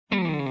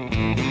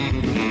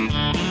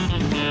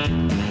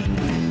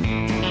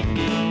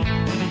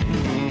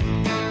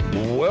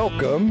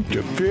Welcome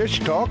to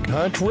Fish Talk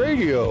Hunt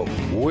Radio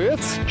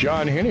with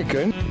John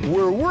Hennigan,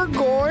 where we're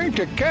going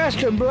to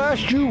cast and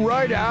blast you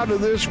right out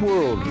of this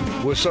world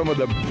with some of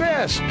the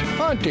best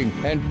hunting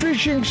and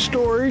fishing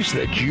stories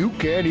that you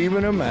can't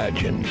even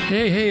imagine.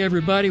 Hey,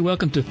 everybody.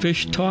 Welcome to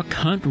Fish Talk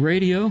Hunt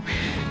Radio.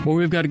 Well,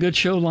 we've got a good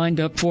show lined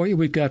up for you.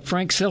 We've got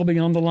Frank Selby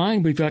on the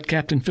line. We've got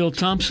Captain Phil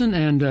Thompson,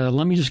 and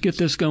let me just get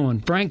this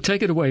going. Frank,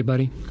 take it away,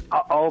 buddy.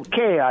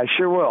 Okay, I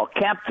sure will.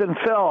 Captain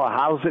Phil,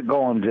 how's it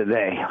going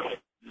today?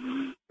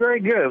 Very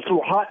good. It's a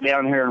little hot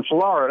down here in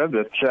Florida,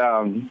 but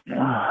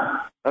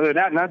other than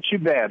that, not too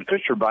bad.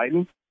 Fish are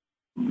biting.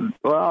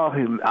 Well,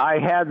 I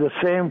had the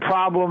same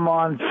problem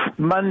on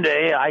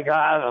Monday. I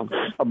got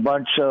a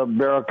bunch of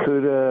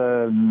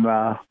barracuda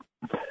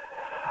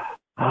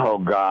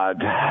and,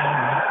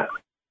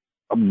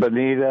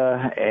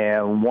 bonita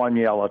and one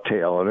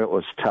yellowtail, and it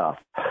was tough.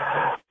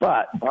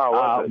 But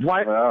why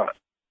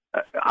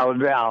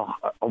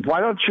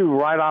don't you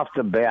right off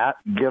the bat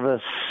give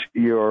us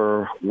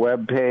your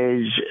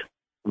webpage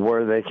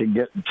where they can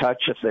get in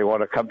touch if they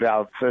want to come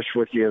down and fish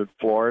with you in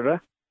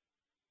Florida?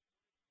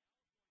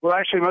 Well,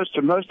 actually, most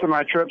of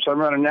my trips I'm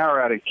running now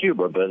are out of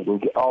Cuba, but we'll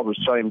get all the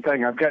same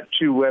thing. I've got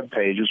two web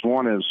pages.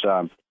 One is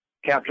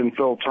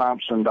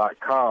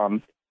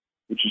CaptainPhilThompson.com,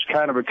 which has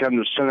kind of become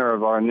the center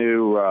of our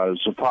new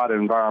Zapata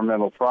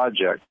environmental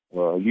project,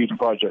 youth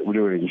project we're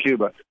doing in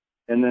Cuba.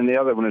 And then the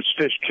other one is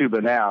Fish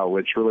Cuba Now,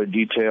 which really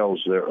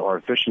details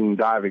our fishing and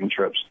diving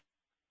trips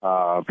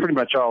pretty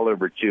much all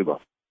over Cuba.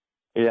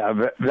 Yeah,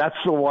 that's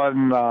the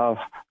one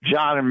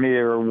John and me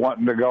are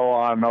wanting to go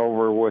on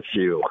over with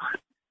you.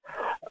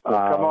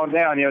 Well, come on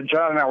down.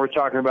 John and I were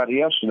talking about it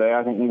yesterday.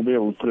 I think we'll be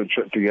able to put a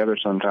trip together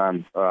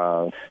sometime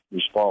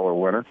this fall or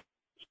winter.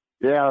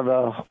 Yeah,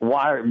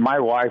 my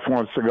wife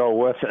wants to go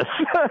with us.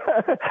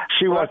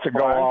 She wants to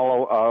go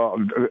all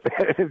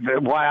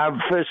while I'm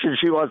fishing.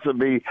 She wants to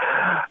be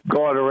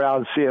going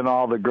around seeing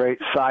all the great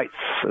sights,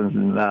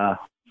 and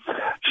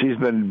she's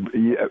been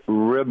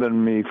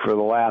ribbing me for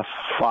the last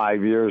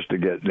 5 years to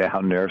get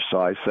down there.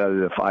 So I said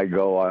if I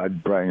go,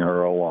 I'd bring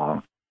her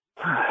along.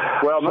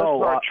 Well, most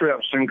of our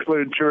trips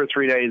include 2 or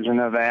 3 days in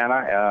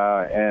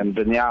Havana and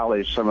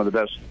Viñales, some of the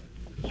best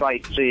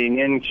sightseeing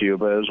in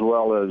Cuba, as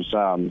well as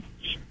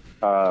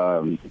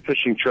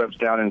fishing trips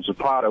down in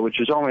Zapata, which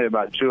is only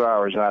about 2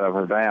 hours out of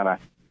Havana.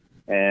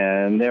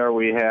 And there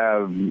we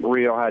have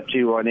Rio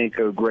Hati,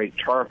 Juanico, great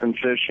tarpon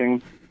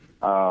fishing,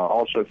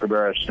 also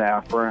Cabrera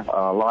snapper,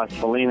 Las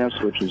Salinas,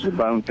 which is the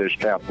bonefish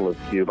capital of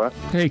Cuba.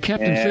 Hey,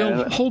 Captain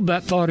Phil, hold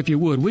that thought if you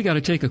would. We got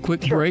to take a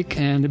quick break,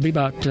 and it'll be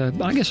about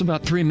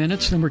 3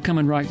 minutes, then we're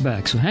coming right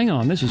back. So hang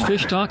on. This is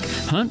Fish Talk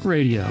Hunt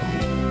Radio.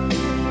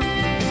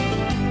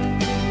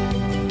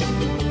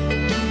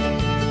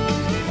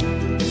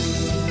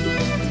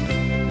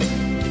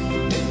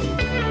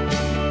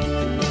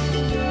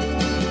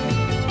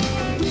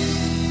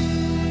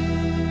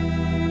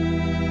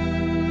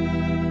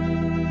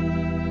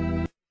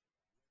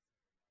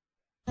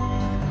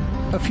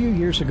 A few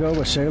years ago,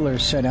 a sailor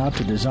set out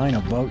to design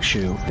a boat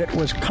shoe that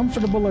was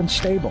comfortable and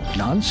stable,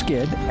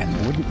 non-skid,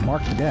 and wouldn't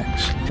mark the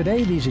decks.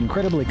 Today, these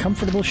incredibly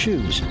comfortable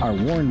shoes are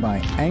worn by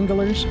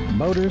anglers,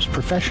 boaters,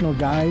 professional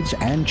guides,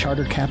 and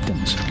charter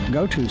captains.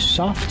 Go to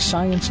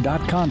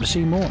SoftScience.com to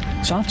see more.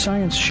 Soft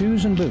Science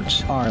shoes and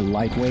boots are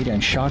lightweight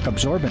and shock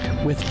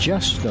absorbent with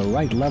just the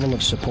right level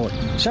of support.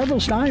 Several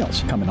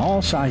styles come in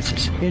all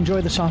sizes.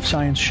 Enjoy the Soft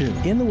Science shoe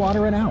in the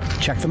water and out.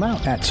 Check them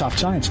out at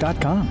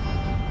SoftScience.com.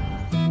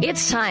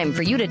 It's time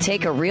for you to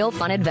take a real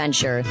fun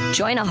adventure.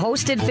 Join a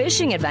hosted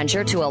fishing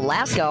adventure to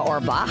Alaska or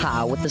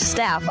Baja with the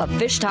staff of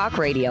Fish Talk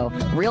Radio.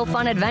 Real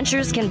Fun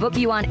Adventures can book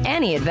you on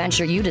any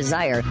adventure you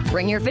desire.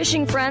 Bring your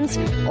fishing friends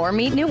or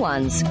meet new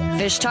ones.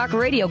 Fish Talk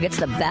Radio gets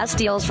the best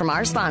deals from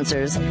our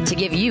sponsors to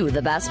give you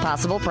the best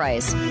possible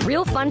price.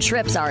 Real Fun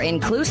trips are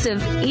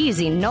inclusive,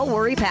 easy,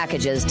 no-worry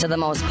packages to the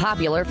most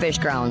popular fish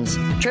grounds.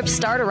 Trips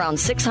start around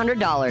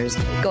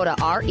 $600. Go to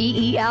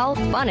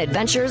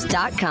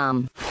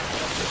REELFunadventures.com.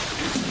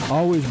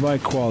 Always buy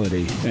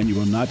quality, and you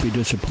will not be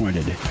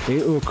disappointed.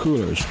 AO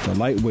Coolers, the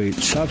lightweight,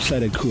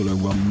 soft-sided cooler,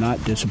 will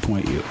not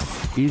disappoint you.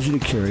 Easy to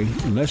carry,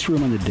 less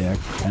room on the deck,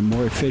 and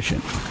more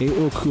efficient.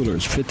 AO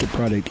Coolers fit the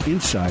product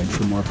inside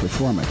for more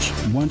performance.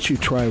 Once you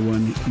try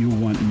one, you'll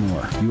want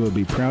more. You will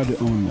be proud to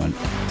own one.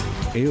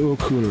 AO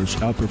Coolers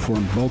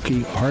outperform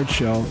bulky,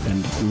 hard-shell,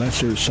 and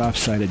lesser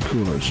soft-sided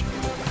coolers.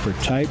 For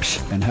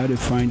types and how to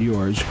find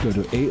yours, go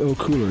to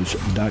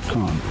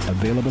aocoolers.com.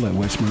 Available at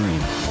West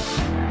Marine.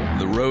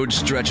 The road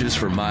stretches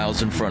for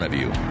miles in front of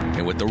you,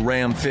 and with the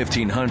Ram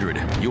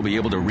 1500, you'll be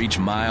able to reach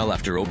mile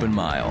after open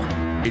mile.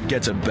 It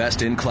gets a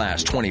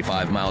best-in-class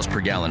 25 miles per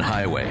gallon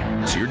highway,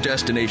 so your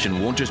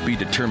destination won't just be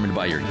determined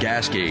by your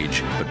gas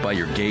gauge, but by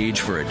your gauge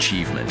for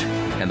achievement.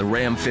 And the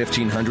Ram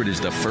 1500 is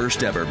the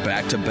first ever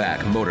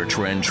back-to-back Motor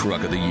Trend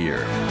Truck of the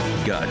Year.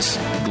 Guts,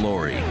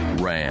 glory,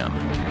 Ram.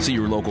 See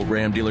your local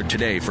Ram dealer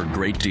today for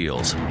great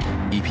deals.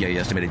 EPA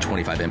estimated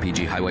 25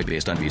 mpg highway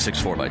based on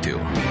V6 4x2.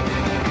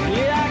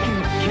 Yeah, I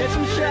can catch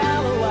them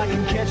shallow, I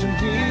can catch them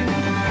deep.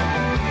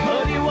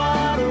 Muddy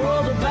water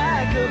or the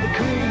back of the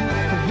creek.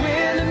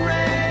 Wind and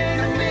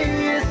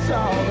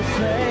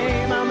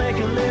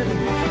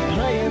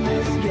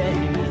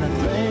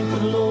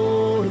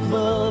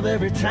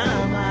every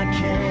time I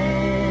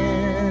can.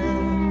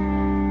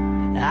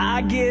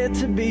 I get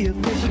to be a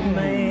fishing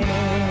man.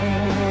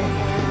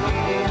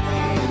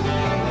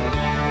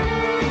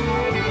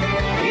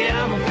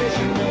 Yeah, I'm a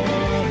fishing man.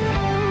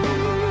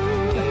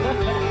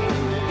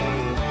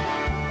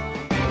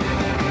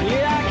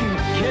 Yeah, I can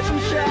catch them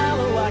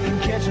shallow, I can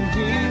catch them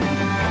deep.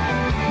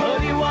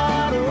 Muddy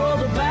water or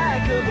the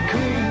back of the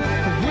creek.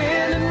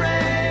 Wind and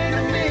rain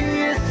to me,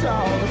 it's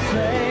all the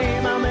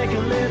same. I make a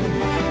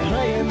living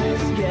playing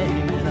this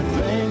game, and I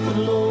thank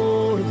the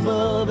Lord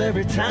above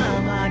every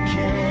time I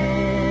can.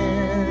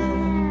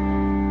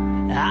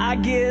 I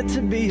get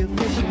to be a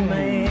fishing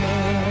man.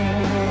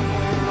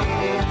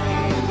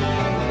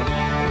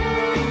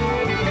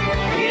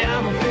 Yeah,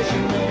 I'm a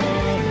fishing man.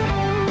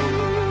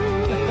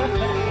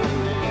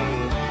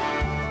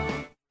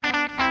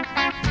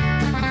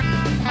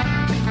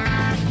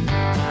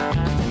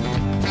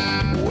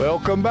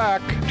 Welcome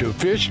back to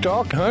Fish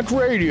Talk Hunt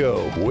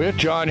Radio with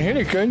John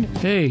Hennigan.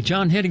 Hey,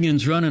 John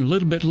Hennigan's running a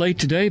little bit late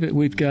today, but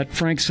we've got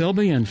Frank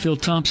Selby and Phil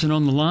Thompson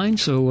on the line,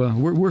 so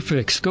we're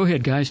fixed. Go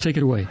ahead, guys. Take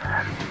it away.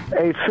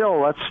 Hey,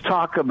 Phil, let's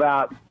talk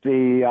about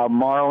the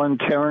Marlin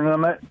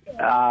tournament.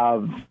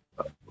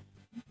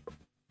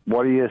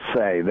 What do you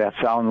say? That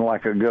sounds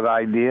like a good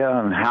idea,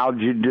 and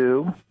how'd you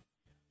do?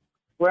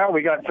 Well,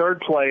 we got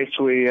third place.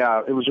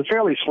 It was a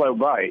fairly slow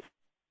bite.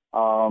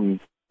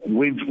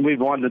 We've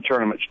won the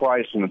tournament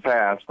twice in the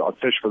past. I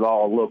fished with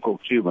all local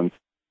Cubans.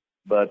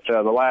 But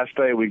the last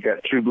day we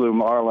got 2 blue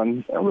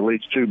marlin and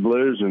released 2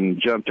 blues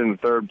and jumped into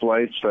third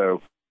place.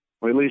 So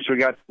at least we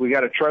got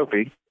a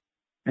trophy.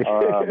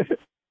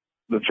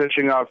 The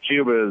fishing off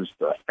Cuba is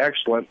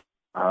excellent.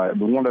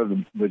 One of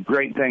the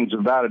great things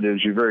about it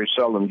is you very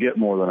seldom get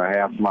more than a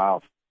half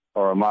mile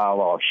or a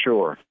mile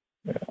offshore.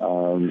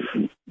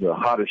 The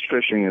hottest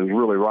fishing is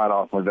really right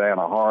off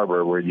Havana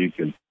Harbor, where you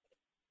can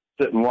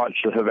sit and watch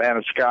the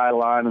Havana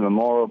skyline and the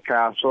Morro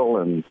Castle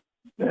and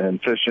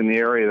fish in the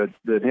area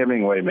that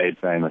Hemingway made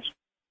famous.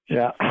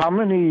 Yeah. How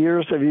many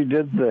years have you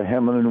did the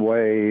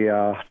Hemingway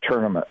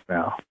tournament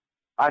now?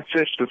 I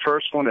fished the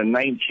first one in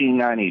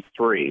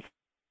 1993.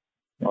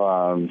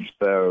 And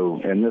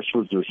this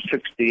was the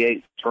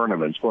 68th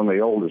tournament. It's one of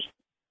the oldest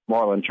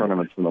marlin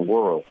tournaments in the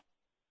world.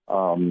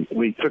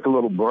 We took a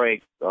little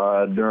break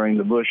during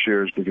the Bush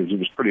years because it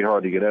was pretty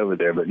hard to get over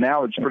there, but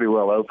now it's pretty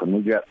well open.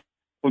 We've got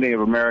plenty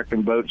of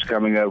American boats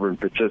coming over and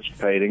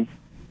participating.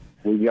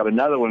 We've got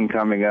another one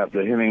coming up,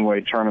 the Hemingway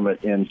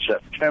tournament in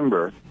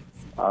September,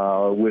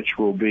 which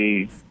will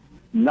be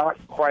not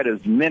quite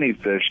as many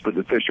fish, but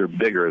the fish are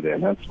bigger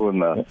then. That's when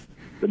the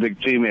big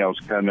females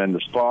come in to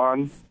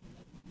spawn.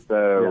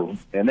 So,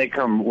 yeah. And they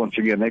come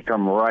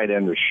right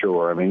into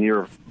shore. I mean,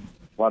 a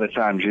lot of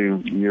times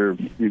you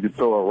could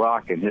throw a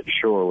rock and hit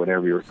shore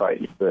whenever you're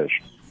fighting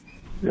fish.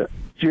 Yeah.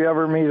 Did you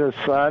ever meet his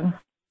son?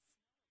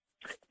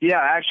 Yeah,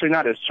 actually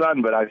not his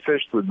son, but I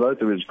fished with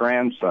both of his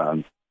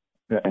grandsons.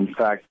 Yeah. In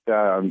fact,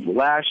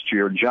 last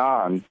year,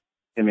 John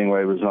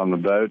Hemingway was on the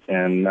boat,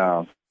 and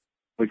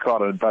we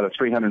caught about a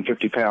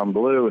 350-pound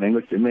blue, and he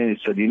looked at me and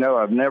he said,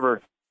 I've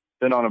never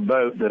been on a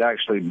boat that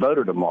actually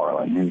boated a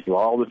marlin. And he said,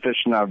 all the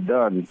fishing I've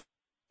done,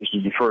 this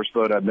is the first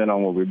boat I've been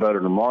on where we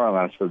boated a marlin.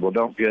 I said, well,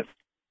 don't get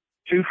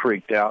too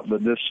freaked out,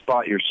 but this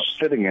spot you're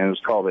sitting in is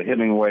called the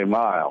Hemingway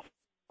Mile,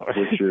 which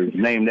is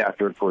named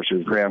after, of course,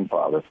 his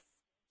grandfather.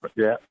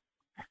 Yeah.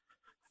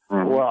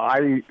 Mm-hmm.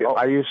 Well,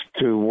 I used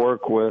to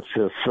work with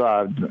his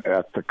son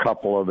at a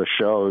couple of the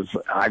shows.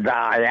 I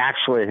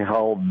actually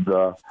held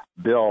the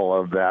bill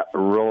of that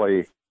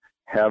really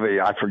heavy,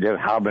 I forget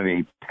how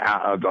many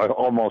pounds,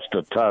 almost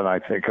a ton, I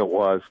think it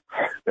was,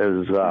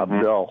 his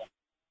bill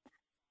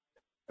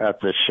at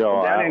the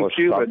show. Down in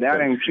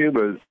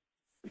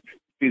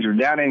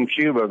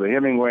Cuba, the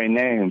Hemingway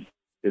name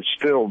is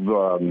still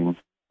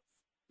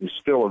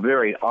a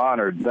very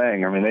honored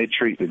thing. I mean, they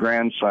treat the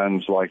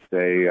grandsons like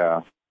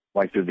they're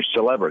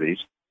celebrities.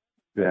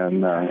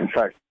 And in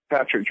fact,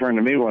 Patrick turned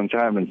to me one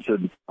time and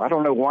said, I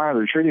don't know why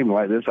they're treating him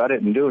like this. I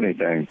didn't do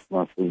anything.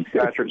 Well,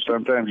 Patrick,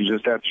 sometimes you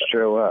just have to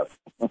show up.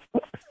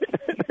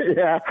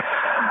 Yeah.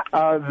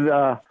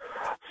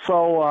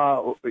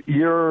 So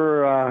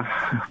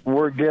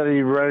we're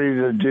getting ready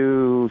to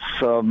do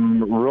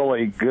some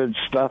really good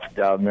stuff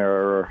down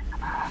there,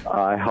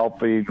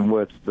 helping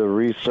with the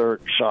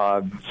research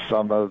on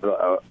some of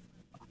the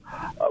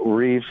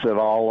reefs and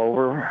all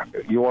over.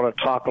 You want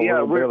to talk a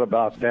little bit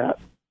about that?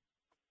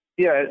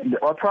 Yeah,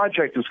 our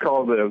project is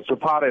called the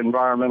Zapata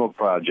Environmental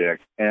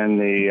Project, and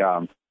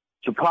the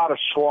Zapata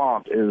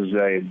Swamp is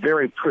a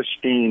very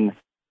pristine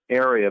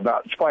area,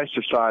 about twice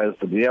the size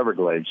of the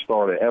Everglades,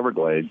 Florida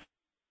Everglades.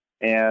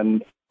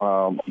 And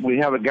we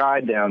have a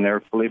guide down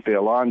there, Felipe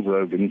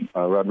Alonso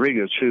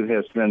Rodriguez, who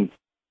has been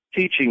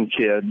teaching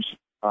kids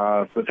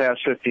for the past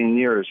 15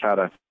 years how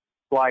to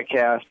fly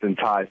cast and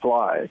tie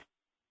flies.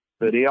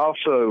 But he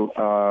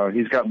also,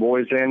 he's got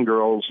boys and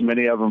girls,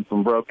 many of them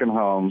from broken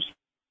homes,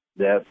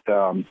 that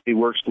he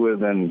works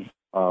with in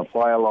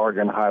Playa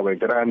Larga and Highway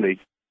Grande.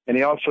 And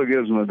he also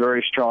gives them a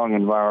very strong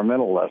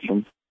environmental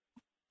lesson.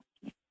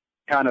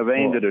 kind of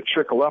aimed at a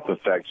trickle-up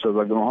effect. So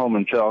they'll go home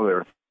and tell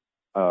their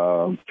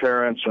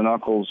parents and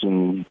uncles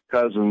and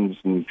cousins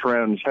and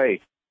friends, hey,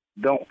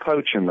 don't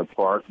poach in the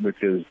park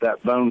because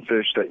that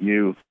bonefish that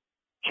you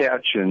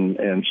catch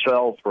and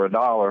sell for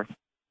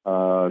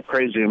 $1,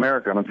 Crazy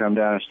American will come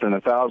down and spend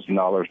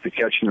 $1,000 to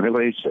catch and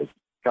release it.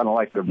 Kind of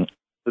like the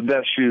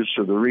best use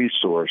of the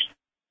resource.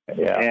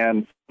 Yeah.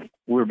 And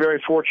we're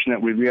very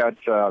fortunate. We've got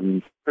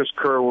Chris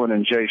Kerwin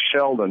and Jay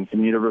Sheldon from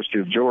the University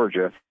of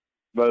Georgia.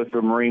 Both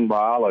are marine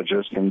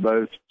biologists and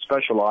both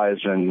specialize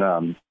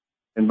in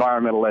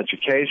environmental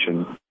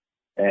education.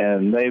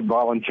 And they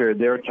volunteered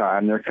their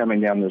time. They're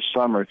coming down this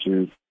summer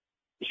to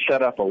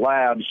set up a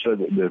lab so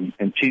that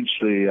and teach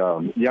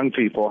the young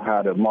people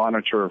how to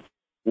monitor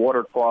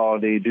water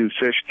quality, do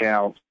fish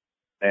counts,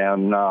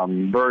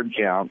 and bird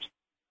counts,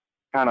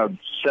 kind of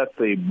set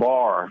the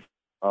bar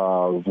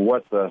of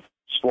what the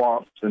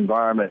swamp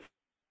environment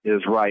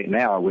is right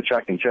now, which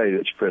I can tell you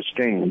it's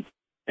pristine.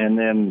 And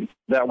then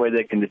that way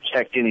they can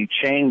detect any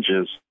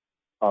changes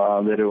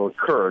that will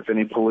occur if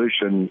any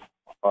pollution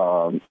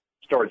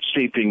starts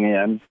seeping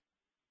in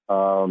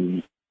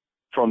from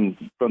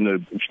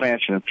the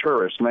expansion of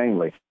tourists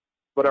mainly.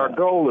 But our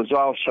goal is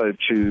also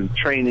to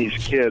train these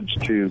kids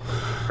to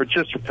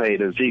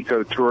participate as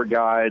eco-tour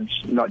guides,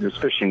 not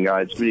just fishing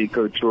guides, but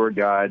eco-tour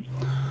guides,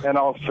 and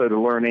also to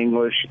learn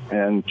English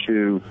and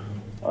to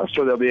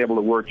so they'll be able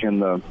to work in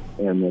the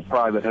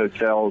private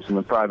hotels and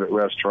the private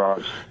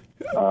restaurants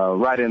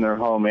right in their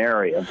home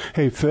area.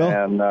 Hey, Phil.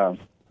 And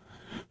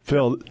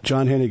Phil,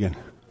 John Hennigan.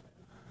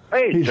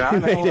 Hey,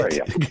 John, how are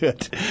you?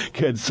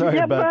 Good. Sorry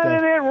about that. You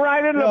butted in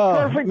right in the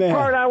perfect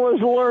part I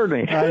was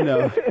learning. I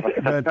know.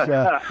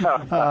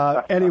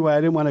 But anyway,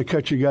 I didn't want to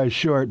cut you guys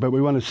short, but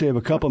we want to save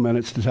a couple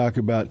minutes to talk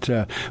about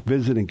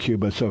visiting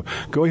Cuba. So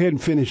go ahead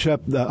and finish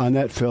up on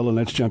that, Phil, and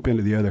let's jump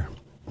into the other.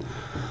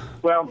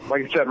 Well,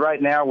 like I said, right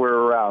now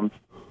we're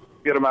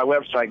go to my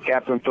website,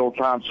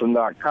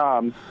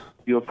 CaptainPhilThompson.com.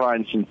 You'll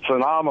find some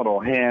phenomenal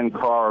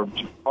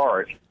hand-carved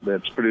art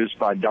that's produced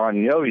by Don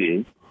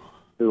Yoyi,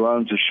 who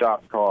owns a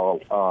shop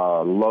called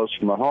Los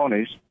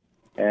Mojones,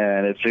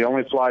 and it's the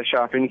only fly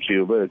shop in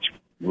Cuba. It's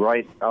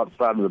right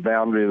outside of the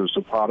boundary of the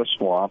Zapata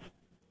Swamp,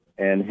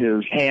 and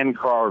his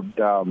hand-carved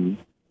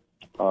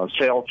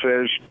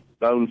sailfish,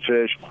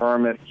 bonefish,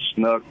 hermit,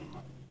 snook,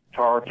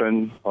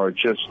 tarpon are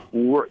just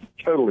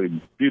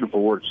totally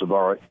beautiful works of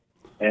art,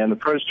 and the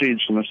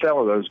proceeds from the sale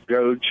of those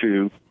go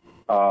to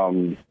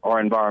our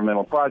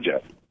environmental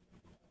project.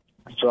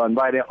 So I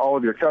invite all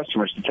of your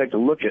customers to take a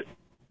look at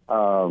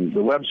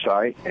the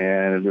website,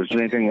 and if there's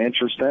anything they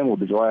interest in, we'll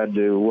be glad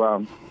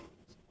to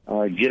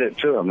get it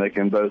to them. They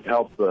can both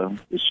help the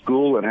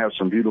school and have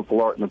some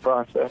beautiful art in the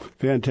process.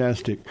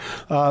 Fantastic.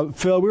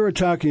 Phil, we were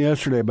talking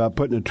yesterday about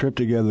putting a trip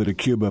together to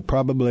Cuba,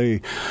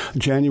 probably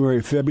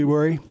January,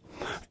 February.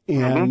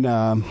 And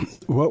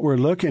what we're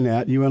looking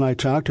at, you and I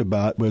talked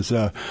about, was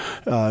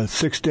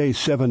 6 days,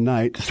 7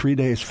 nights, 3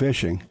 days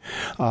fishing.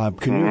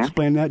 Can you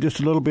explain that just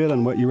a little bit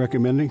on what you're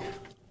recommending?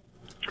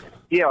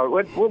 Yeah,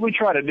 what we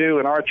try to do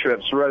in our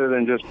trips, rather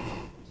than just,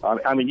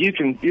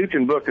 you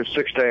can book a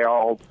 6-day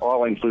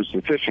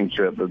all-inclusive fishing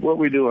trip, but what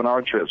we do in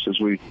our trips is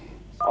we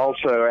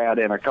also add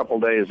in a couple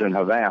days in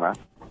Havana,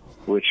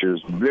 which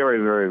is very,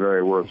 very,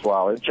 very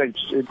worthwhile. It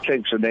takes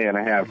a day and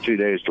a half, 2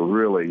 days to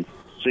really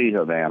see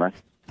Havana,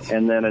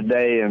 and then a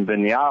day in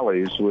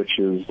Vinales, which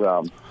is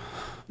the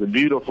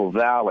beautiful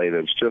valley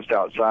that's just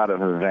outside of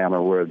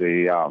Havana, where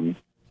the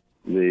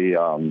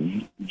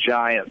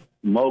giant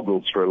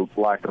moguls, for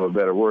lack of a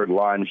better word,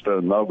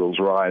 limestone moguls,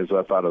 rise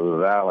up out of the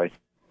valley.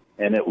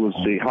 And it was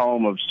the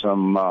home of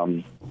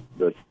some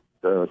the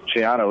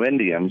Chicano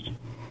Indians,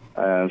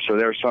 and so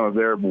there's some of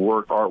their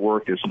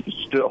artwork is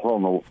still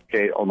on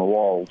the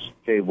walls,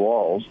 cave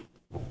walls.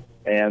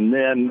 And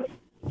then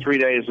 3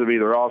 days of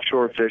either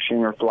offshore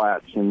fishing or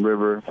flats and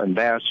river and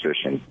bass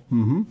fishing.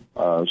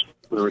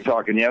 We were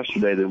talking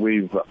yesterday that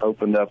we've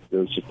opened up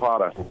the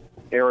Zapata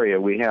area.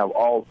 We have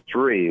all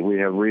three. We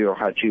have Rio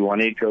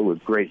Hatihuanico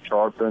with great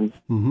tarpon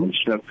and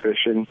snook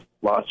fishing,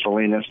 Las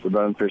Salinas, the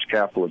bonefish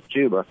capital of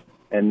Cuba,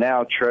 and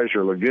now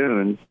Treasure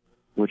Lagoon,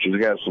 which has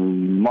got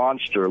some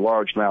monster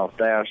largemouth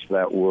bass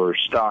that were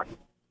stocked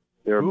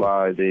there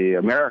by the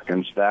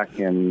Americans back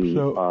in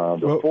the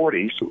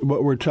 40s.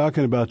 What we're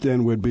talking about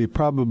then would be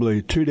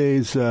probably 2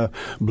 days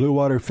blue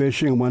water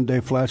fishing, 1 day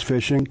flats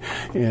fishing,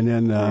 and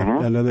then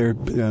another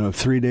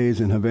 3 days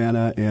in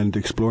Havana and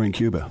exploring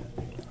Cuba.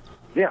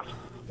 Yeah.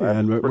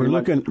 And we're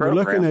looking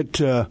at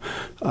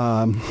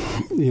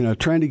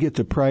trying to get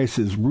the price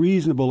as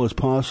reasonable as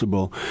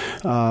possible.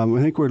 I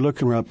think we're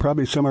looking around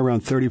probably somewhere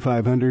around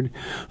 $3,500,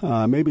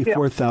 maybe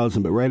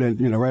 $4,000, but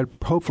right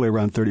hopefully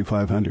around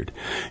 $3,500.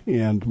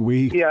 And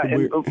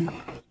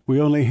we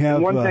only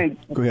have one thing.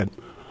 Go ahead.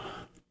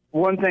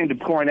 One thing to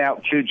point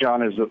out too,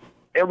 John, is that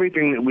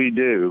everything that we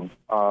do,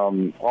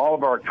 all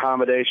of our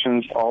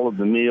accommodations, all of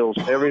the meals,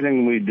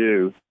 everything we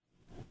do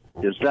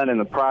is done in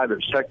the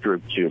private sector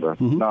of Cuba,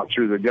 not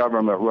through the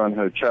government-run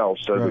hotels.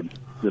 So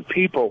the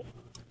people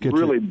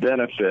really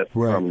benefit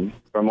from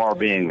our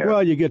being there.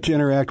 Well, you get to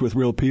interact with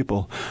real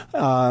people.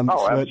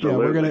 Absolutely. Yeah,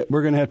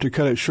 we're gonna have to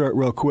cut it short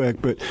real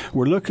quick, but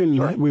we're looking.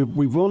 Sure.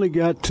 We've only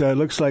got.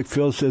 Looks like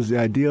Phil says the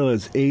ideal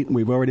is 8, and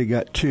we've already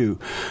got 2.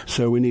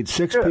 So we need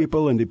 6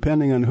 people, and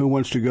depending on who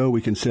wants to go,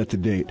 we can set the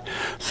date.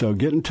 So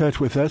get in touch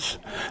with us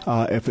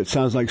if it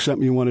sounds like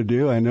something you want to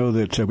do. I know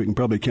that we can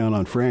probably count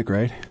on Frank,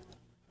 right?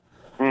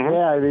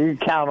 Yeah, you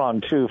count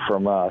on 2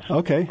 from us.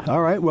 Okay.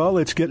 All right. Well,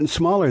 it's getting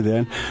smaller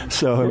then.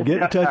 So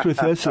get in touch with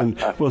us, and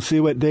we'll see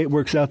what date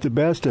works out the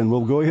best, and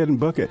we'll go ahead and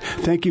book it.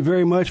 Thank you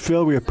very much,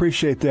 Phil. We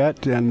appreciate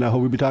that, and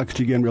we'll be talking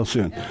to you again real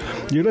soon.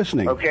 You're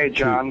listening. Okay,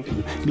 John.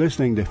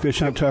 Listening to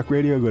Fish Hunt Talk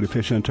Radio. Go to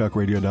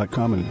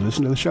fishhunttalkradio.com and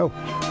listen to the show.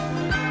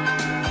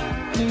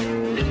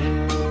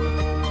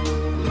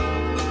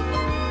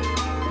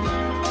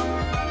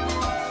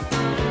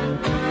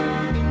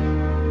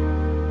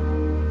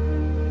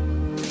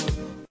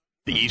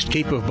 The East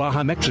Cape of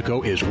Baja,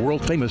 Mexico is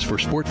world famous for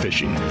sport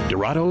fishing.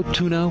 Dorado,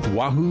 tuna,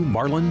 wahoo,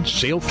 marlin,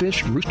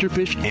 sailfish,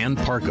 roosterfish, and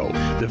pargo.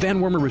 The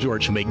Van Wormer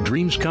resorts make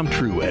dreams come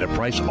true at a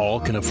price all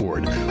can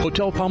afford.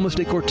 Hotel Palmas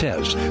de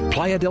Cortez,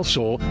 Playa del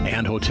Sol,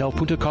 and Hotel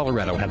Punta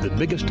Colorado have the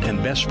biggest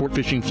and best sport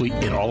fishing fleet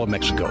in all of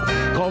Mexico.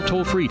 Call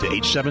toll-free to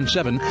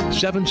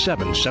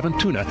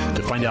 877-777-TUNA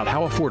to find out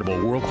how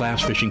affordable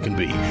world-class fishing can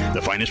be.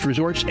 The finest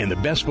resorts and the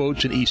best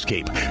boats in East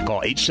Cape.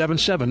 Call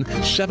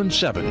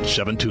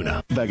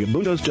 877-777-TUNA.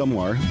 Vagabundos Del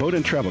Mar Boat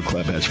and Travel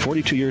Club has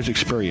 42 years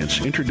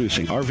experience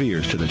introducing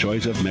RVers to the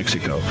joys of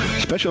Mexico.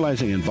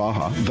 Specializing in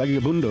Baja,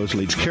 Vagabundos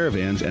leads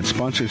caravans and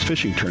sponsors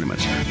fishing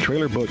tournaments,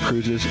 trailer boat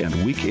cruises, and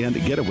weekend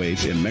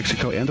getaways in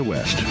Mexico and the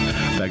West.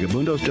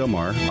 Vagabundos Del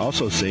Mar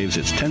also saves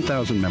its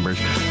 10,000 members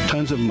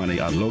tons of money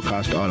on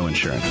low-cost auto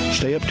insurance.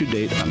 Stay up to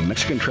date on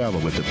Mexican travel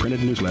with the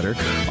printed newsletter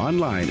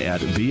online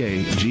at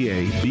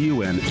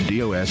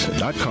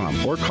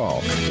vagabundos.com or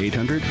call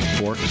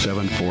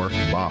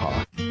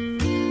 800-474-BAJA.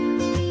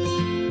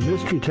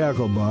 Mystery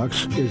Tackle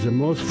Box is the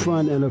most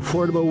fun and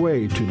affordable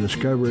way to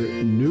discover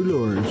new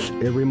lures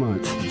every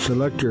month.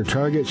 Select your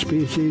target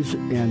species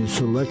and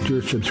select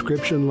your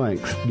subscription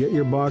length. Get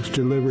your box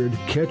delivered.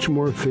 Catch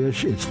more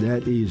fish. It's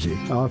that easy.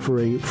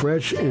 Offering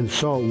fresh and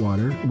salt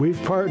water,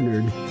 we've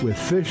partnered with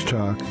Fish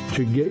Talk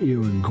to get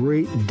you a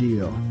great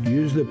deal.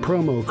 Use the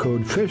promo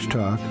code Fish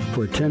Talk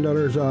for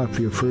 $10 off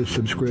your first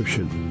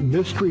subscription.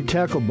 Mystery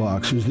Tackle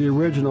Box is the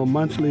original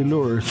monthly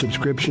lure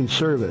subscription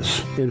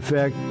service. In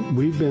fact,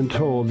 we've been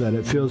told that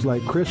it feels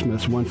like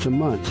Christmas once a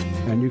month,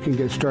 and you can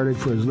get started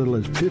for as little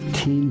as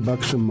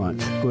 $15 a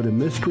month. Go to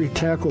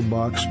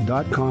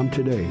MysteryTackleBox.com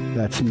today.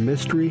 That's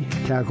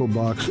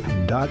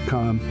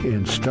MysteryTackleBox.com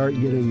and start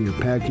getting your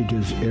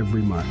packages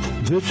every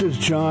month. This is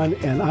John,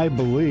 and I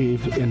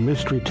believe in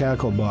Mystery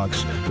Tackle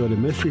Box. Go to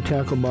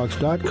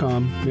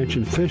MysteryTackleBox.com,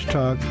 mention Fish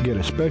Talk, get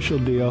a special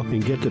deal,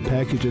 and get the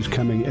packages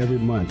coming every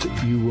month.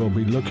 You will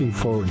be looking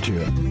forward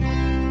to it.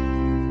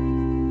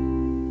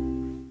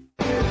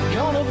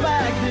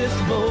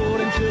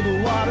 To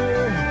the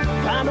water,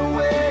 find a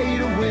way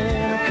to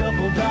win a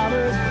couple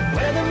dollars.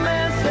 Where the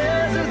man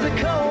says there's a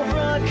cold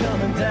front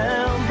coming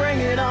down,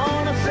 bring it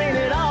on, I've seen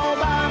it all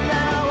by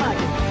now. I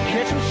can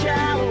catch them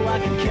shallow, I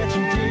can catch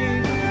them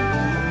deep,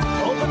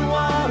 open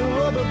water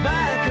or the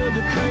back of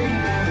the creek.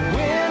 The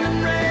wind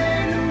and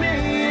rain to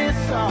me,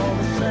 it's all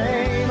the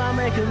same. I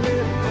make a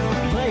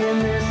living playing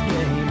this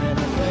game, and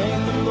I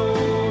thank the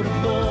Lord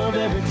above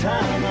every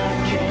time I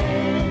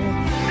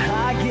can.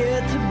 I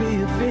get to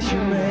be a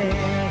fisherman.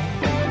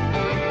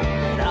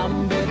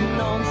 I'm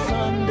betting on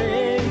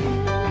Sunday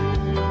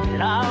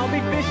that I'll be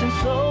fishing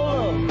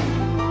solo,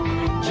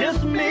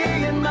 just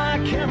me and my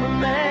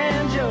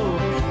cameraman Joe,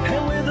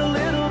 and with a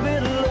little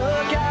bit of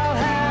luck I'll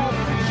have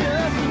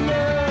just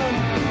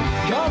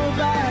enough. Gonna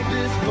back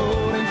this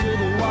boat into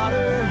the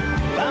water,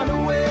 find a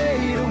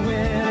way to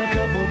win a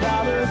couple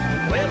dollars.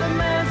 Where the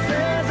man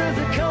says there's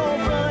a cold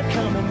front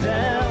coming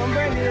down,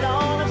 bring it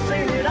on, I've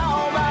seen it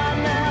all by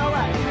now.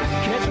 I can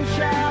catch them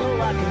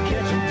shallow, I can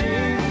catch them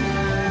deep,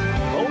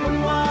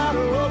 water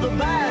or the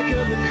back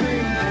of the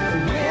creek. The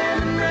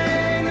wind and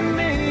rain to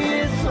me,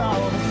 it's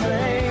all the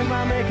same.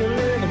 I make a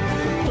living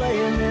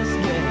playing this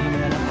game,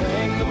 and I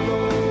thank the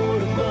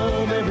Lord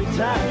above every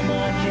time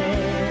I can.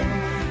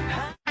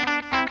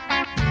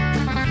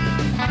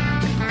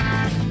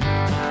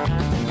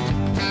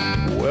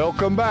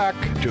 Welcome back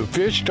to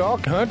Fish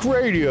Talk Hunt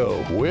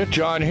Radio with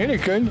John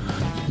Hennigan.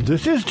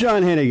 This is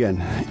John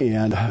Hennigan,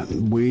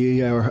 and we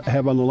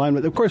have on the line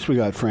with, of course, we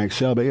got Frank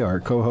Selby, our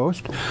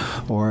co-host,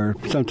 or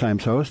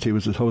sometimes host. He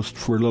was the host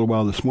for a little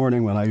while this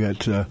morning when I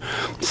got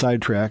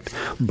sidetracked.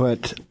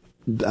 But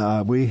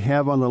we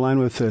have on the line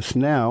with us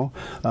now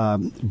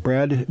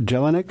Brad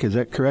Jelinek. Is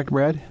that correct,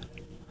 Brad?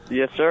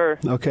 Yes, sir.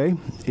 Okay,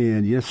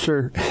 and yes,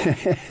 sir.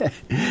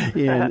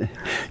 And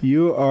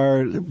you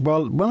are,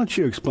 well, why don't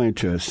you explain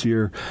to us?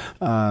 You're,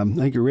 I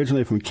think you're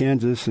originally from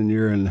Kansas, and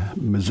you're in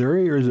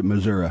Missouri, or is it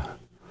Missouri?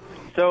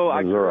 So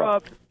I grew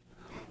up,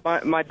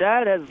 my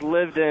dad has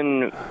lived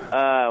in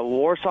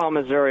Warsaw,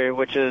 Missouri,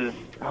 which is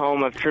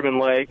home of Tribune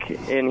Lake,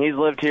 and he's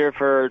lived here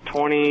for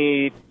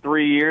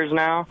 23 years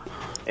now.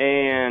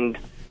 and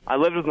I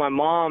lived with my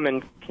mom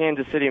in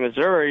Kansas City,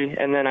 Missouri,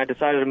 and then I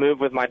decided to move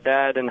with my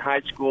dad in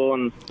high school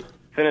and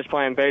finished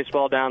playing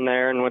baseball down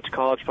there and went to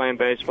college playing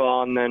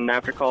baseball. And then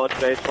after college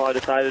baseball, I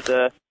decided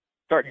to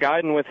start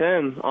guiding with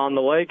him on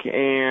the lake,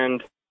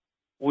 and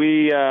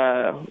we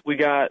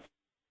got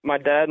my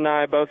dad and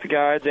I, both the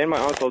guides, and my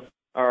uncle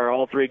are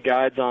all three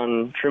guides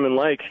on Truman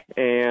Lake,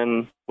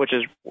 and which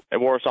is at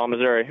Warsaw,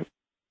 Missouri.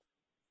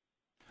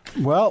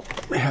 Well,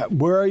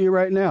 where are you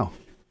right now?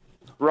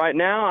 Right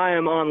now, I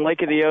am on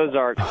Lake of the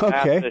Ozarks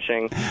bass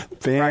fishing.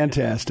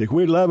 Fantastic.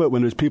 We love it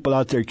when there's people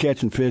out there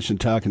catching fish and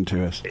talking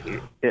to us.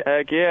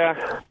 Heck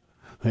yeah.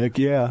 Heck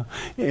yeah!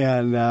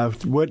 And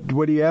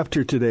what are you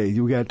after today?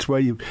 You've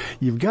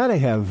got to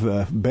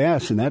have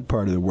bass in that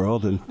part of the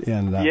world,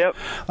 and yep.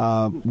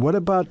 What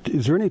about?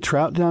 Is there any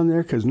trout down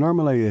there? Because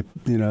normally,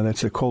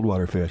 that's a cold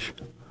water fish.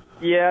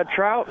 Yeah,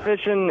 trout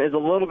fishing is a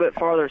little bit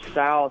farther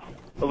south.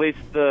 At least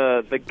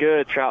the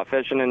good trout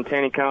fishing in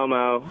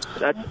Taneycomo.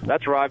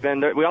 That's where I've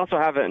been. We also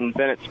have it in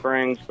Bennett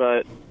Springs,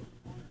 but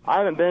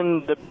I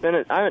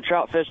haven't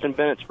trout fished in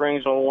Bennett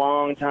Springs in a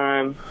long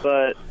time,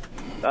 but.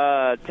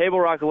 Table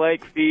Rock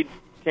Lake feeds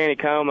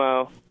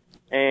Taneycomo,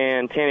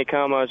 and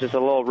Taneycomo is just a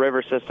little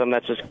river system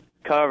that's just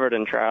covered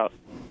in trout.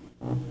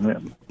 Yeah.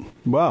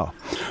 Wow.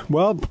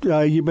 Well,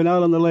 you've been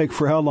out on the lake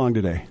for how long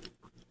today?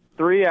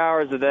 3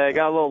 hours a day.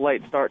 Got a little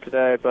late start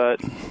today, but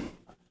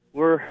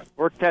we're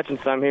catching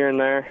some here and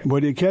there.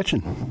 What are you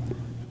catching?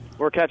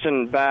 We're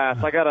catching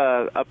bass. I got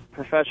a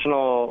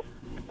professional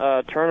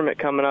tournament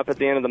coming up at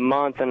the end of the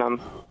month, and I'm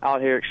out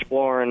here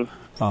exploring,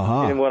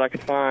 getting what I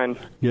could find.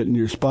 Getting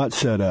your spot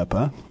set up,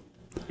 huh?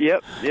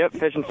 Yep,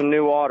 fishing some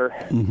new water.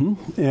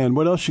 Mm-hmm. And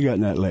what else you got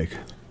in that lake?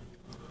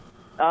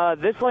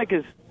 This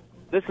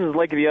is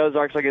Lake of the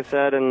Ozarks, like I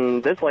said,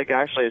 and this lake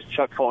actually is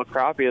chock full of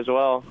crappie as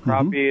well.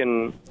 Crappie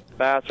and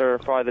bass are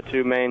probably the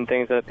two main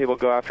things that people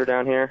go after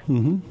down here.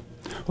 Mm-hmm.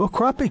 Well,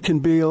 crappie can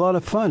be a lot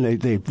of fun.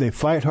 They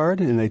fight hard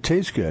and they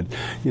taste good.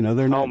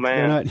 They're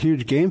not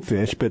huge game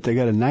fish, but they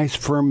got a nice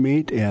firm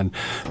meat, and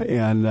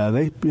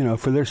they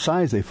for their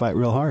size they fight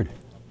real hard.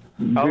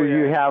 Do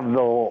you have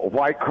the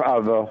white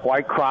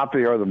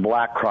crappie or the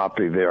black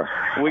crappie there?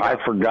 I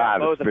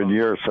forgot. It's been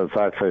years since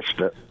I fished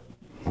it.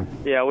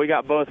 Yeah, we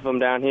got both of them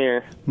down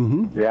here.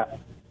 Mm-hmm. Yeah.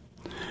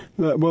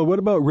 Well, what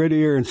about red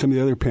ear and some of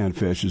the other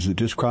panfish? Is it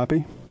just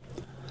crappie?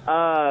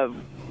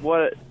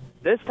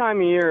 This time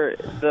of year,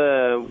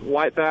 the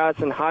white bass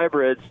and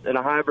hybrids, and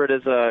a hybrid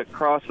is a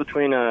cross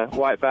between a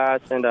white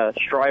bass and a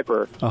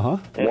striper.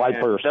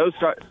 Wipers.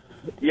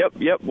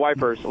 Yep,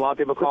 wipers. A lot of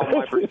people call them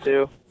wipers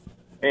too.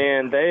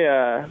 And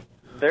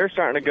they're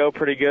starting to go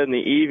pretty good in the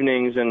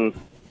evenings, and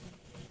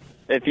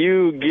if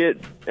you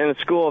get in a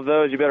school of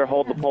those, you better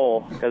hold the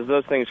pole, because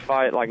those things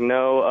fight like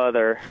no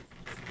other.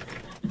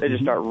 They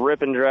just start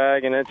ripping,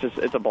 drag, and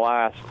it's a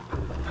blast.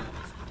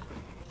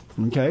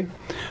 Okay.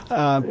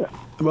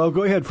 Well,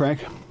 go ahead,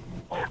 Frank.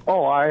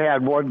 Oh, I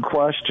had one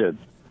question.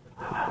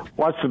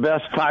 What's the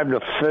best time to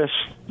fish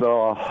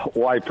the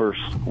wipers?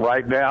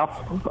 Right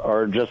now,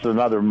 or just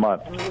another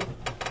month?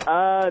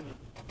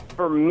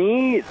 For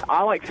me,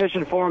 I like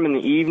fishing for them in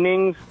the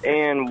evenings,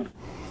 and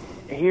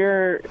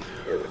here,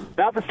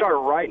 about to start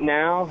right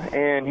now,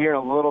 and here in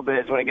a little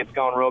bit is when it gets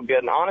going real good.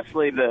 And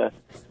honestly, the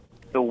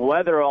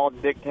weather all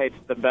dictates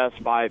the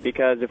best bite,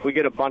 because if we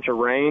get a bunch of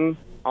rain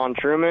on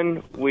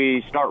Truman,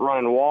 we start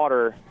running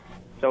water.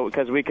 So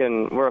because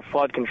we're a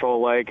flood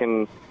control lake,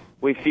 and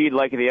we feed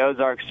Lake of the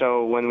Ozarks.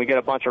 So when we get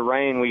a bunch of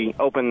rain, we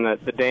open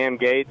the dam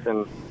gates,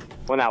 and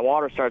when that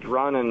water starts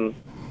running,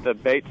 the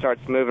bait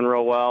starts moving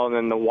real well, and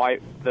then the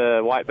white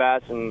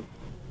bass and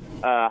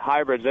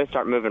hybrids, they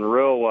start moving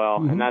real well,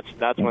 and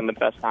that's when the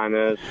best time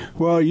is.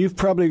 Well, you've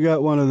probably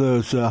got one of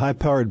those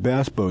high-powered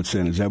bass boats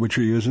in. Is that what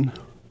you're using?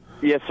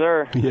 Yes,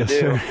 sir. Yes,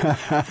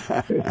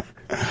 sir.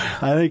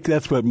 I think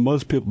that's what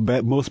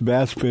most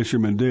bass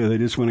fishermen do. They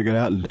just want to get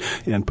out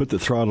and put the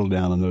throttle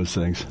down on those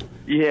things.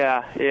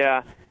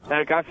 Yeah.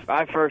 Like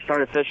I first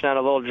started fishing out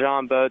of little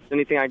John boats.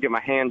 Anything I could get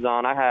my hands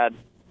on, I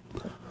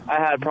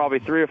had probably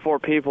 3 or 4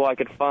 people I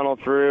could funnel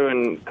through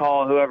and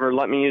call whoever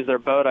let me use their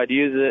boat. I'd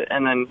use it.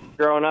 And then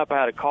growing up, I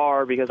had a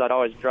car because I'd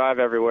always drive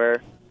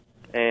everywhere.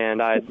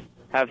 And I'd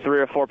have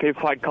 3 or 4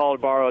 people I'd call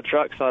to borrow a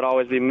truck, so I'd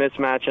always be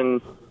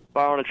mismatching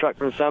borrowing a truck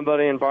from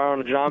somebody and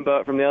borrowing a John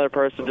boat from the other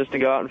person just to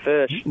go out and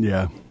fish.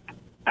 Yeah.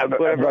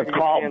 Whatever I can get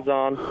my hands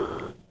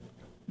on.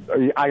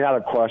 I got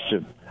a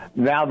question.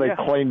 Now they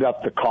cleaned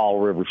up the Kaw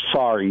River.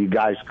 Sorry, you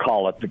guys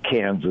call it the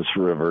Kansas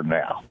River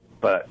now.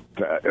 But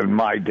in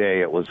my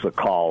day, it was the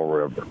Kaw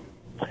River.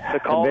 The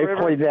Kaw River?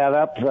 They cleaned that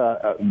up.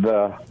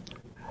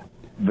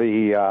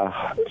 The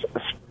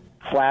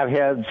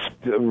flatheads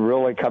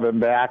really coming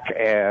back,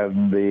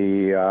 and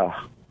the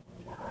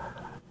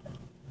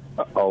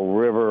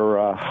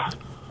river.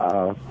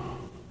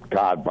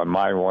 God, my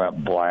mind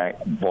went blank.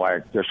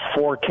 There's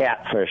 4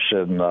 catfish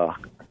in the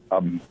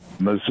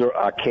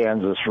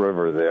Kansas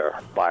River there,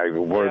 by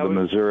where the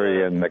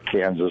Missouri and the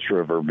Kansas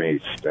River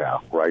meets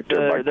now, right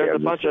there by there's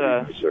Kansas a bunch City,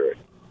 of Missouri.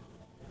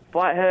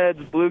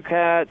 Flatheads, blue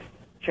cats,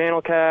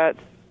 channel cats.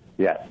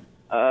 Yeah.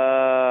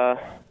 I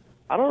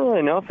don't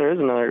really know if there is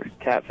another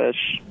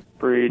catfish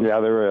breed. Yeah,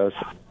 there is.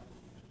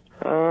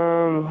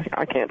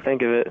 I can't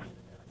think of it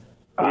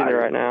either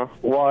right now.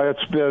 Well,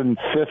 it's been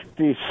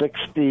 50,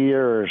 60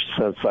 years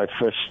since I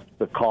fished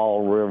the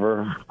Call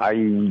River. I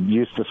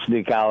used to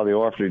sneak out of the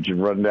orphanage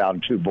and run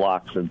down 2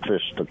 blocks and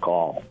fish the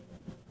Call.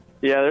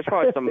 Yeah, there's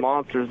probably some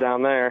monsters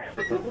down there.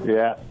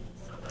 Yeah.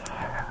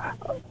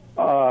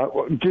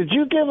 Did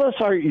you give us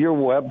your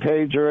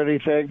webpage or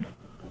anything?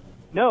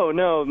 No.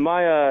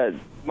 My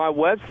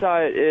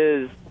website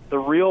is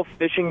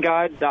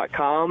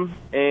therealfishingguide.com,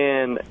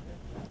 and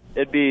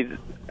it'd be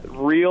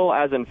real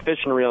as in fish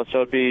and reel,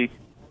 so it'd be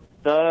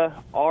the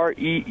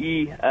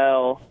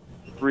REEL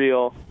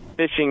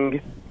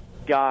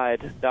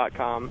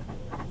realfishingguide.com.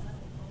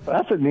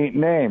 That's a neat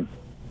name.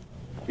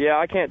 Yeah,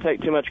 I can't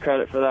take too much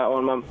credit for that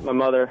one. My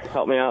mother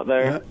helped me out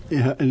there.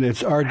 Yeah, and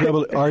it's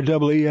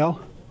REEL?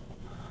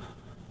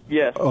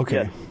 Yes.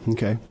 Okay. Yes.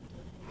 Okay.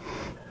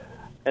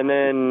 And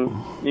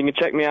then you can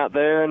check me out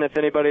there, and if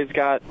anybody's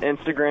got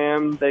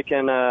Instagram, they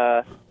can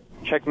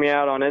check me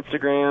out on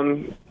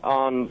Instagram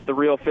on The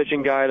Real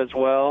Fishing Guide as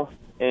well.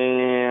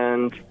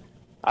 And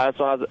I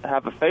also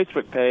have a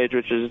Facebook page,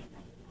 which is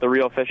The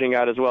Real Fishing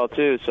Guide as well,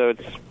 too. So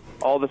it's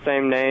all the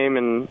same name,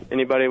 and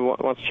anybody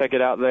wants to check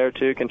it out there,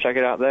 too, can check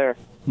it out there.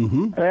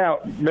 Mm-hmm. Yeah,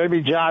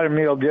 maybe John and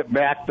me will get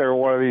back there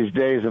one of these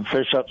days and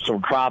fish up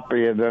some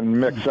crappie and then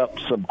mix up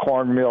some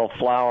cornmeal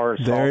flour,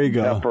 salt, there you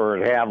go. pepper,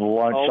 and have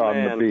lunch on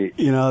the beach.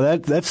 You know,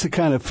 that's the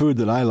kind of food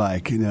that I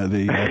like. You know,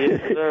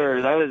 yes,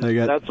 sir. They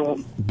got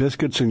that's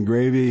biscuits and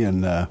gravy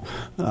and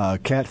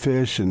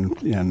catfish and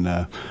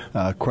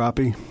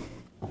crappie.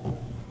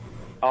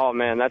 Oh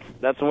man,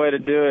 that's the way to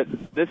do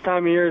it. This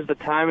time of year is the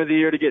time of the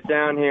year to get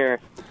down here.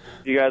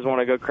 If you guys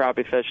want to go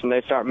crappie fishing,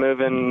 they start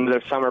moving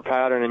their summer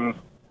pattern and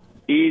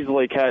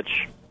easily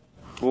catch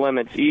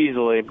limits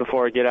easily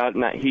before we get out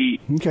in that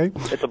heat. Okay.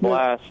 It's a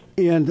blast.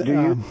 And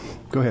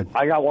go ahead.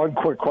 I got one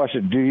quick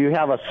question. Do you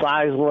have a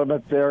size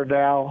limit there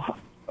now?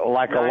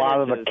 Like 9 a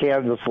lot inches. of the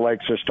Kansas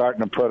lakes are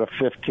starting to put a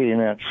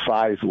 15-inch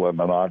size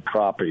limit on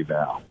crappie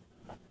now.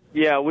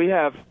 Yeah, we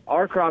have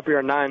our crappie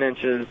are 9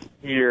 inches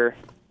here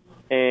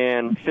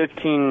and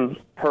 15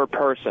 per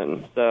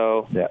person.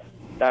 So yeah.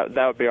 that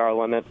would be our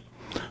limit.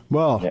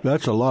 Well,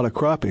 that's a lot of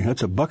crappie.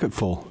 That's a bucket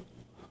full.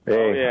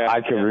 Hey, yeah.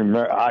 I can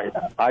remember.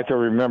 I can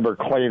remember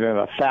cleaning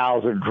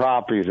 1,000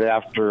 crappies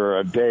after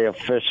a day of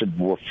fishing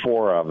with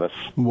 4 of us.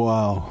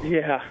 Wow.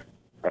 Yeah.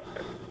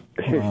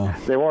 Wow.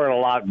 They weren't a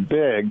lot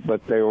big,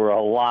 but they were a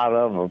lot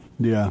of them.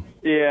 Yeah.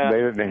 Yeah.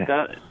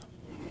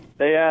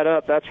 They add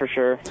up, that's for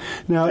sure.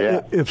 Now,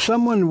 if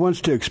someone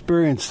wants to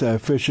experience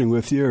fishing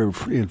with you, or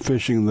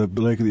fishing the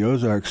Lake of the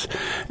Ozarks,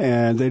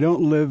 and they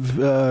don't live,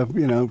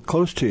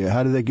 close to you,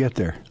 how do they get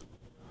there?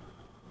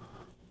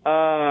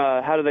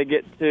 How do they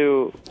get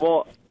to?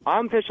 Well,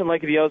 I'm fishing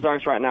Lake of the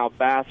Ozarks right now,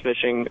 bass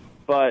fishing,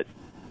 but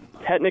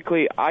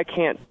technically I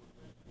can't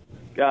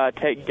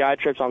take guide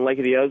trips on Lake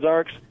of the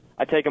Ozarks.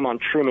 I take them on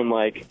Truman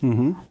Lake.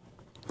 Mm-hmm.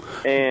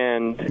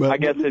 And but, I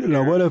guess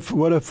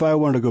what if I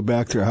wanted to go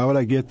back there? How would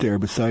I get there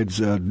besides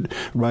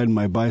riding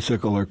my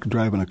bicycle or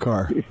driving a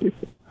car?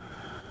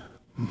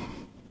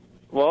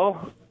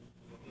 Well,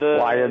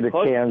 fly into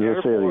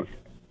Kansas City.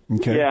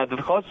 Okay. Yeah,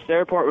 the closest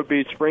airport would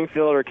be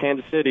Springfield or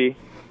Kansas City,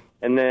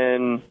 and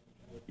then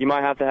you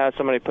might have to have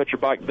somebody put your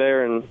bike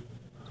there and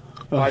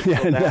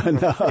bicycle down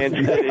from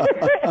Kansas City.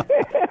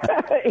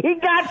 He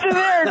got you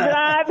there,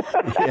 John.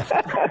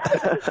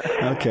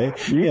 Okay.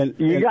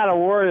 You got to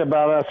worry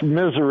about us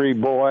misery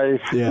boys.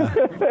 Yeah.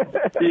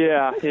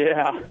 Yeah.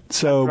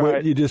 So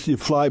right. you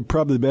fly.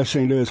 Probably the best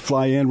thing to do is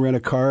fly in, rent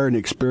a car, and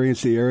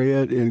experience the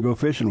area, and go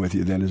fishing with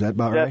you. Then is that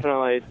about right?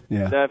 Definitely.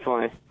 Yeah.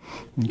 Definitely.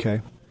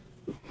 Okay.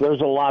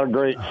 There's a lot of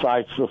great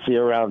sights to see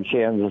around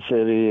Kansas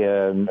City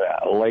and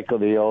Lake of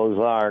the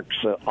Ozarks,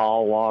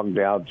 all along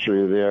down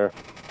through there.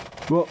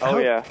 Well,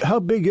 how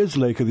big is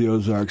Lake of the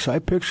Ozarks? I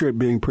picture it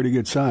being pretty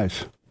good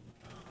size.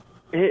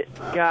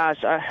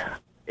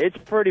 It's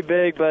pretty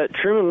big, but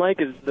Truman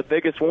Lake is the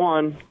biggest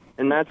one,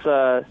 and that's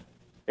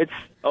it's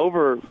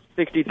over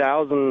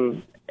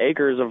 60,000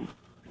 acres of.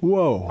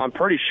 Whoa! I'm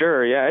pretty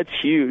sure. Yeah, it's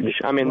huge.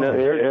 I mean,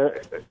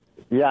 it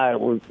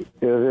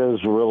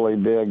is really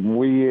big.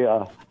 We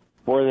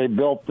where they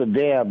built the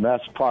dam,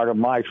 that's part of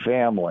my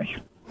family.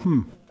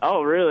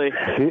 Oh, really?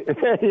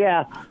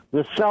 Yeah.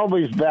 The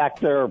Selbys back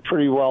there are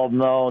pretty well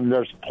known.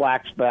 There's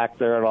plaques back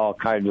there and all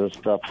kinds of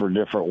stuff for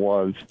different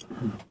ones.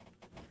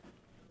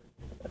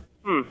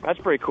 That's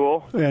pretty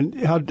cool. And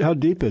how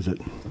deep is it?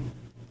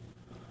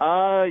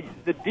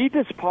 The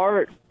deepest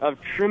part of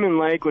Truman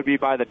Lake would be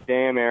by the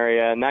dam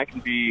area, and that can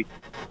be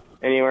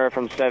anywhere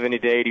from 70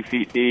 to 80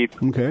 feet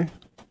deep. Okay.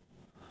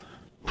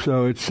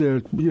 So it's,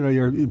 of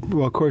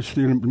course,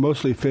 you're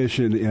mostly fish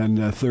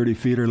in 30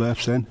 feet or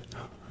less then?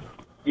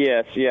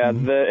 Yes, yeah.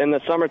 In the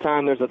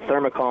summertime, there's a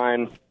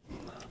thermocline,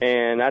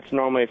 and that's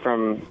normally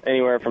from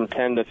anywhere from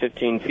 10 to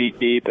 15 feet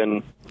deep,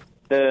 and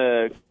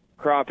the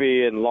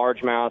crappie and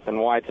largemouth and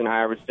whites and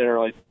hybrids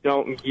generally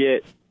don't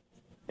get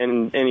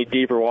in any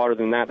deeper water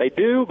than that. They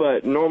do,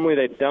 but normally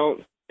they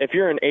don't, if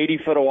you're in 80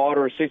 foot of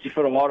water or 60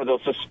 foot of water, they'll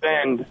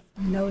suspend,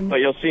 but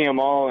you'll see them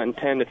all in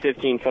 10 to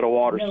 15 foot of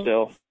water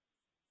still.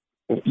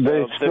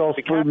 There's still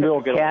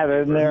spoonbill cat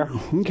in there.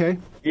 Okay.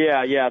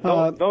 Yeah.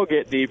 They'll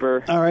get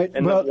deeper. All right.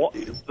 And the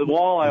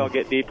walleye will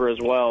get deeper as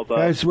well. But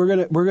guys, we're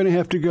gonna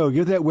have to go.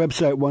 Give that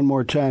website one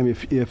more time,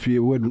 if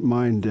you wouldn't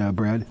mind,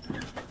 Brad.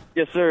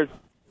 Yes, sir.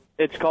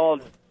 It's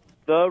called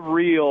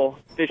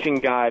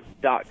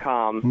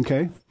thereelfishingguide.com.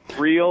 Okay.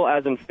 Reel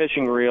as in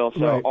fishing reel.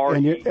 So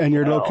right. And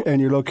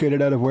you're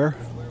located out of where?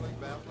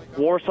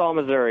 Warsaw,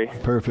 Missouri.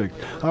 Perfect.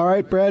 All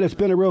right, Brad, it's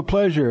been a real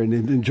pleasure, and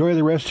enjoy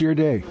the rest of your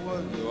day.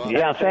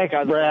 Yeah, thanks,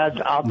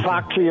 Brad. I'll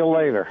talk to you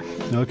later.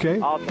 Okay.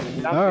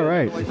 Awesome. All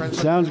right.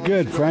 Sounds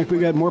good. Frank, we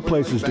got more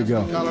places to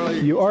go.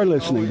 You are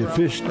listening to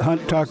Fish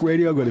Hunt Talk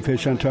Radio. Go to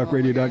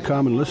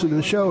fishhunttalkradio.com and listen to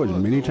the show as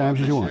many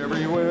times as you want.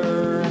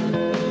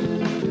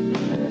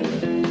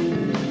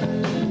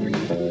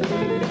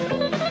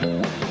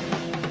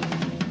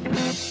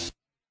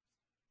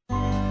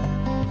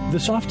 The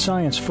Soft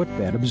Science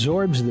footbed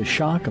absorbs the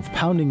shock of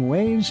pounding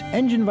waves,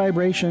 engine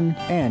vibration,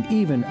 and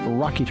even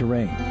rocky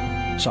terrain.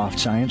 Soft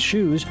Science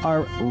shoes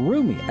are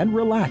roomy and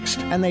relaxed,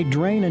 and they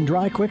drain and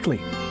dry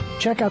quickly.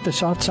 Check out the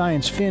Soft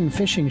Science Fin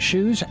fishing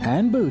shoes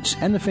and boots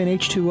and the Fin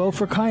H2O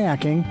for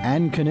kayaking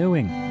and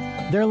canoeing.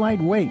 They're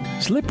lightweight,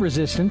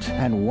 slip-resistant,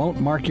 and won't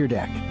mark your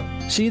deck.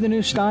 See the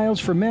new styles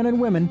for men and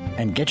women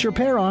and get your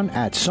pair on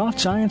at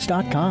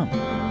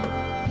softscience.com.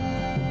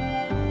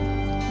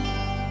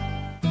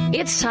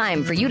 It's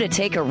time for you to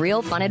take a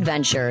real fun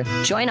adventure.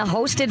 Join a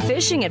hosted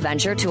fishing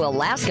adventure to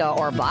Alaska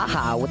or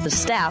Baja with the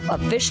staff of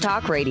Fish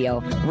Talk Radio.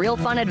 Real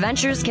Fun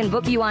Adventures can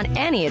book you on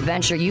any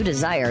adventure you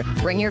desire.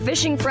 Bring your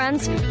fishing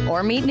friends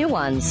or meet new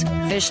ones.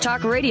 Fish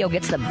Talk Radio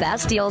gets the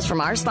best deals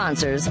from our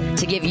sponsors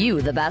to give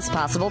you the best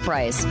possible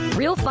price.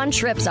 Real Fun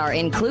trips are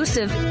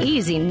inclusive,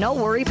 easy,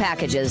 no-worry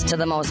packages to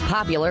the most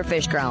popular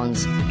fish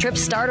grounds. Trips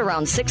start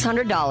around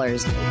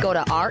 $600. Go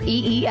to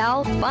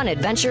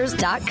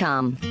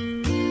REELFunadventures.com.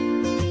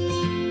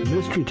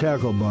 Mystery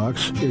Tackle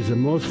Box is the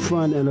most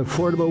fun and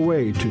affordable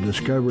way to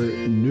discover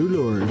new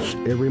lures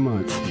every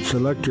month.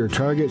 Select your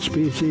target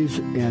species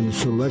and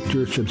select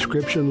your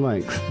subscription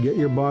length. Get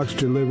your box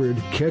delivered.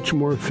 Catch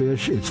more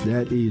fish. It's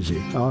that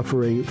easy.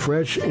 Offering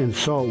fresh and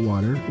salt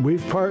water,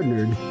 we've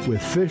partnered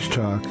with Fish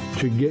Talk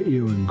to get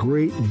you a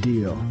great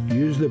deal.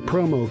 Use the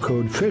promo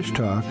code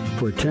FISHTALK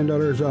for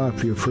 $10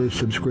 off your first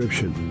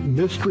subscription.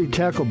 Mystery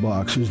Tackle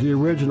Box is the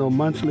original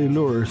monthly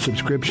lure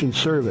subscription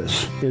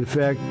service. In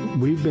fact,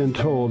 we've been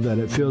told that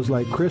it feels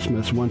like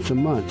Christmas once a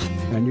month,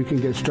 and you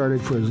can get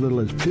started for as little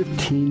as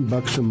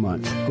 $15 a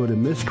month. Go to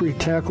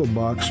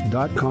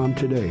mysterytacklebox.com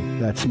today.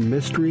 That's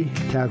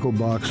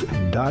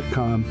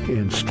mysterytacklebox.com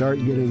and start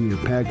getting your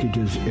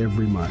packages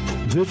every month.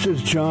 This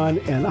is John,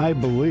 and I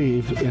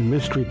believe in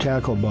Mystery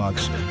Tackle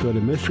Box. Go to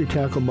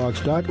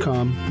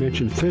mysterytacklebox.com,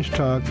 mention Fish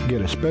Talk,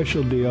 get a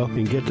special deal,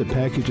 and get the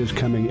packages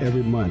coming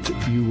every month.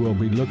 You will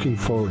be looking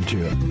forward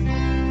to it.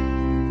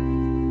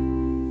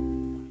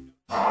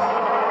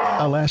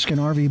 Alaskan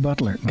RV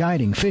Butler.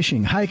 Guiding,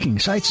 fishing, hiking,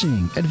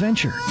 sightseeing,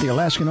 adventure. The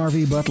Alaskan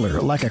RV Butler.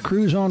 Like a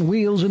cruise on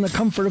wheels in the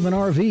comfort of an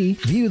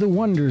RV. View the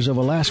wonders of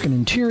Alaskan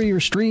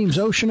interior, streams,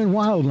 ocean, and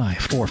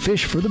wildlife. Or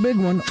fish for the big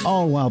one,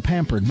 all while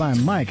pampered by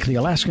Mike, the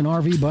Alaskan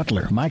RV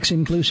Butler. Mike's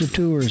inclusive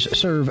tours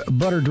serve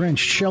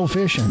butter-drenched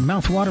shellfish and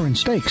mouth-watering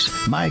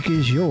steaks. Mike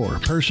is your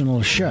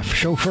personal chef,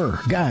 chauffeur,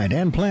 guide,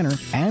 and planner.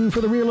 And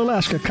for the real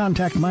Alaska,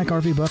 contact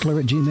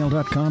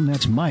MikeRVButler@gmail.com.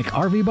 That's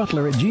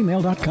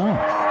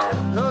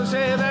MikeRVButler@gmail.com. Don't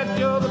say that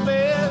you're the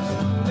best.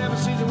 Never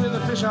seen you with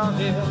a fish on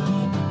here.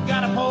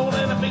 Got a pole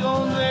and a big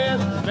old net.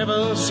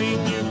 Never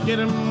seen you get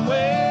him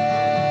wet.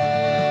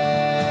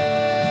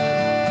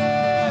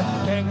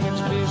 Can't get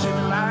your fish if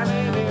you're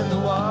lining in the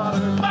water.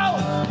 Boom!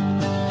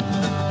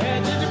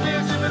 Can't get your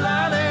fish if you're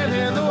lining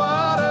in the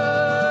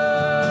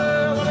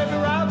water. Well, if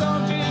your rod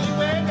don't tease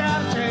you, ain't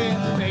got a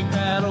chance. Take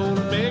that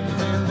old big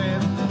fin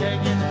then.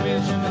 Can't get your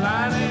fish if you're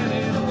lining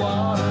in the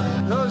water.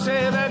 Don't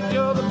say that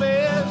you're the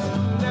best.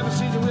 Never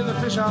seen you with a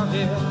fish on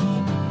here.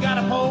 Got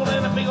a pole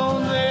and a big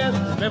old net.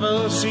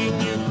 Never seen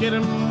you get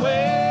him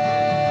wet.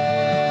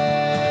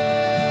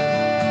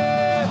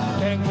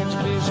 Can't get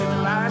your fish if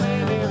you're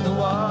lining in the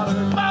water.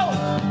 Boom!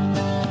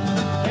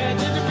 Can't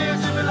get your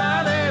fish if you're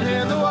lining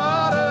in the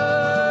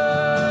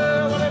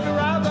water. Well, if your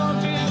rod don't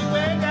tease you,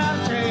 ain't got a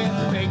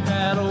chance. Take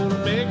that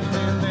old big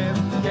fin then.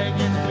 Can't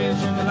get your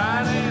fish if you're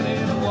lining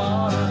in the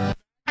water.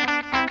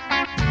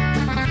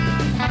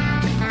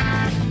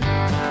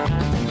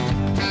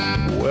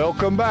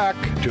 Welcome back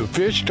to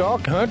Fish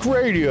Talk Hunt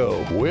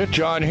Radio with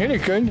John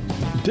Hennigan.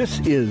 This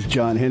is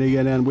John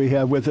Hennigan, and we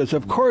have with us,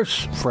 of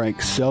course,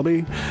 Frank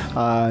Selby.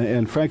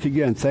 And Frank,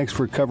 again, thanks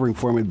for covering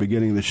for me at the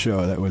beginning of the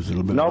show. That was a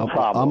little bit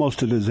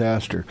almost a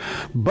disaster.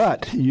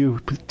 But you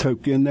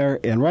took in there,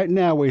 and right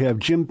now we have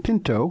Jim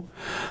Pinto.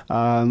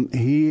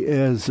 He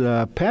is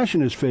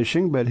passion is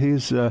fishing, but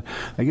he's I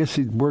guess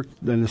he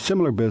worked in a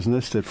similar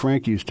business that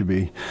Frank used to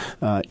be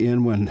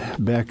in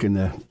back in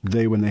the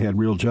day when they had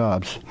real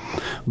jobs.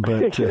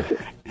 But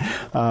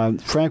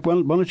Frank, why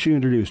don't you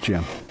introduce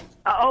Jim?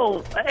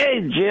 Oh,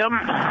 hey, Jim.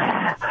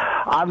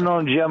 I've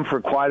known Jim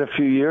for quite a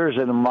few years,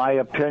 and in my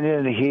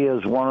opinion, he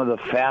is one of the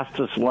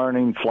fastest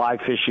learning fly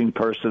fishing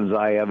persons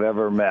I have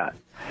ever met.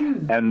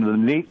 And the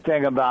neat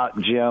thing about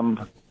Jim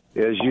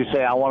is you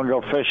say, I want to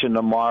go fishing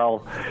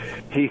tomorrow.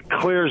 He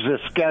clears his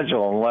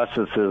schedule unless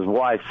it's his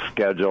wife's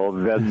schedule.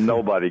 Then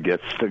nobody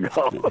gets to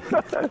go.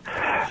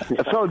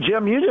 So,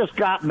 Jim, you just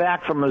got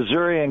back from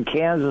Missouri and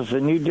Kansas,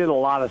 and you did a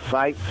lot of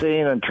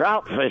sightseeing and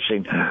trout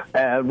fishing.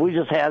 And we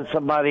just had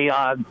somebody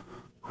on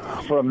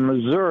from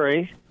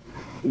Missouri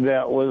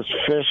that was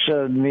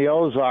fishing the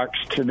Ozarks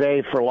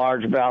today for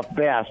largemouth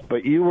bass.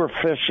 But you were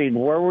fishing.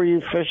 Where were you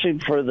fishing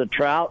for the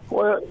trout?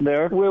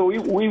 There. Well,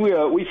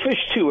 we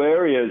fished two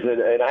areas,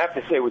 and I have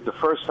to say, with the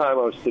first time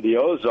I was to the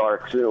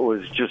Ozarks, it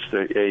was just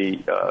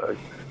a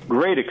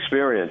great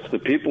experience. The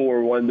people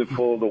were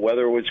wonderful. The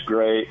weather was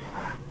great,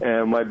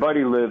 and my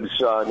buddy lives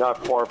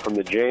not far from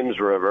the James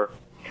River.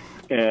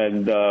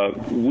 And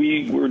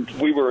we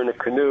were in a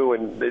canoe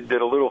and did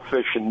a little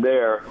fishing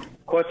there.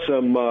 Caught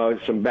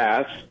some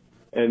bass,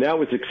 and that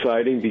was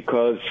exciting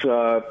because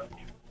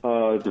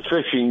the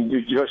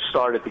fishing just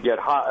started to get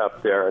hot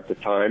up there at the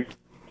time,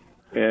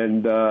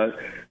 and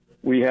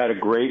we had a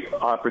great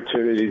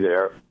opportunity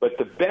there. But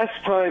the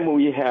best time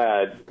we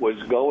had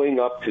was going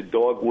up to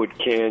Dogwood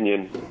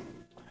Canyon,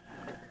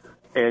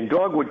 and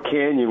Dogwood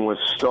Canyon was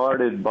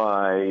started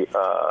by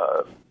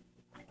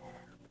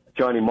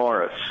Johnny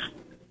Morris.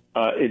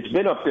 It's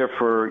been up there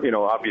for,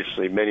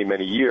 obviously many,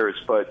 many years,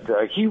 but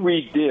he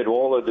redid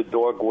all of the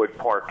Dogwood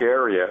Park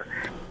area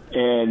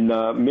and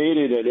made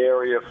it an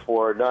area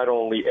for not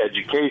only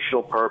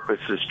educational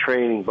purposes,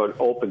 training, but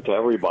open to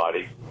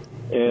everybody.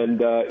 And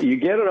you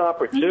get an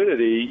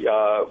opportunity.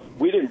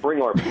 We didn't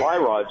bring our fly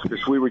rods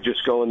because we were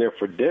just going there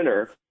for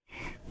dinner.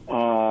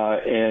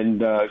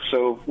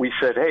 So we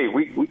said, hey,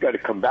 we got to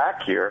come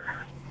back here.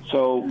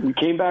 So we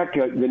came back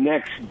the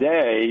next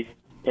day,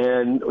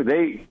 and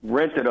they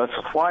rented us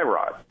a fly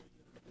rod.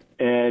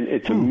 And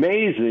it's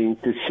amazing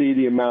to see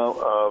the amount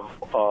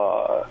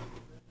of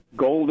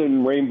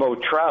golden rainbow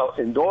trout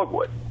in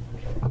Dogwood.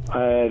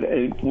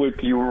 And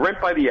you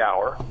rent by the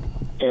hour,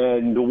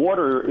 and the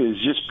water is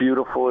just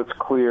beautiful. It's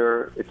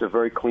clear. It's a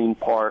very clean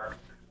park.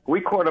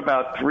 We caught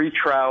about 3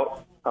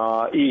 trout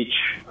each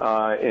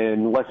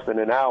in less than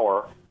an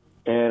hour.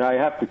 And I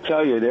have to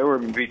tell you, they were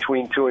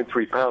between 2 and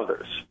 3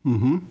 pounders.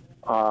 Mm-hmm.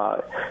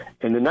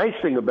 And the nice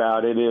thing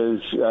about it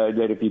is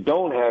that if you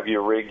don't have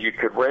your rig, you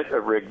could rent a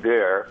rig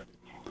there,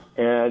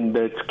 and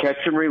it's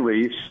catch and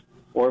release.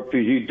 Or if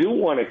you do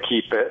want to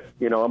keep it,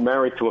 I'm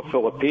married to a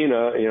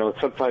Filipina,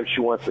 sometimes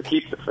she wants to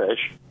keep the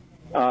fish.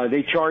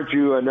 They charge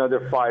you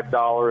another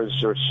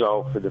 $5 or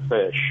so for the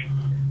fish,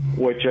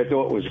 which I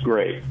thought was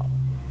great.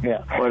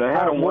 Yeah. But I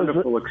had a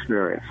wonderful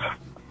experience.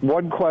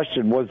 One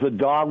question, was the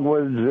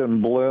dogwoods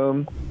in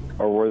bloom,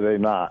 or were they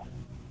not?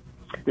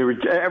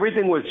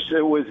 Everything was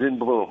in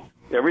bloom.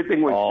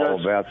 Everything was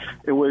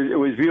it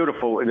was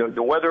beautiful.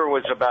 The weather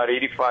was about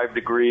 85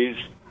 degrees.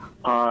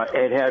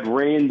 It had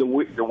rained the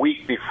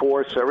week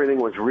before, so everything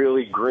was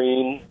really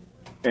green.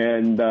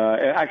 And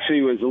actually,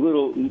 it was a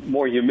little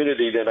more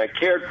humidity than I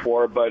cared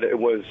for, but it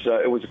was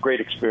a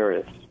great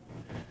experience.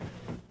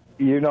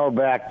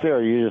 Back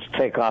there, you just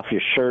take off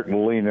your shirt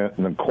and lean it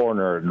in the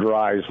corner. It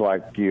dries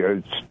like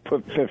you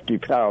put 50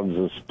 pounds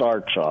of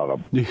starch on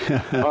them.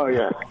 Oh,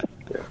 yeah.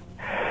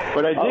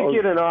 But I did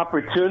get an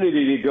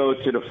opportunity to go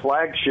to the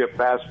flagship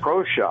Bass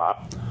Pro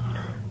Shop,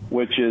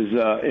 which is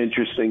an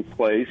interesting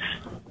place.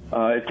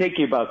 It takes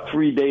you about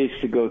 3 days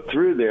to go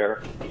through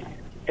there.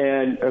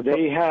 And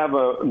they have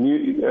a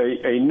new,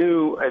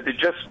 they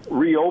just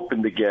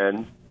reopened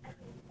again.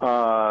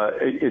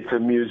 It's a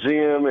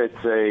museum,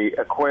 it's a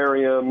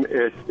aquarium,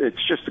 it's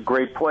just a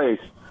great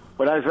place.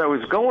 But as I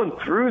was going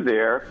through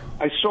there,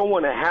 I saw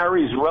one of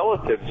Harry's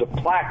relatives, a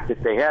plaque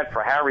that they had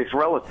for Harry's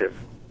relative,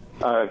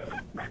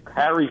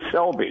 Harry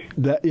Selby.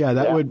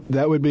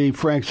 That would be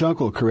Frank's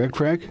uncle, correct,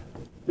 Frank?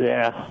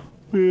 Yeah.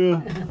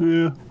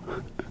 Yeah.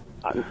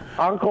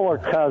 Uncle or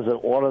cousin,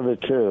 one of the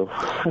two.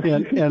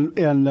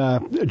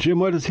 and Jim,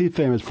 what is he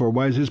famous for?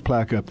 Why is his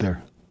plaque up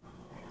there?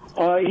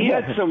 He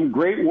had some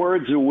great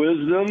words of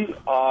wisdom.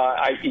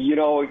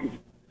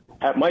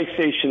 At my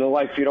station in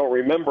life, you don't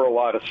remember a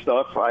lot of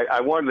stuff.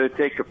 I wanted to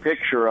take a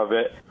picture of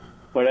it,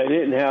 but I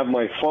didn't have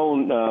my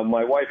phone.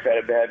 My wife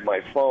had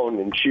my phone,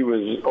 and she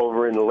was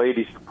over in the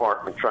ladies'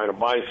 department trying to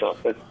buy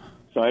something,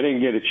 so I didn't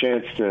get a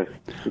chance to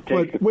take the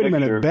picture. Wait a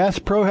minute, Bass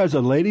Pro has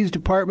a ladies'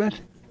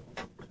 department?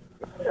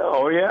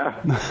 Oh, yeah.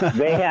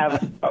 They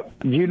have,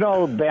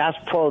 Bass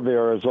Pro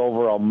there is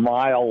over a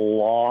mile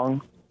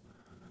long.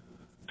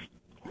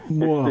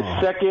 Whoa. It's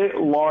the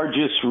second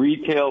largest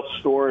retail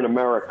store in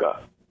America,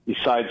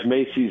 besides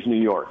Macy's,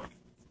 New York.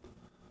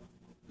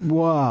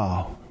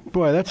 Wow.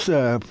 Boy, that's,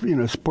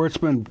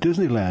 Sportsman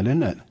Disneyland,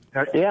 isn't it?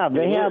 Yeah,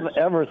 they have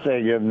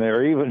everything in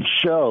there, even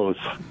shows.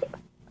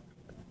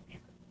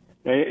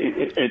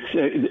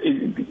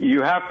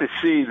 You have to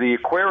see the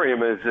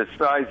aquarium is the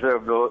size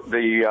of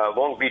the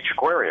Long Beach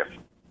Aquarium.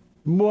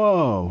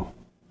 Whoa.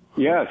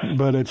 Yes.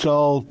 But it's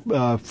all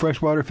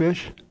freshwater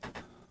fish?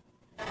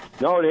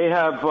 No, they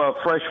have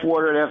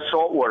freshwater, they have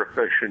saltwater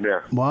fish in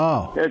there.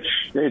 Wow.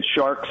 They had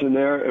sharks in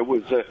there. It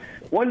was a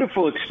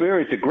wonderful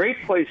experience, a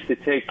great place to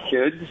take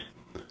kids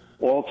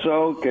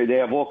also. Okay, they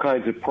have all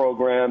kinds of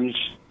programs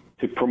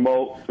to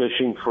promote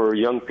fishing for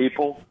young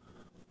people.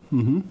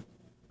 Mm-hmm.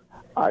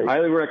 I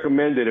highly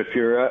recommend it if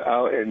you're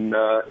out in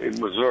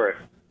Missouri.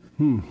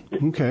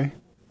 Okay.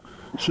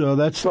 So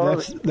that's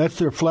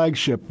their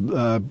flagship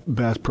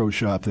Bass Pro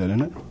Shop, then,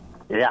 isn't it?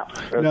 Yeah.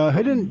 Now,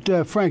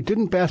 Frank,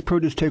 didn't Bass Pro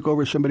just take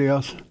over somebody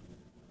else?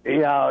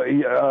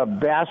 Yeah,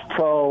 Bass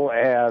Pro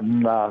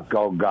and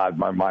oh God,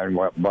 my mind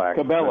went blank.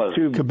 Cabela's,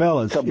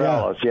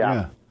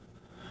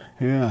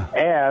 yeah.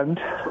 And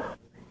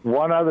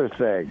one other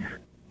thing,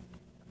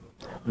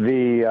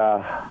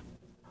 the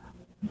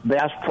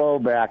Bass Pro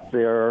back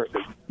there,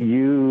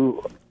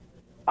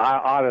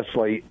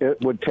 honestly, it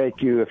would take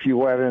you, if you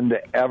went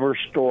into every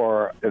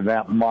store in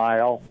that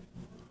mile,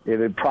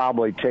 it'd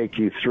probably take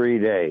you 3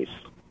 days.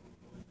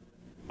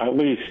 At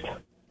least.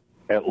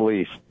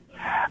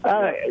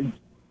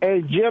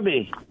 Hey,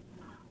 Jimmy,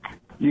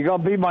 you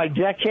going to be my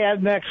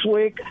deckhand next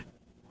week?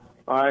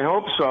 I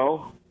hope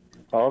so.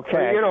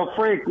 Okay.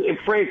 Frank,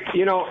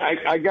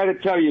 I got to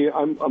tell you,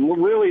 I'm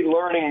really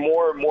learning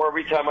more and more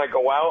every time I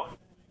go out.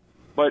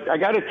 But I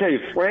got to tell you,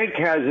 Frank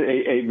has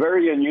a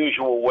very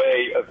unusual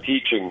way of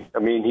teaching. I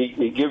mean,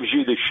 he gives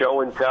you the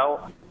show and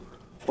tell.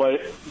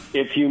 But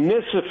if you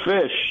miss a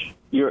fish,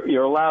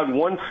 you're allowed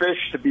one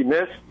fish to be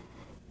missed.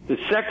 The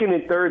second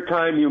and third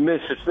time you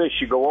miss a fish,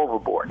 you go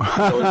overboard.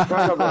 So it's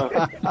kind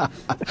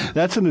of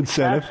that's an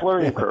incentive. Fast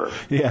learning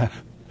curve. Yeah.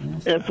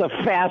 It's a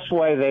fast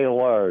way they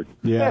learn.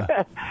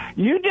 Yeah.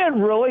 You did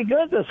really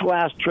good this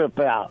last trip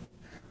out.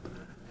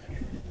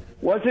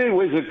 It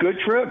was a good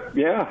trip.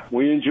 Yeah,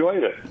 we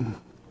enjoyed it.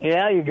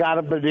 Yeah, you got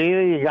a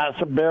bonita, you got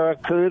some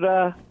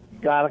barracuda,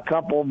 got a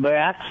couple of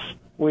backs.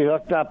 We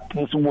hooked up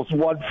with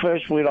one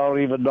fish. We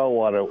don't even know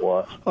what it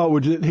was. Oh,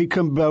 did he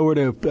come over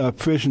to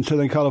fish in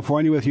Southern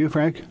California with you,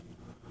 Frank?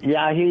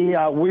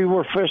 Yeah, we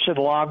were fishing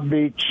Long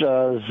Beach,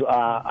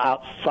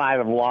 outside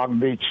of Long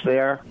Beach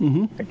there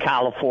in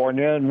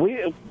California, and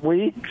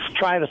we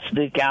try to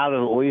sneak out at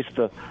least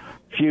a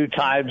few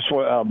times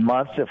for a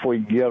month if we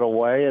get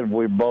away, and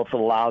we're both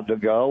allowed to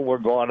go. We're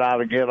going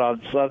out again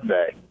on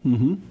Sunday.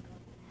 Mm-hmm.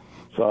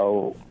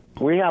 So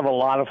we have a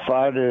lot of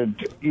fun, and,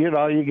 you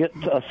get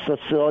a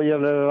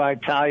Sicilian and an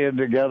Italian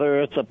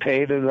together. It's a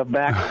pain in the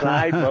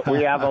backside, but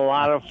we have a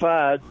lot of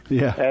fun.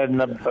 Yeah. And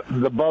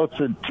the boat's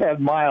in 10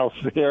 miles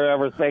to hear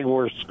everything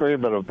we're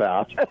screaming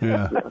about.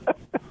 Yeah.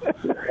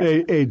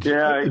 Hey,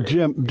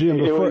 Jim.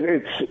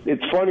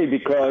 It's funny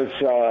because,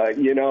 I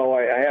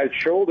had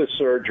shoulder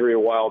surgery a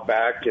while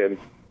back, and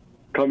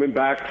coming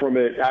back from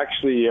it,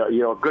 actually,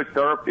 good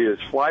therapy is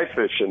fly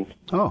fishing.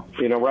 Oh.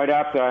 Right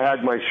after I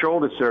had my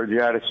shoulder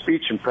surgery, I had a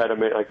speech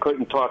impediment. I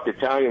couldn't talk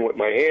Italian with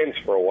my hands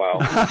for a while.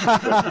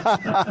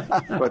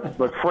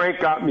 but Frank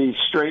got me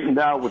straightened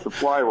out with the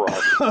fly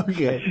rod.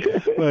 Okay.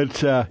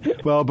 But,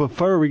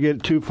 before we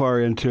get too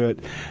far into it,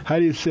 how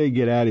do you say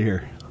get out of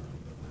here?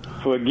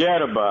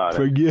 Forget about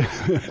it. Yeah,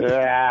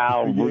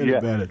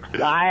 Forget about it.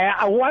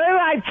 What did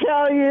I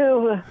tell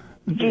you,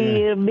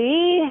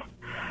 Jimmy?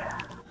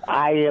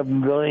 I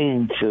am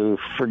going to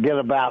forget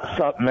about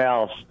something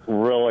else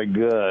really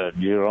good.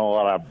 You know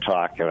what I'm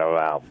talking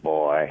about,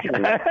 boy.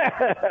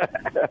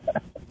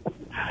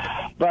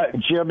 But,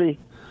 Jimmy,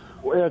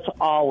 it's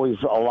always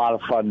a lot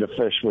of fun to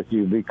fish with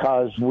you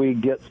because we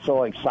get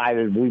so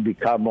excited. We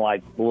become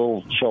like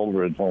little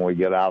children when we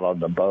get out on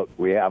the boat.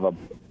 We have a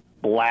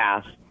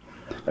blast.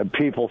 And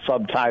people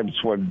sometimes,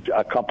 when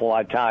a couple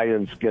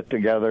Italians get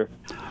together,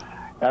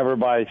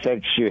 everybody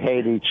thinks you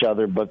hate each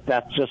other, but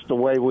that's just the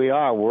way we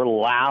are. We're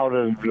loud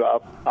and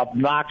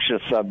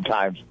obnoxious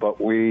sometimes, but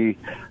we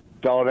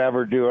don't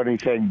ever do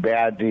anything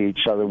bad to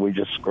each other. We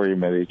just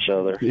scream at each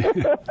other.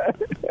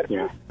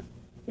 Yeah.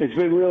 It's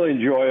been really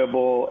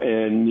enjoyable,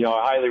 and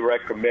I highly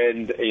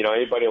recommend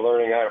anybody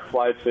learning how to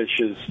fly fish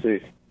is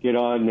to get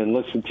on and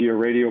listen to your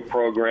radio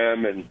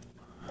program and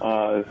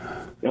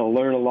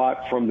learn a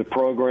lot from the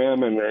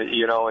program and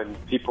and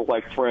people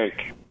like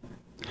Frank.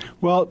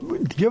 Well,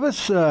 give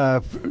us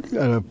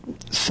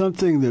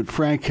something that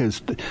Frank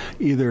has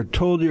either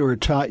told you or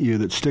taught you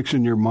that sticks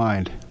in your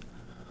mind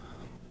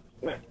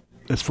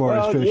as far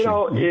as fishing.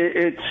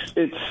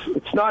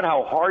 It's not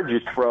how hard you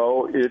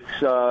throw; it's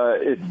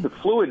the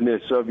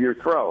fluidness of your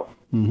throw,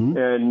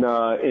 and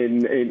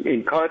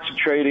in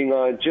concentrating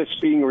on just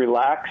being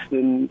relaxed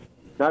and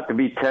not to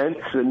be tense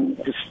and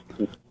just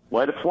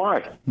let it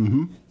fly.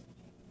 Mm-hmm.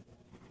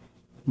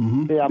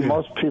 Yeah,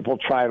 most people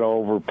try to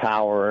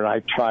overpower, and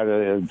I try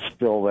to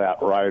instill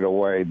that right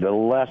away. The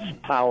less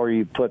power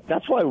you put,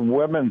 that's why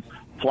women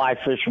fly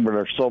fishermen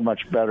are so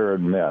much better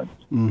than men.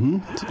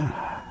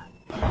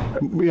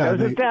 Mm-hmm. Yeah,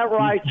 Isn't that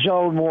right,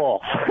 Joan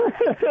Wolf?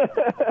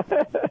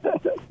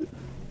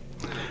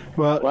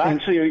 Well,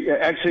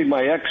 actually,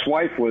 my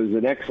ex-wife was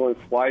an excellent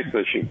fly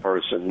fishing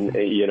person,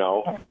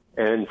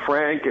 and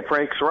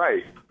Frank's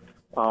right.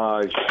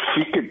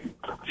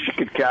 She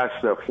could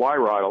cast a fly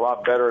rod a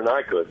lot better than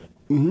I could.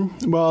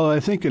 Mm-hmm. Well, I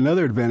think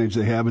another advantage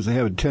they have is they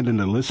have a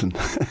tendency to listen.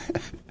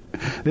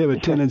 They have a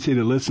tendency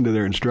to listen to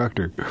their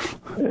instructor.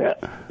 Yeah,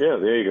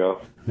 there you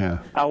go. Yeah.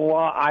 Well,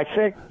 I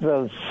think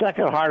the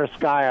second hardest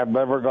guy I'm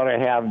ever going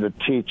to have to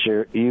teach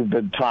you, you've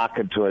been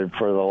talking to him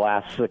for the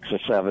last 6 or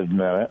 7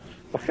 minutes.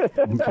 Okay.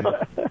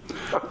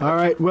 All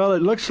right. Well,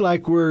 it looks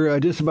like we're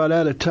just about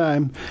out of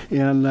time.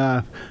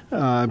 And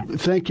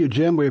thank you,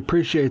 Jim. We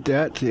appreciate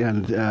that.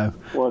 And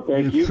well,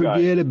 thank you guys.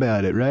 Forget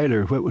about it, right?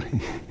 Or what?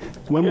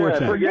 One more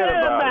time. Forget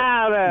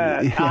about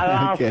it.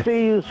 Yeah, I'll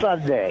see you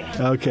Sunday.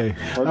 Okay.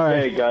 All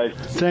right, guys.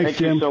 Thanks,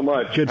 Jim. Thank you so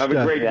much. Good Have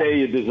stuff. a great day.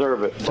 You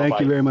deserve it. Thank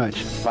you very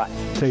much. Bye.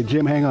 Say,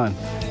 Jim, hang on.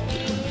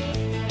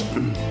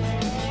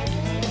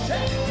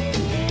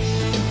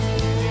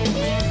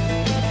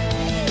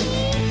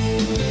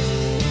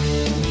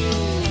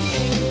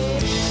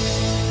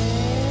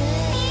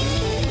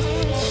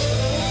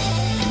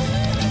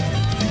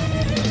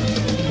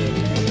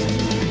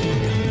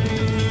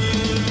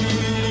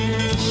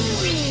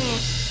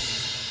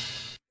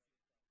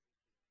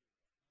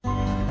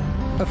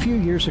 A few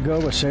years ago,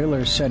 a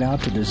sailor set out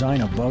to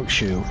design a boat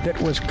shoe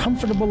that was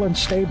comfortable and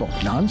stable,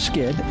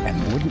 non-skid,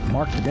 and wouldn't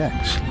mark the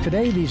decks.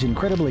 Today, these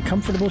incredibly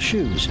comfortable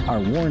shoes are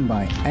worn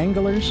by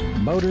anglers,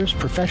 boaters,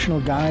 professional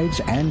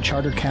guides, and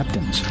charter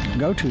captains.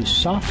 Go to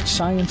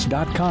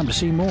softscience.com to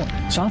see more.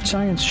 Soft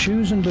Science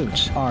shoes and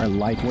boots are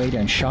lightweight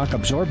and shock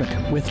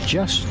absorbent with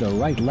just the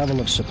right level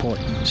of support.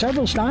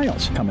 Several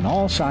styles come in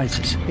all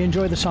sizes.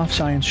 Enjoy the Soft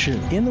Science shoe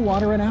in the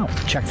water and out.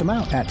 Check them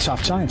out at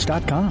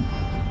softscience.com.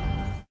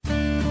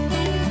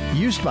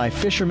 Used by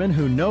fishermen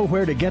who know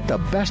where to get the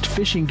best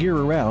fishing gear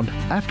around,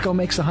 AFTCO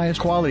makes the highest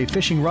quality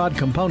fishing rod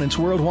components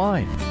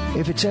worldwide.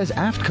 If it says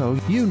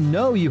AFTCO, you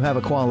know you have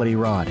a quality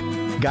rod.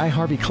 Guy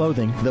Harvey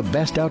Clothing, the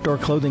best outdoor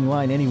clothing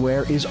line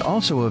anywhere, is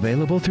also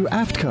available through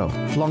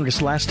AFTCO.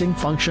 Longest lasting,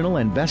 functional,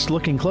 and best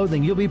looking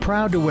clothing you'll be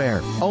proud to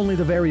wear. Only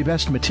the very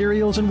best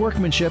materials and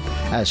workmanship.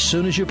 As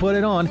soon as you put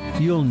it on,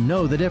 you'll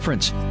know the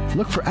difference.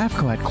 Look for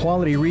AFTCO at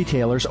quality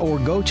retailers or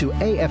go to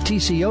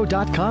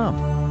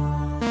aftco.com.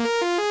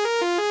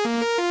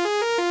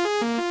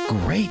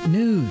 Great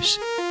news!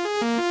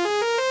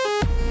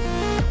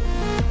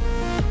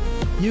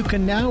 You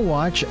can now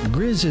watch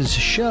Grizz's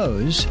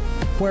shows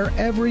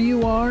wherever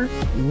you are,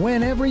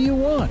 whenever you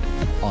want,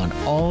 on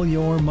all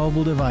your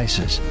mobile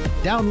devices.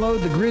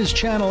 Download the Grizz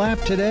Channel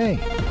app today.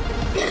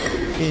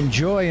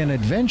 Enjoy an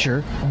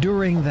adventure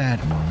during that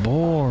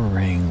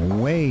boring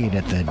wait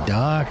at the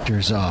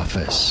doctor's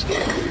office.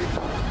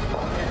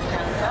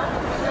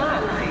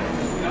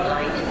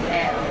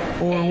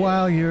 Or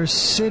while you're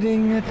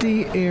sitting at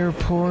the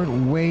airport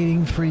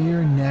waiting for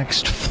your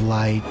next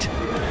flight.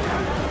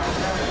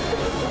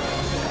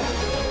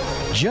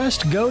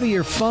 Just go to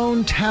your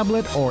phone,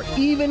 tablet, or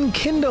even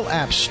Kindle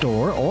App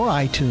Store or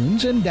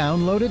iTunes and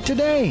download it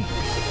today.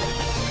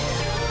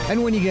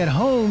 And when you get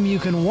home, you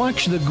can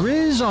watch the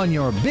Grizz on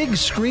your big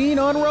screen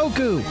on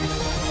Roku.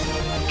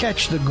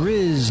 Catch the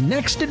Grizz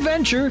next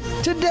adventure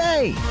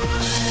today.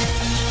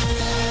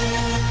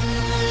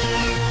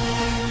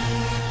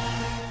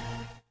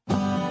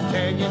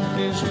 Can't get the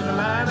fish in the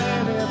line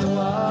and in the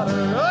water.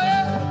 Oh,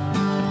 yeah!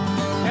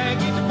 Can't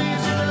get the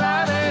fish in the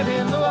line and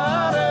in the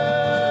water.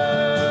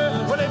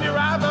 Well, if you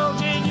ride on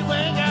jig, you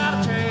ain't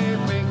got a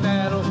chance. Make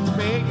that old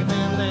bacon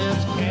and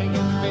dance. Can't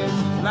get the fish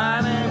in the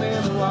line and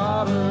in the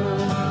water.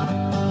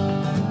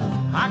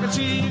 I can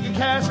see you can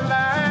cast a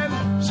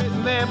line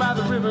sitting there by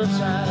the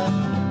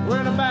riverside.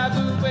 Worrying about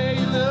the way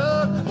you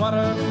look.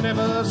 Water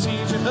never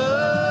sees you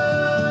hook.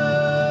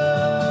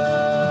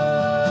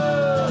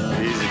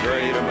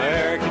 Great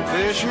American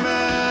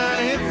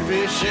fisherman, he'll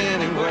fish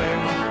anywhere.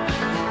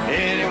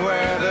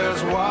 Anywhere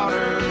there's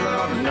water,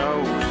 Lord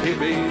knows he'll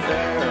be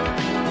there.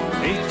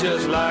 He's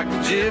just like a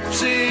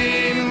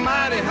gypsy,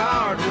 mighty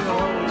hard to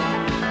hold.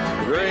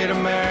 The great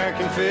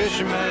American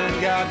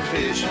fisherman got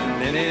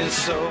fishing in his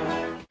soul.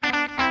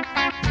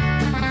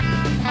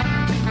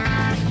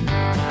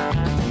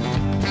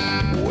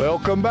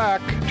 Welcome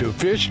back to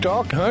Fish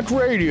Talk Hunt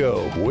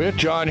Radio with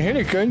John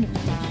Hennigan.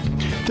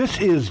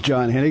 This is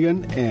John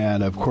Hennigan,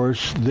 and of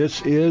course,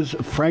 this is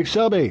Frank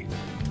Selby.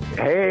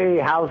 Hey,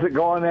 how's it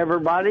going,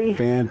 everybody?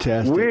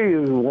 Fantastic. We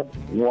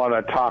want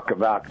to talk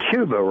about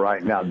Cuba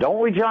right now, don't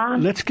we,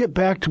 John? Let's get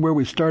back to where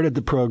we started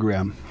the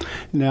program.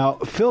 Now,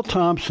 Phil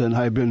Thompson,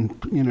 I've been,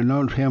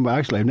 known him.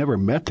 Actually, I've never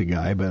met the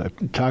guy, but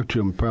I've talked to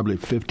him probably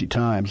 50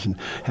 times and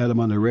had him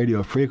on the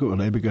radio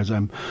frequently because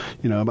I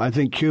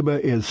think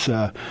Cuba is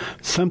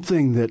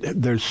something that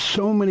there's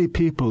so many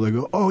people that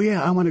go, oh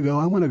yeah, I want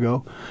to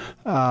go.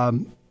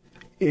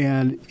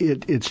 And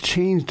it's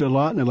changed a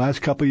lot in the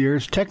last couple of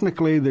years.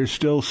 Technically, there's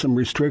still some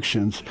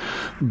restrictions,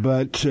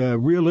 but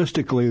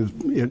realistically,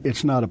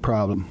 it's not a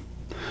problem.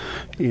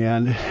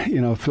 And,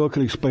 Phil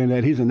can explain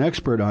that. He's an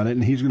expert on it,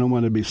 and he's going to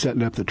want to be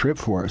setting up the trip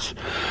for us.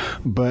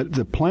 But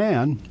the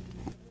plan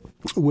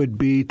would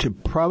be to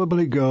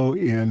probably go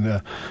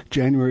in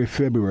January,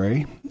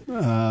 February.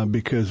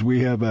 because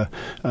we have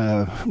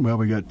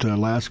we got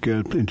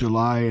Alaska in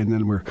July, and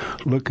then we're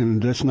looking.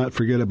 Let's not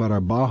forget about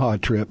our Baja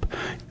trip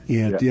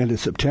at the end of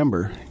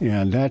September,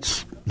 and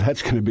that's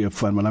going to be a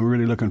fun one. I'm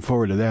really looking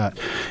forward to that.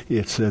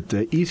 It's at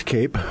the East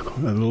Cape, a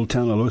little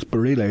town of Los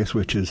Barriles,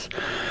 which is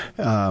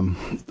on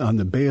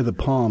the Bay of the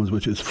Palms,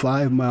 which is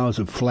 5 miles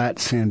of flat,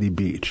 sandy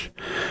beach.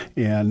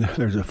 And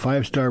there's a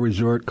 5-star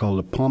resort called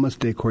the Palmas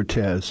de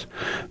Cortez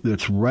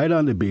that's right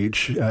on the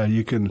beach.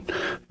 You can,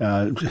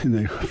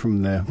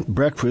 from the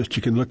breakfast,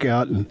 you can look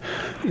out and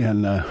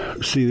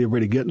see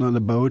everybody getting on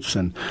the boats.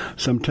 And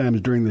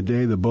sometimes during the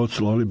day, the boats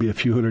will only be a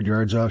few hundred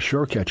yards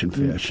offshore catching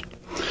fish.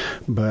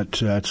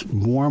 But it's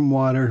warm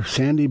water,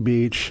 sandy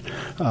beach,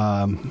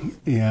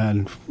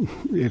 and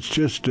it's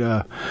just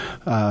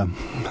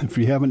if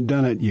you haven't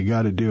done it, you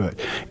got to do it.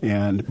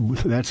 And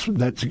that's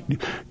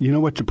you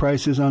know what the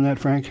price is on that,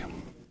 Frank?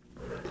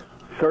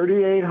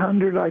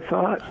 $3,800, I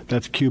thought.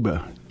 That's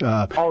Cuba.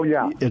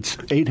 It's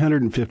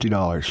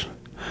 $850.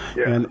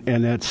 Yeah.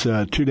 And that's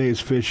 2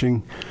 days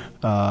fishing.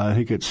 I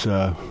think it's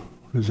what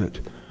is it?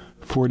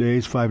 4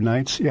 days, 5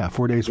 nights? Yeah,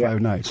 4 days,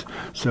 5 nights.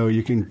 So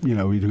you can, you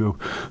go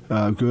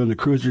on the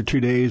cruiser 2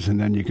 days,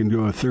 and then you can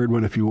go a third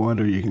one if you want,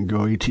 or you can go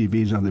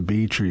ATVs on the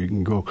beach, or you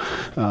can go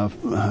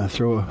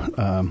throw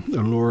a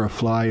lure, a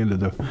fly into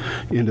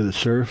the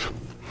surf.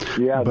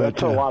 Yeah,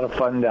 that's a lot of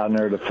fun down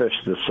there to fish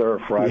the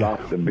surf right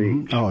off the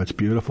beach. Oh, it's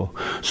beautiful.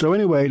 So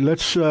anyway,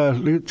 let's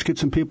get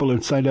some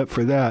people signed up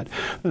for that.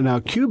 Now,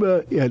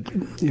 Cuba,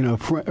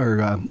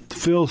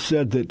 Phil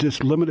said that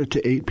just limit it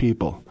to 8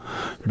 people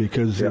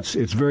because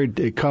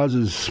it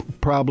causes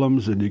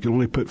problems, and you can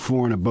only put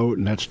 4 in a boat,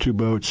 and that's 2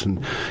 boats,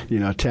 and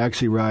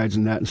taxi rides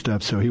and that and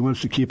stuff. So he wants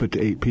to keep it to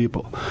 8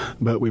 people,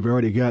 but we've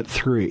already got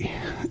 3.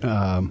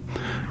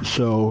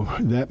 So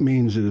that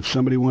means that if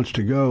somebody wants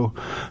to go.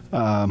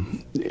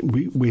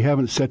 We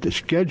haven't set the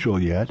schedule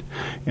yet,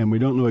 and we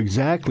don't know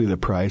exactly the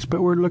price,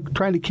 but we're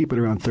trying to keep it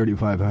around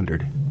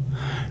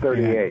 $3,500.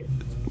 38.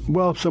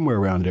 Well, somewhere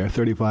around there,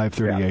 35,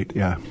 38,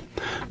 yeah.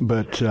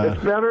 But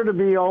it's better to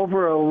be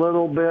over a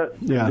little bit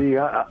than be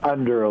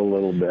under a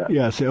little bit.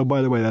 Yeah. So,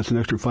 by the way, that's an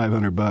extra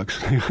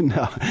 $500.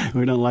 No,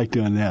 we don't like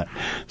doing that.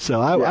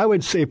 So I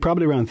would say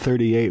probably around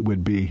 38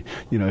 would be,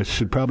 it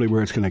should probably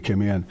where it's going to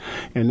come in,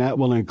 and that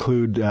will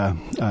include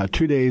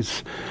 2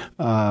 days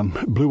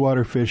blue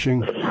water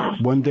fishing,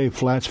 1 day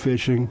flats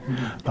fishing,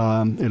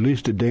 at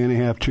least a day and a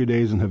half, 2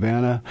 days in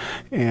Havana,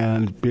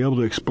 and be able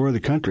to explore the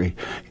country.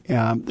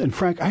 And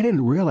Frank, I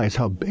didn't realize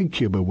how big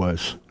Cuba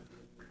was.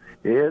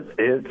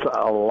 It's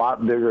a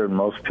lot bigger than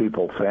most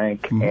people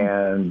think,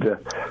 and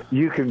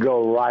you could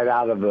go right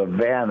out of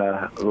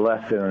Havana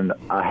less than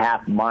a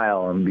half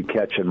mile and be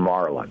catching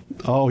marlin.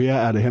 Oh,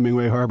 yeah, out of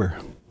Hemingway Harbor.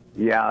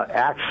 Yeah,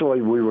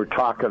 actually, we were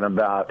talking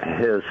about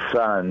his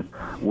son.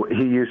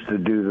 He used to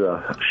do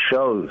the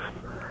shows,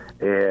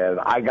 and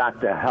I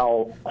got to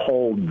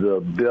hold the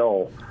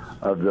bill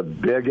of the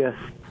biggest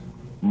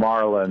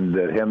marlin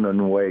that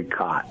Hemingway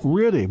caught.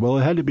 Really? Well,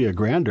 it had to be a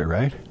grander,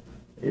 right?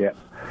 Yeah.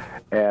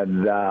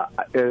 And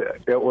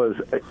it was,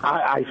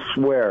 I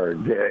swear,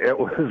 it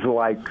was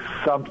like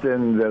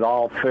something that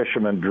all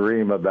fishermen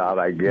dream about,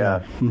 I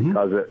guess,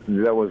 because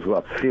there was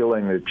a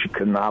feeling that you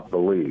could not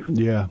believe.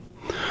 Yeah.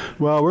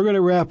 Well, we're going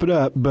to wrap it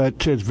up,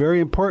 but it's very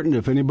important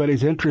if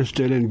anybody's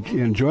interested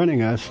in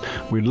joining us,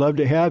 we'd love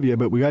to have you,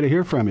 but we got to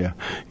hear from you.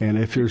 And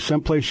if there's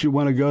someplace you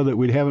want to go that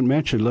we haven't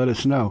mentioned, let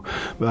us know.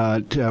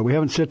 But we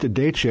haven't set the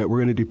dates yet.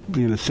 We're going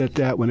to set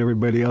that when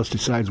everybody else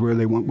decides when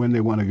they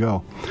want to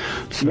go.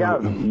 So,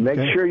 make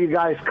sure you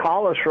guys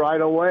call us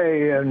right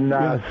away and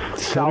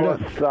tell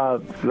us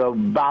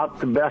about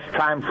the best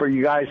time for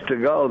you guys to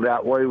go.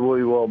 That way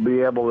we will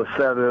be able to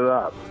set it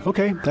up.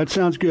 Okay, that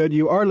sounds good.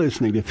 You are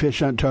listening to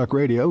Fish Hunt Talk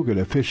Radio. Go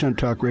to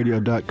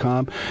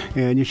fishhunttalkradio.com,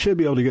 and you should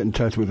be able to get in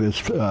touch with us,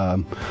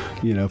 from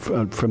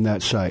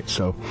that site.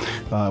 So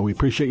we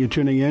appreciate you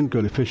tuning in.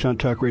 Go to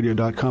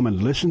fishhunttalkradio.com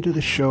and listen to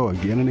the show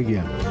again and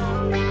again.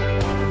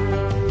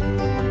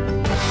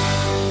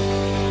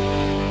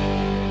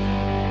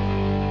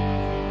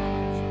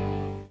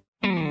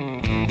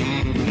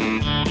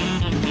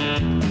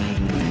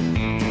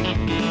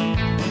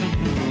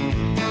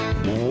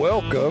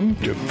 Welcome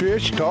to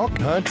Fish Talk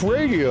Hunt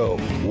Radio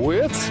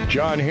with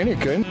John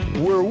Hennigan,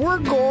 where we're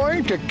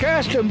going to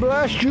cast and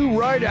blast you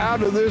right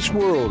out of this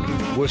world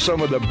with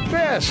some of the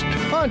best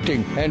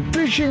hunting and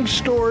fishing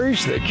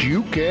stories that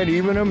you can't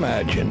even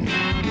imagine.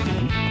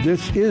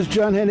 This is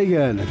John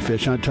Hennigan at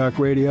Fish Hunt Talk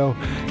Radio,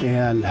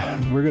 and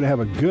we're going to have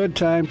a good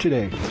time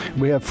today.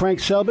 We have Frank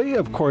Selby,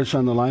 of course,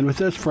 on the line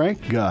with us.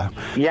 Frank?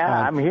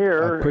 I'm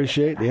here. I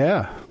appreciate it.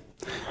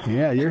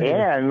 Yeah, you're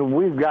here. And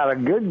we've got a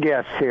good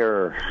guest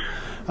here.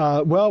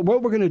 Well,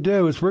 what we're going to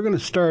do is we're going to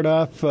start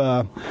off,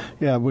 as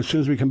soon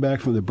as we come back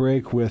from the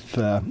break with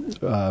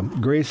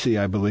Gracie,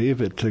 I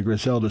believe, at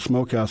Griselda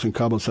Smokehouse in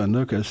Cabo San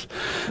Lucas.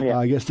 Yeah.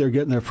 I guess they're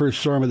getting their first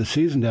storm of the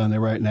season down there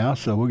right now,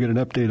 so we'll get an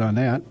update on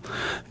that.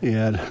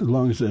 And as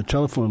long as the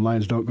telephone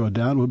lines don't go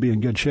down, we'll be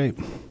in good shape.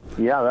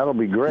 Yeah, that'll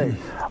be great.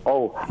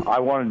 Oh, I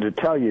wanted to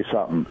tell you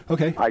something.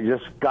 Okay. I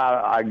just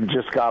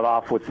got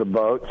off with the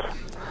boats.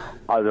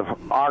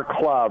 Our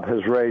club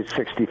has raised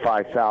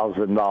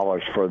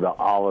 $65,000 for the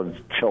Olive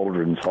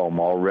Children's Home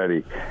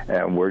already,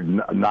 and we're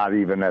not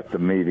even at the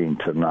meeting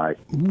tonight.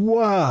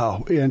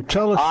 Wow! And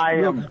tell us. I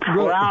am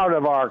proud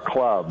of our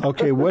club.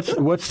 Okay,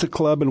 what's the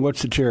club and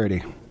what's the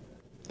charity?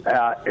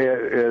 It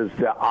is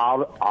the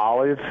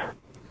Olive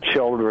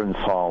Children's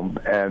Home,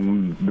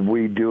 and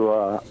we do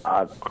a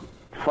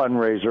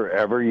fundraiser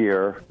every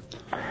year.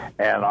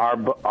 And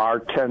our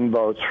 10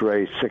 boats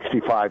raised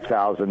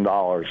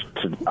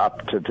 $65,000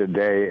 up to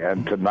today,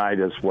 and tonight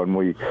is when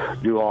we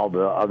do all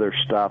the other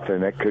stuff,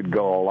 and it could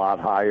go a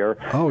lot higher.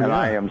 Oh, and yeah.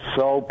 I am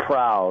so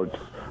proud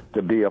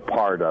to be a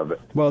part of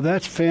it. Well,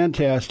 that's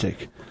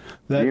fantastic.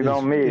 You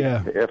know me.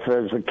 Yeah. If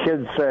there's a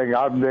kid saying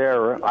I'm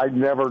there, I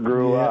never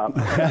grew up.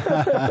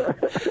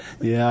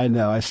 Yeah, I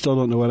know. I still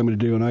don't know what I'm going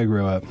to do when I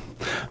grow up.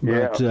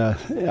 But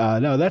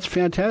no, that's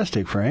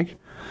fantastic, Frank.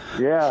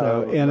 Yeah.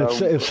 So, and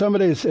if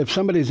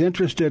somebody's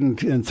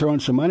interested in throwing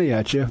some money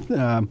at you,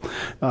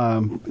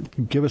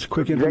 give us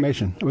quick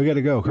information. We got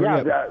to go.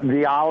 Hurry up.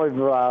 The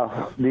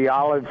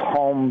Olive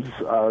Homes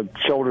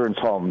Children's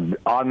Home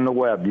on the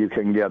web. You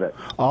can get it.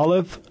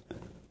 Olive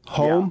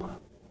Home.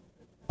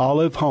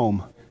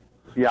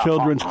 Yeah,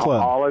 Children's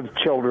Club. Olive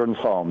Children's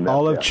Home.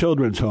 Olive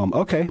Children's Home.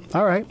 Okay.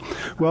 All right.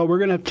 Well, we're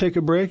going to have to take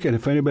a break, and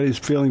if anybody's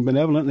feeling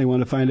benevolent and they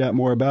want to find out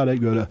more about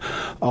it, go to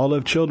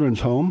Olive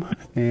Children's Home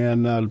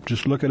and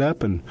just look it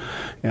up, and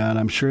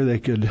I'm sure they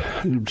can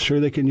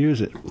use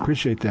it.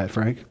 Appreciate that,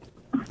 Frank.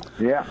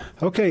 Yeah.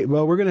 Okay.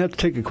 Well, we're going to have to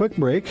take a quick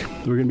break.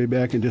 We're going to be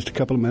back in just a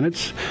couple of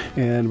minutes,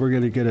 and we're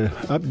going to get an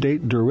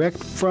update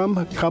direct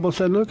from Cabo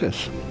San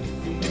Lucas.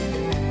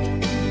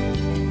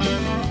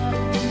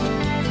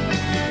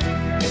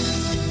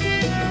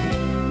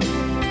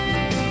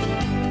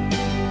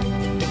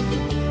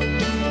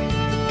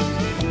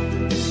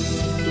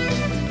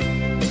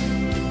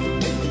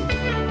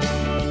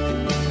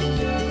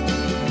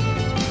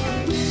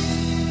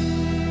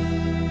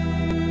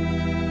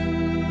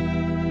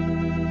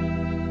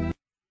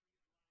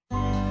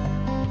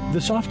 The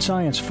Soft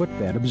Science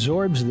footbed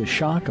absorbs the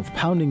shock of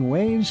pounding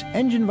waves,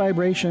 engine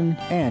vibration,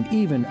 and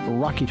even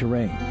rocky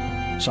terrain.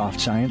 Soft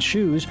Science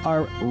shoes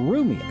are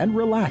roomy and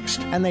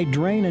relaxed, and they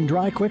drain and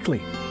dry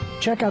quickly.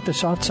 Check out the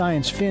Soft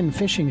Science Fin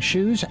fishing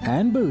shoes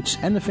and boots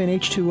and the Fin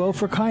H2O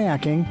for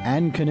kayaking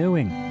and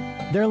canoeing.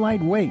 They're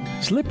lightweight,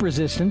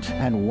 slip-resistant,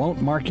 and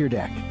won't mark your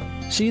deck.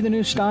 See the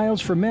new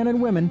styles for men and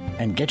women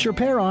and get your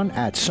pair on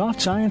at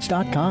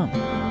softscience.com.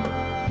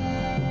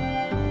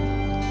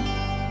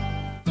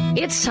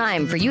 It's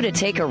time for you to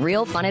take a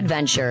real fun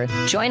adventure.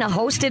 Join a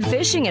hosted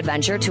fishing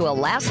adventure to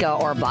Alaska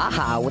or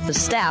Baja with the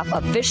staff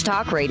of Fish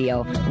Talk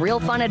Radio. Real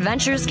Fun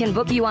Adventures can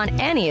book you on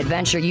any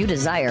adventure you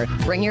desire.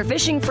 Bring your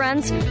fishing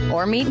friends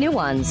or meet new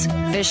ones.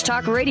 Fish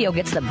Talk Radio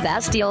gets the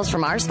best deals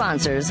from our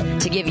sponsors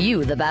to give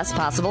you the best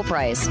possible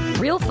price.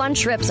 Real Fun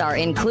trips are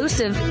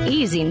inclusive,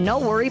 easy,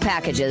 no-worry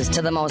packages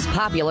to the most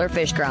popular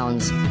fish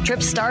grounds.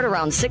 Trips start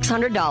around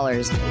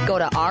 $600. Go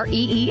to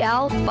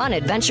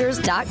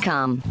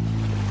REELfunadventures.com.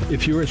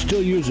 If you are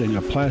still using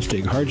a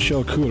plastic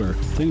hard-shell cooler,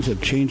 things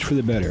have changed for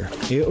the better.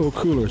 AO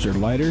coolers are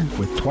lighter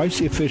with twice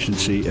the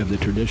efficiency of the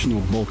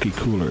traditional bulky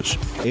coolers.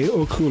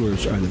 AO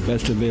coolers are the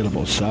best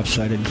available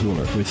soft-sided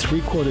cooler with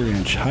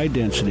 3/4-inch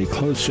high-density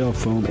closed-cell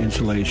foam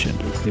insulation.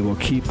 They will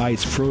keep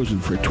ice frozen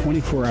for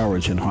 24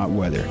 hours in hot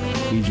weather.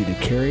 Easy to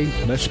carry,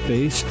 less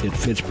space, it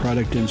fits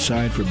product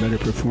inside for better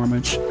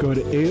performance. Go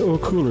to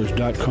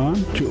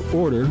aocoolers.com to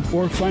order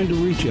or find a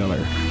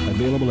retailer.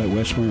 Available at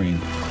West Marine.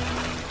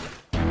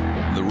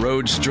 The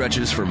road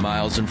stretches for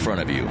miles in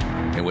front of you,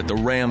 and with the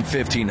Ram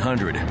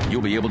 1500,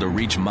 you'll be able to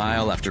reach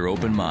mile after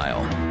open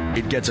mile.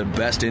 It gets a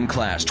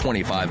best-in-class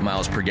 25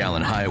 miles per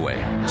gallon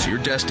highway, so your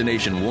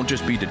destination won't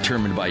just be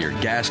determined by your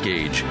gas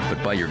gauge,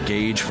 but by your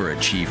gauge for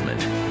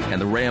achievement. And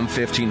the Ram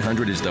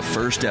 1500 is the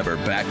first ever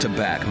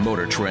back-to-back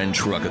Motor Trend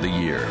Truck of the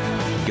Year.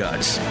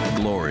 Guts,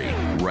 glory,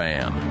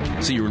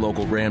 Ram. See your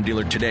local Ram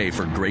dealer today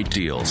for great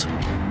deals.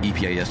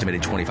 EPA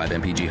estimated 25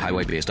 mpg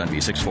highway based on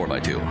V6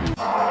 4x2.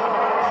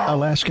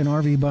 Alaskan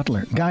RV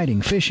Butler.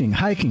 Guiding, fishing,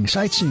 hiking,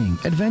 sightseeing,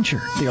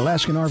 adventure. The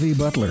Alaskan RV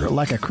Butler.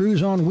 Like a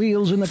cruise on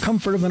wheels in the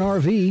comfort of an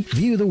RV,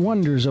 view the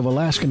wonders of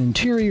Alaskan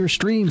interior,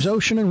 streams,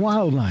 ocean, and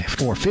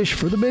wildlife. Or fish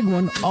for the big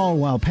one, all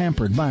while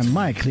pampered by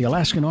Mike, the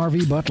Alaskan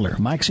RV Butler.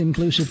 Mike's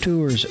inclusive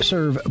tours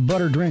serve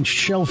butter-drenched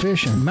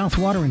shellfish and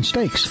mouth-watering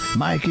steaks.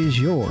 Mike is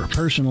your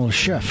personal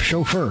chef,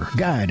 chauffeur,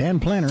 guide,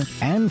 and planner.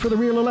 And for the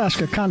real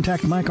Alaska,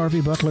 contact Mike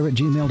RV Butler at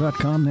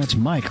gmail.com. That's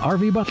Mike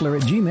RV Butler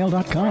at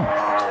gmail.com.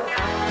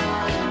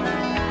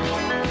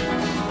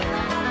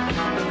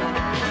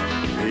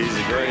 He's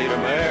a great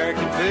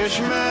American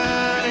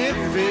fisherman. He'll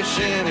fish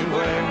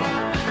anywhere.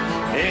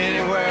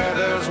 Anywhere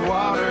there's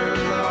water,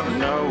 Lord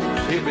knows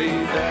he'll be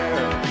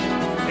there.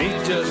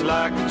 He's just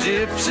like a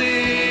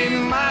gypsy,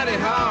 mighty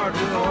hard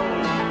to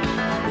hold.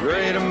 A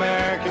great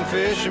American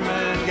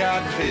fisherman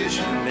got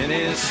fishing in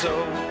his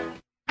soul.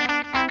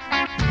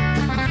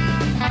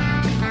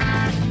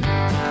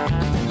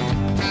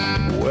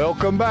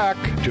 Welcome back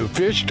to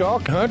Fish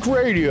Talk Hunt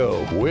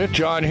Radio with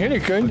John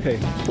Hennigan. Okay.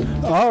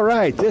 All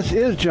right, this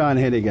is John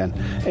Hennigan,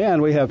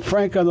 and we have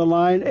Frank on the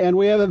line, and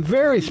we have a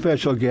very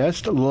special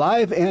guest,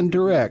 live and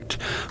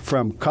direct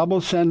from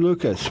Cabo San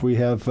Lucas. We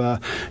have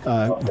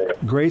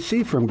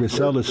Gracie from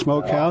Griselda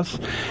Smokehouse,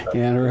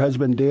 and her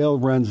husband Dale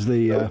runs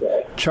the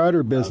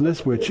charter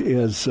business, which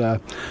is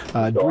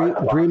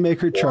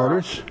Dreammaker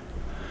Charters.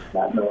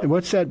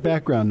 What's that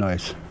background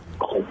noise?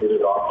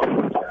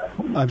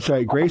 I'm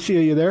sorry, Gracie,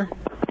 are you there?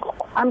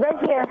 I'm right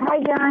here.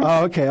 Hi, John.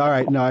 Oh, okay. All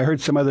right. No, I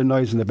heard some other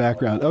noise in the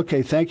background.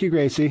 Okay. Thank you,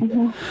 Gracie.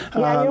 Mm-hmm.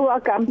 Yeah, you're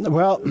welcome.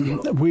 Well,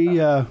 we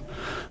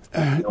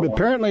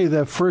apparently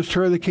the first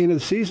hurricane of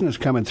the season is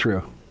coming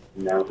through.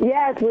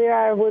 Yes, we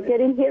are. We're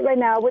getting hit right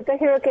now with the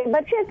hurricane,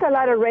 but just a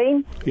lot of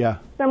rain. Yeah.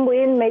 Some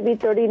wind, maybe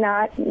 30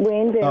 knot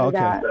wind,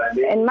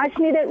 and much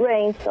needed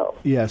rain. So.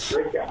 Yes.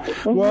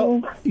 Mm-hmm.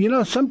 Well, you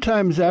know,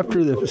 sometimes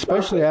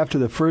especially after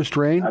the first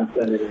rain,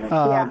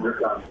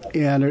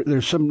 and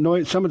there's some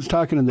noise. Someone's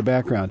talking in the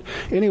background.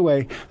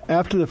 Anyway,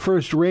 after the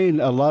first rain,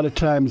 a lot of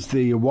times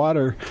the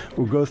water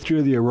will go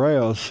through the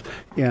arroyos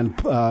and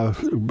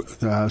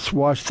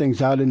wash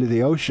things out into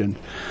the ocean.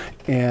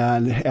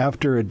 And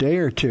after a day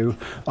or two,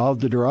 all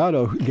the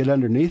Dorado get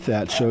underneath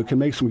that, so it can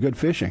make some good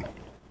fishing.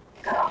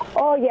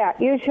 Oh yeah,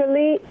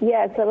 usually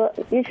yes.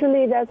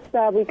 Usually that's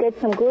we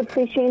get some good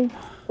fishing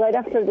right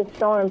after the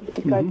storms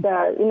because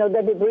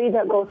the debris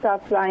that goes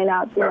out flying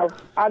out,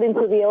 out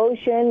into the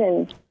ocean,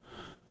 and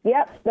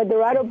the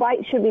Dorado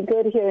bite should be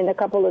good here in a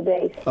couple of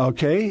days.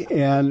 Okay,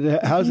 and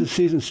how's the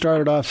season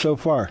started off so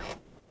far?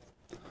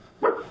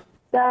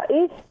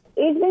 It's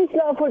been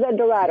slow for the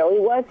Dorado.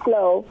 It was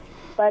slow.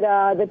 But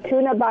the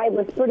tuna bite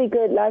was pretty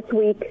good last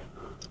week,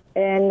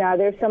 and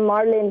there's some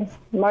marlin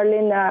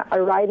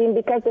arriving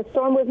because the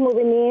storm was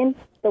moving in,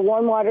 the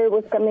warm water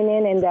was coming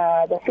in, and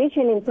the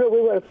fishing improved. We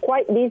were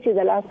quite busy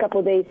the last couple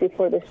of days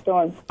before the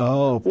storm.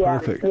 Oh,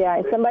 perfect. Yeah,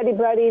 and somebody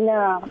brought in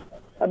a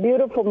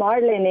beautiful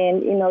marlin,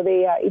 and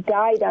it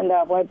died on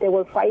what they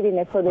were fighting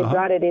it, so they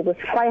brought it. It was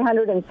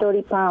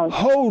 530 pounds.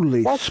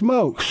 Holy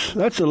smokes!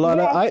 That's a lot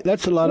of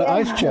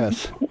ice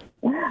chest.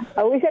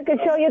 I wish I could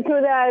show you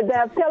through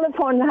the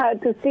telephone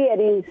to see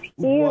it. It's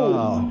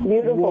huge,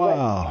 beautiful.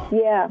 Wow.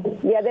 But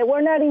yeah, they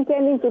were not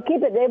intending to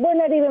keep it. They were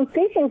not even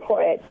fishing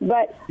for it.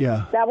 But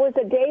that was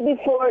the day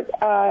before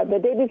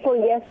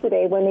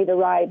yesterday when it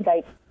arrived.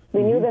 Like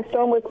we knew the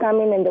storm was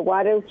coming and the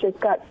water just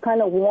got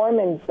kind of warm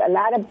and a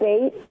lot of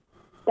bait.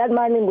 That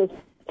marlin was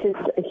just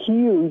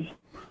huge.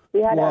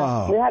 We had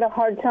a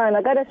hard time.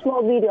 I got a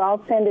small video.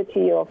 I'll send it to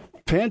you.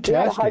 Fantastic. We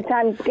had a hard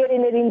time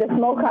getting it in the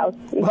smokehouse.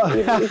 It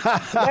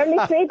barely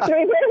fit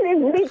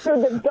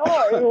through the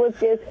door. It was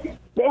just,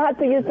 they had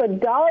to use a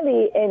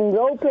dolly and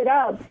rope it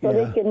up so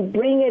they can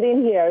bring it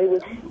in here. It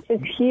was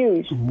just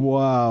huge.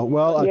 Wow.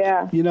 Well,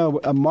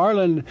 a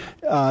marlin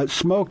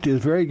smoked is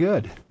very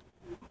good.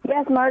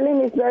 Yes,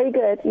 marlin is very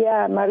good.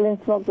 Yeah, marlin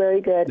smoked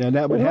very good. And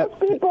that would most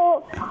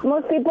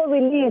people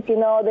release,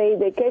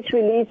 they catch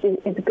release.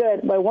 It's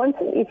good. But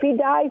if he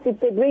dies, if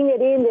they bring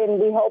it in, then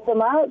we help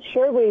him out.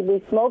 Sure,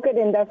 we smoke it,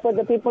 and that's what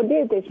the people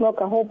did. They smoked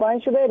a whole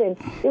bunch of it, and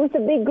it was a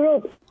big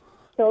group.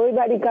 So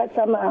everybody got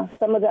some of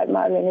that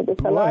marlin. It was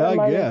a lot of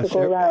marlin to go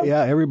around.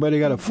 Yeah, everybody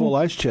got a full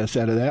ice chest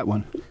out of that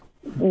one.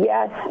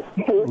 Yes.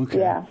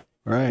 Yeah.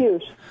 Right.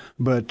 Huge.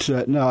 But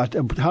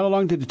how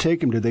long did it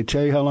take him? Did they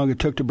tell you how long it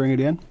took to bring it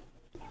in?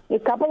 A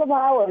couple of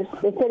hours.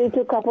 They said it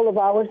took a couple of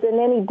hours, and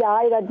then he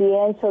died at the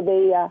end. So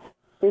they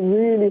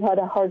really had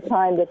a hard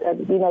time that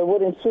it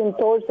wouldn't swim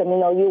towards them.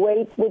 You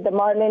wait with the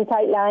marlin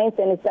tight lines,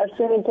 and it starts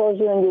swimming towards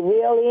you, and you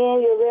reel.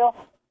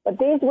 But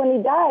when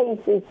he dies,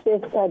 it's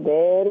just a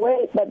dead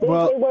weight. But they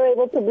were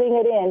able to bring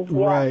it in.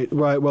 Yeah. Right.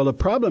 Well, the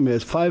problem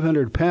is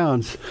 500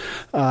 pounds.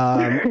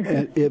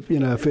 And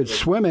if it's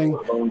swimming,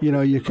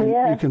 you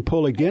can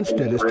pull against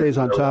it. It stays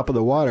on top of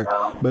the water.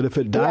 But if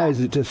it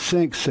dies, it just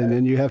sinks, and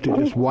then you have to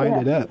just wind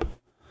it up.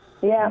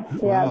 Yeah.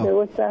 Wow. There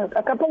was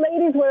a couple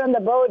ladies were on the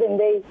boat, and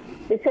they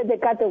said they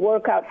got the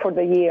workout for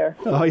the year.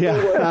 Oh, yeah.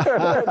 So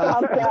that's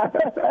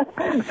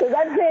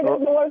it.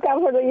 It's the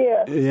workout for the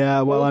year.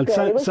 Yeah, well, it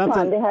was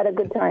fun. They had a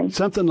good time.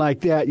 Something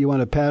like that, you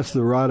want to pass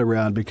the rod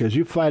around because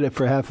you fight it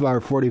for half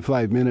hour,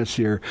 45 minutes.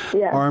 Your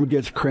arm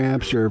gets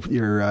cramps,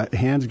 your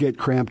hands get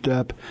cramped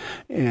up,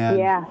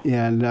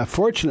 and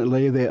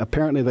fortunately, they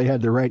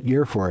had the right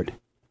gear for it.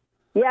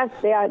 Yes,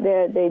 they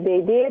did,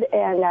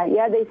 and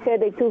they said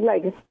they took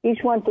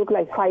each one took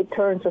 5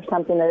 turns or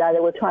something like that.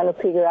 They were trying to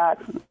figure out.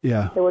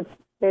 Yeah. They were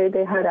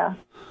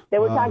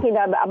talking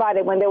about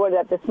it when they were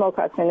at the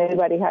smokehouse, and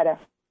everybody had a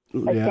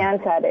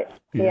chance at it.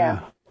 Yeah.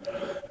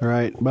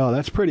 Right. Well,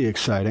 that's pretty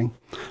exciting,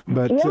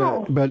 but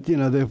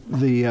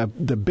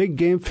the big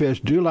game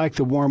fish do like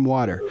the warm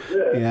water,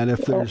 and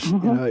if there's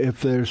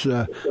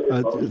a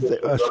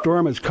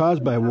storm is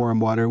caused by warm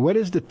water, what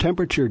is the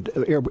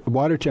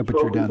water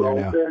temperature down there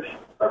now?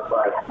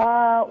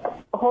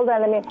 Hold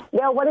on,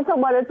 what is the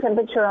water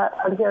temperature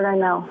out here right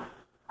now?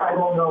 I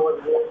don't know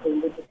what it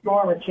is. With the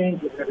storm, it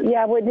changes everything.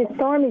 Yeah, with the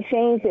storm, it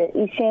changed.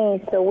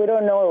 So we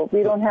don't know.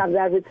 We don't have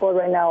that report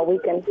right now.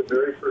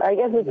 I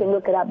guess we can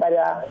look it up, but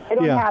I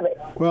don't have it.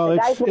 Well, the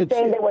guys were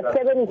saying there was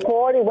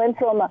 74. It went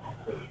from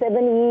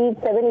 70,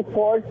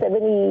 74,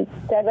 77.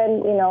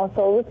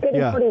 So it was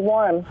getting pretty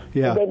warm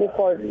the day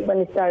before when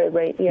it started.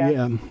 Right?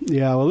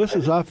 Yeah. Well, this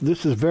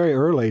is very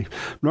early.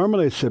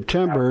 Normally it's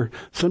September,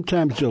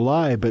 sometimes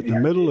July, but in the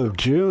middle of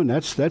June,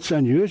 that's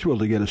unusual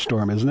to get a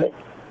storm, isn't it?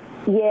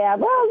 Yeah,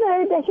 well,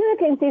 the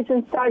hurricane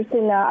season starts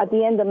at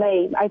the end of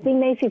May. I think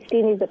May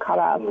 15 is the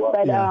cutoff.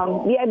 But,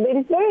 but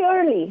it's very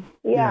early.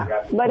 Yeah.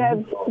 But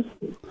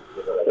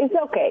it's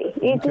okay.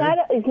 It's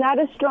not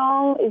as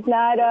strong. It's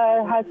not,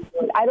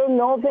 I don't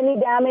know if any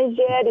damage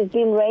yet. It's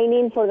been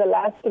raining for the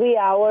last 3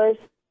 hours.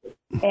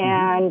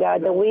 And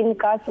the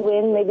gust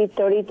wind, maybe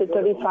 30 to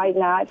 35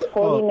 knots,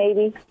 40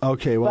 maybe.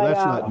 Okay, well,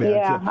 that's not bad.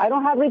 Yeah, I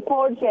don't have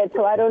reports yet,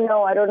 so I don't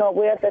know.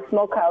 We're at the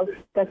smokehouse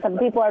because some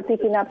people are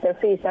picking up their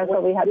fish. That's why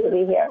we have to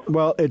be here.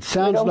 Well, it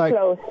sounds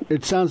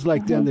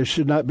like then there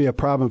should not be a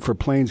problem for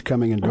planes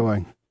coming and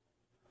going.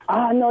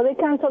 No, they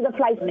canceled the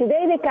flights.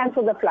 Today they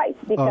canceled the flights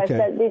because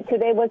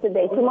today was the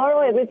day.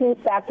 Tomorrow everything's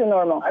back to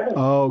normal.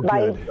 Oh,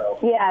 good.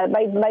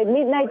 By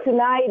midnight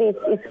tonight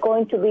it's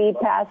going to be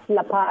past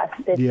La Paz,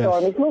 the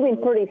storm. It's moving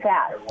pretty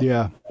fast.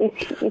 Yeah.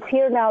 It's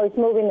here now. It's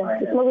moving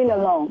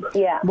along.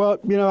 Yeah. Well,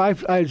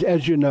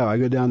 as you know, I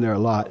go down there a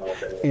lot,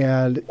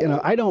 and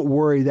I don't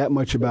worry that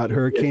much about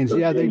hurricanes.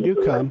 Yeah, they do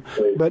come,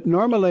 but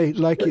normally,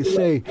 like you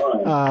say,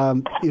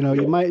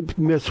 you might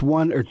miss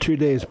 1 or 2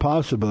 days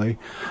possibly,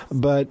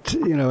 but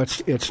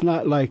it's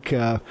not like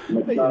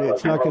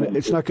it's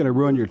not going to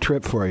ruin your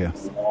trip for you.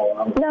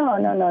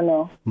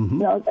 No. Mm-hmm.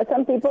 No.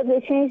 Some people they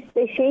change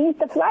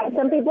the flight.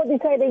 Some people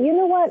decided, you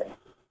know what?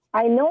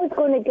 I know it's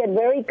going to get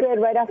very good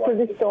right after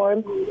the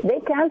storm.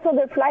 They cancel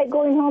their flight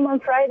going home on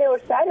Friday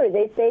or Saturday.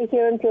 They stay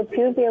here until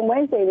Tuesday and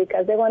Wednesday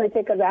because they want to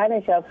take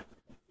advantage of.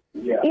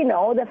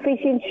 The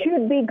fishing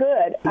should be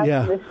good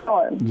after the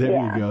storm. There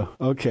you go.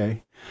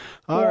 Okay.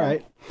 All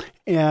right.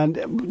 And,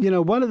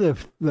 one of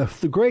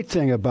the great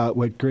thing about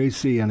what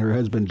Gracie and her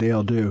husband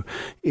Dale do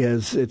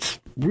is it's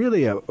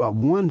really a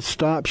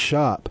one-stop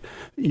shop.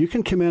 You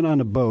can come in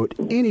on a boat,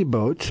 any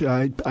boat.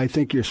 I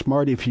think you're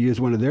smart if you use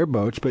one of their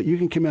boats, but you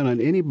can come in on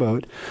any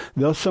boat.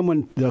 They'll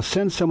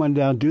send someone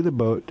down, do the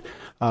boat,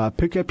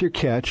 pick up your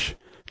catch,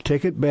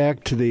 take it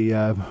back to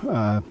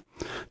the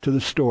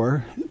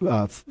store,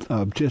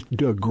 just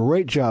do a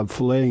great job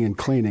filleting and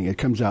cleaning. It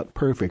comes out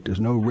perfect. There's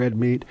no red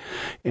meat.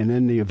 And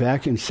then you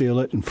vacuum seal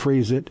it and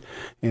freeze it,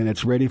 and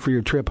it's ready for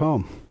your trip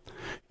home.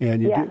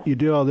 And you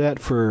do all that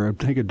for,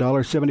 I think,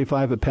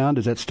 $1.75 a pound.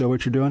 Is that still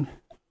what you're doing?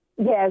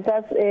 Yes,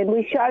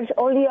 we charge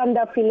only on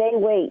the fillet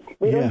weight.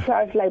 We don't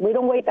charge, we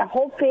don't weigh the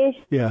whole fish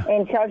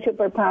and charge you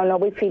per pound. No,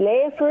 we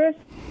fillet it first,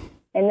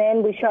 and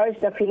then we charge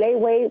the fillet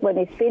weight when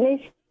it's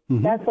finished.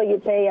 Mm-hmm. That's what you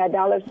pay,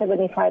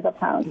 $1.75 a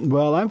pound.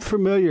 Well, I'm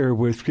familiar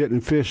with getting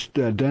fish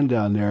done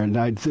down there, and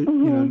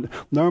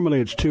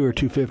normally it's $2 or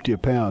 $2.50 a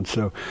pound.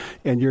 So,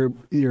 and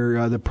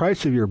the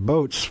price of your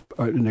boats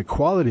and the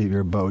quality of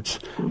your boats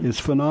is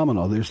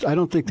phenomenal. I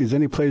don't think there's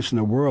any place in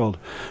the world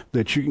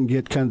that you can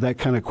get that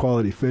kind of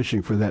quality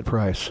fishing for that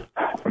price.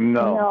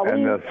 No,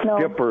 the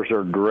skippers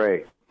are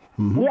great.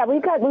 Mm-hmm. Yeah,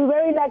 we're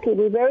very lucky.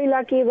 We're very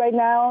lucky right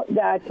now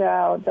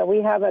that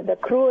we have the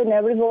crew in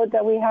every boat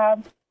that we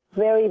have.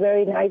 Very,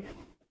 very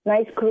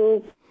nice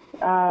crew,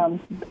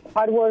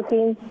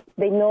 hardworking.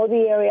 They know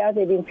the area.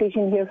 They've been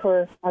fishing here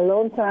for a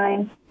long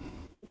time.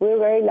 We're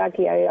very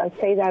lucky. I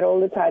say that all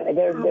the time.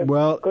 They're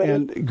great,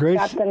 and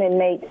captain and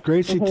mate.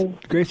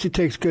 Gracie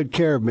takes good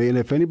care of me. And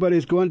if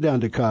anybody's going down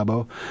to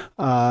Cabo,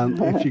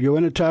 if you go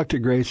in and talk to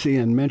Gracie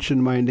and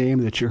mention my name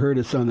that you heard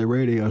us on the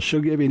radio,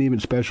 she'll give you an even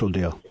special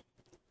deal.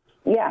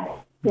 Yeah.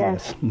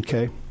 Yes.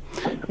 Okay.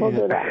 We'll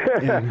do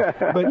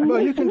that.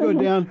 But you can go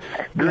down.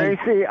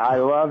 Gracie, I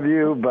love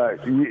you,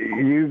 but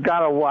you got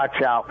to watch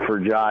out for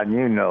John.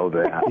 You know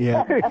that.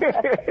 Yeah.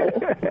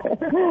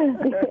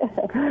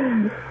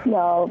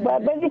 No,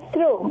 but it's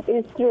true.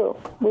 It's true.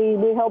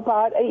 We help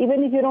out.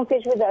 Even if you don't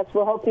fish with us,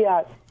 we'll help you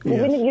out. Yes.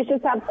 Even if you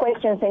just have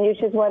questions and you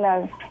just want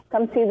to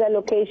come see the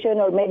location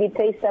or maybe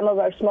taste some of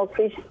our smoked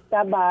fish,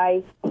 stop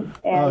by.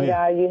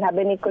 And you have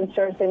any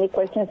concerns, any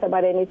questions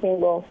about anything,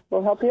 we'll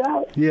help you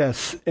out.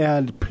 Yes,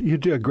 and you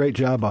do a great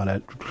job on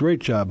it. Great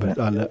job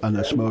on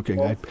the smoking.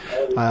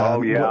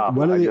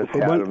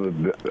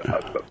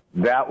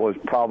 That was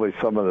probably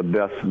some of the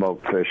best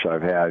smoked fish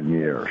I've had in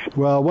years.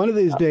 Well, one of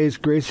these days,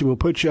 Gracie will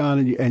put you on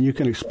and you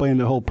can explain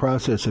the whole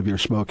process of your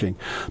smoking.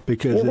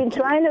 Because you've been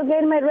trying to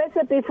get my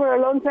recipe for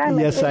a long time.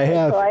 Yes, I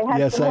have. So I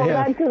have to hold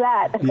on to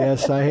that.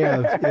 Yes, I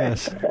have.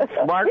 Yes.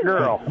 Smart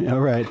girl. All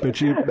right, but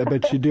you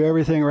do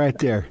everything right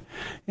there.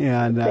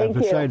 And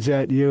besides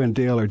that, you and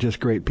Dale are just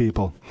great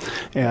people.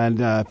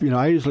 And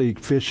I usually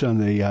fish on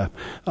the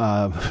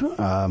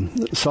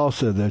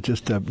salsa,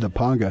 the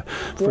panga,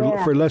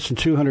 for less than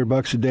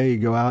 $200 a day. You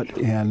go out,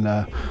 and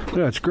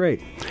it's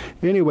great.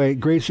 Anyway,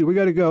 Gracie, we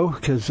got to go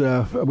because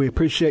we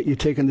appreciate you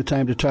taking the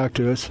time to talk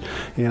to us.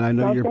 And I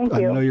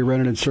know you're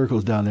running in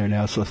circles down there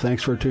now. So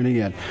thanks for tuning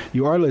in.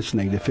 You are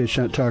listening to Fish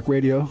Hunt Talk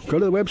Radio. Go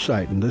to the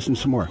website and listen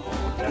some more.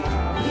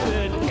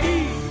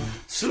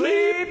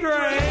 Sleep,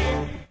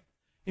 drink,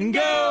 and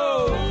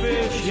go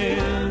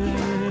fishing.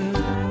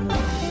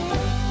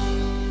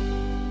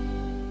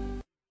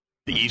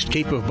 The East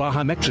Cape of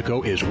Baja,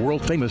 Mexico is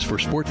world famous for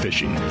sport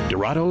fishing.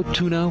 Dorado,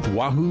 tuna,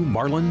 wahoo,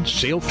 marlin,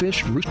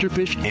 sailfish,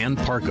 roosterfish, and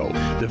pargo.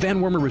 The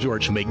Van Wormer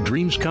Resorts make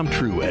dreams come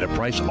true at a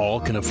price all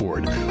can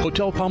afford.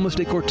 Hotel Palmas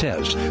de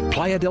Cortez,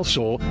 Playa del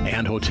Sol,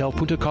 and Hotel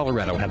Punta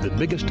Colorado have the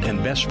biggest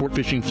and best sport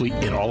fishing fleet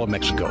in all of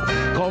Mexico.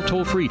 Call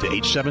toll-free to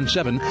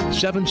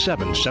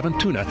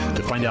 877-777-TUNA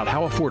to find out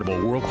how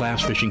affordable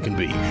world-class fishing can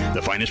be.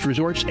 The finest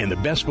resorts and the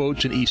best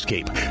boats in East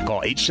Cape.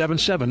 Call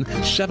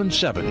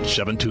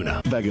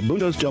 877-777-TUNA.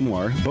 Vagabundos Del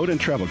Mar Boat and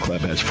Travel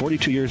Club has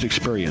 42 years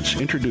experience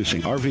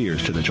introducing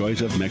RVers to the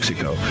joys of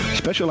Mexico.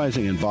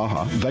 Specializing in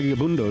Baja,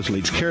 Vagabundos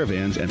leads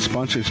caravans and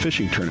sponsors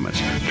fishing tournaments,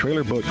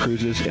 trailer boat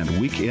cruises, and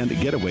weekend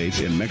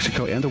getaways in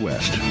Mexico and the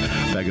West.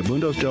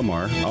 Vagabundos Del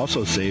Mar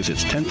also saves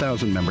its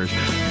 10,000 members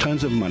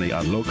tons of money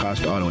on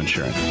low-cost auto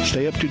insurance.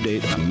 Stay up to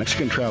date on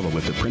Mexican travel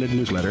with the printed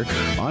newsletter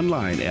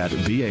online at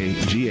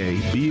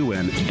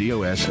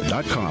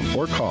vagabundos.com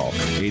or call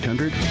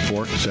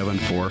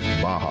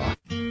 800-474-BAJA.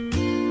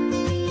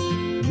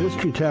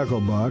 Mystery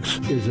Tackle Box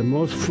is the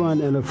most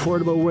fun and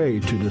affordable way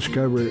to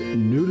discover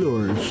new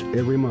lures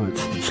every month.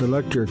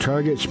 Select your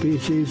target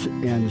species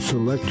and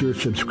select your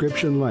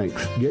subscription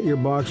length. Get your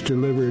box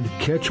delivered.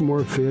 Catch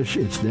more fish.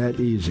 It's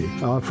that easy.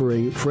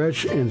 Offering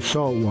fresh and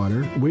salt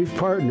water, we've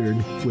partnered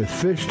with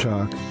Fish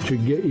Talk to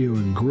get you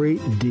a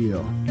great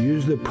deal.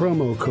 Use the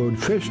promo code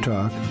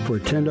FISHTALK for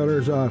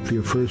 $10 off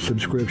your first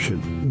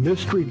subscription.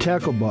 Mystery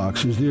Tackle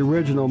Box is the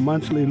original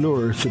monthly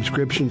lure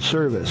subscription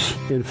service.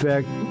 In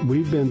fact,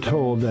 we've been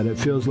told that it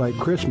feels like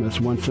Christmas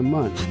once a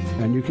month,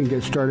 and you can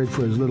get started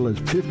for as little as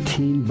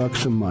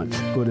 $15 a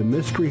month. Go to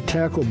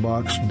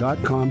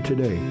MysteryTackleBox.com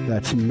today.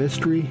 That's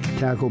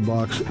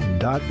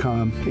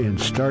MysteryTackleBox.com and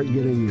start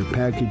getting your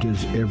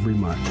packages every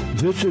month.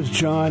 This is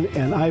John,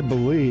 and I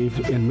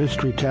believe in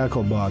Mystery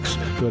Tackle Box.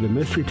 Go to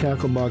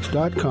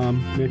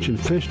MysteryTackleBox.com, mention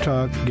Fish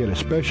Talk, get a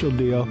special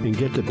deal, and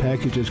get the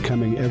packages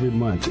coming every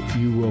month.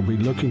 You will be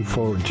looking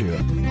forward to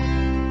it.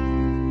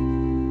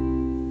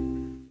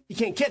 You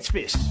can't catch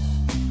fish.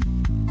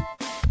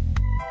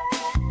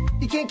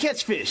 You can't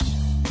catch fish.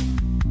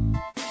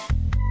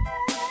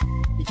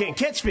 You can't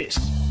catch fish.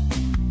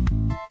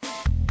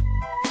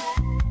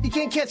 You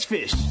can't catch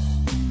fish.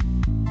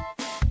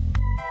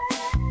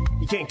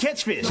 You can't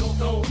catch fish.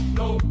 No.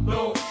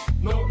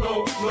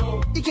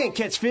 You can't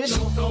catch fish.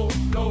 No.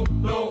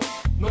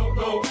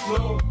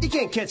 You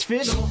can't catch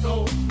fish.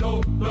 No.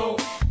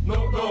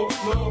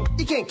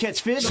 You can't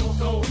catch fish.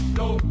 No.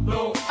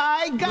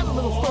 I got a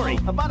little story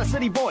about a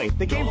city boy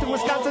that came from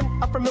Wisconsin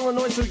up from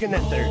Illinois so he can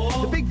enter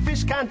the big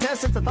fish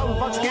contest. It's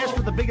 $1,000 cash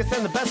for the biggest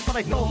and the best, but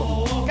I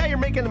told him, guy, you're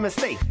making a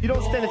mistake. You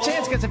don't stand a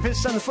chance catching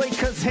fish on the slate,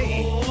 cause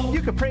hey,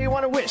 you can pray you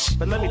want to wish,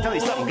 but let me tell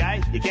you something,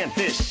 guy, you can't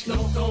fish.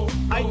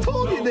 I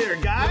told you there,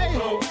 guy.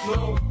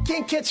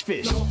 Can't catch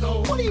fish.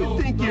 What do you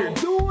think you're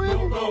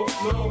doing?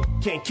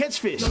 Can't catch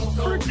fish.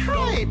 For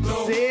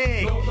cripe's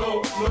sake.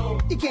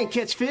 You can't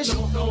catch fish.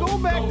 Go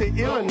back to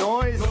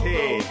Illinois,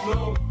 hey.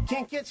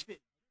 Can't catch fish.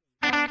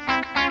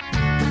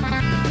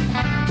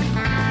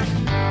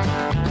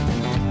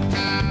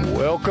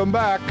 Welcome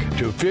back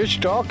to Fish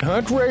Talk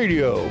Hunt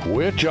Radio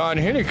with John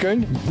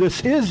Hennigan. This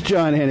is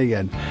John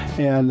Hennigan,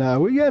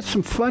 and we got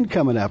some fun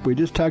coming up. We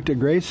just talked to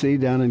Gracie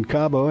down in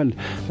Cabo, and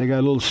they got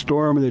a little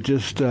storm that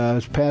just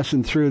is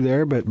passing through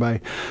there, but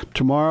by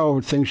tomorrow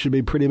things should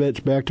be pretty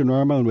much back to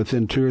normal, and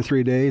within 2 or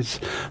 3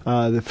 days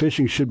the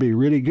fishing should be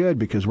really good,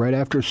 because right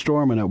after a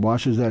storm and it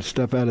washes that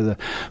stuff out of the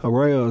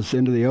arroyos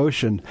into the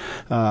ocean,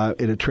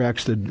 it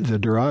attracts the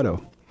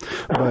Dorado.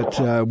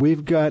 But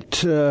we've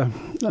got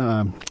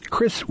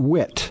Chris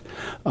Witt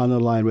on the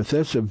line with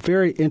us, a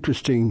very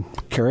interesting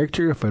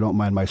character, if I don't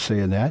mind my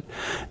saying that.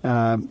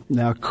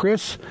 Now,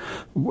 Chris,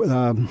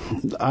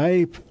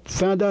 I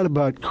found out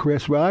about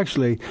Chris, well,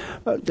 actually,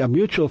 a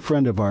mutual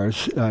friend of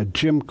ours,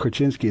 Jim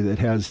Krasinski, that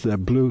has the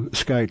Blue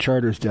Sky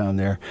Charters down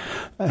there,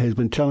 has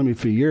been telling me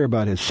for a year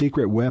about his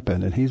secret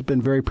weapon, and he's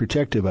been very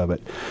protective of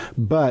it.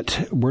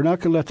 But we're not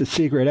going to let the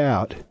secret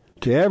out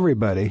to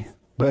everybody.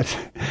 But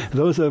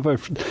those of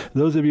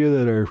you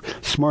that are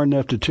smart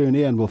enough to tune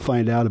in will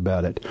find out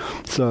about it.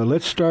 So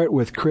let's start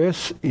with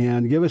Chris,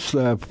 and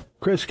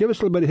Chris, give us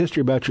a little bit of history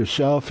about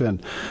yourself,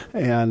 and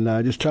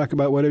just talk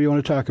about whatever you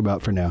want to talk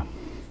about for now.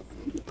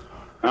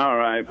 All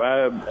right.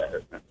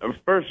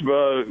 First of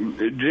all,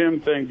 Jim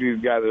thinks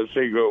he's got a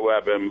secret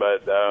weapon,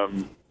 but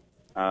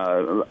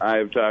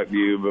I've talked to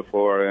you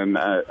before, and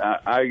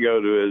I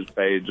go to his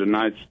page, and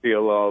I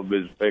steal all of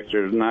his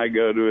pictures, and I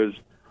go to his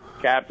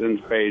captain's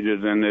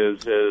pages and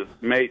his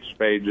mates'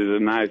 pages,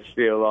 and I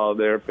steal all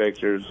their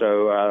pictures.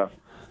 So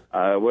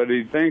what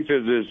he thinks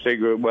is his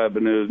secret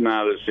weapon is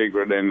not a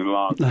secret any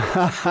longer.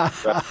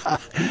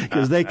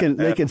 Because they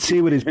can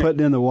see what he's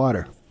putting in the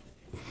water.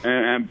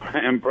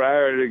 And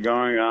prior to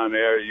going on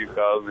air, you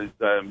called me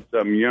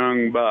some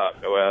young buck.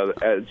 Well,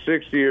 at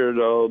 60 years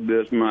old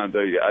this month,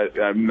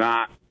 I'm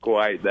not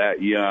quite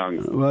that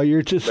young. Well,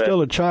 you're just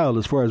still a child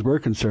as far as we're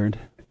concerned.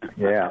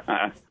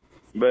 Yeah.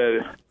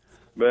 But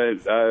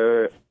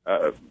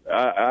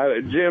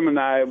Jim and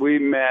I, we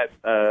met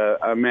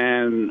a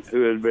man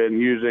who has been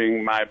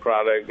using my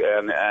product,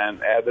 and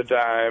at the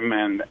time,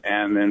 and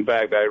in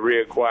fact, I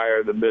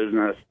reacquired the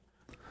business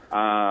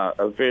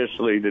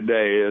officially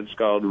today. It's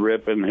called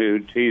Rip and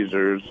Hoot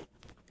Teasers.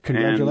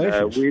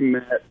 Congratulations.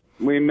 And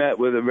we met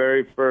with the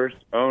very first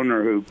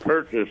owner who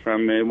purchased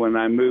from me when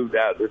I moved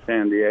out to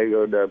San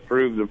Diego to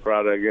approve the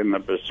product in the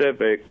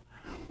Pacific,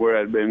 where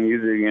I'd been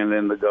using it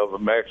in the Gulf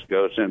of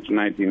Mexico since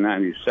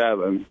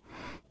 1997.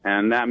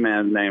 And that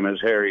man's name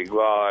is Harry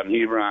Glaw, and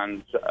he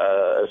runs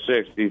a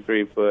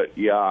 63-foot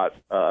yacht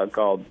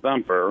called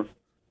Thumper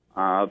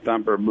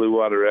Blue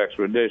Water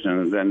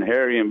Expeditions. And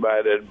Harry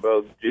invited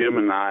both Jim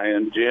and I,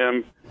 and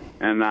Jim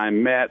and I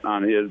met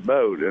on his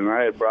boat. And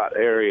I had brought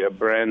Harry a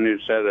brand new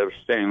set of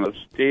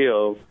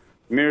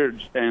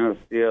mirrored stainless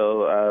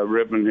steel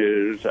Rip and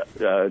Hoots,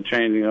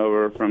 changing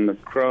over from the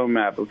chrome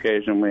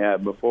application we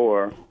had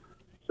before,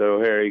 so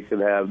Harry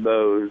could have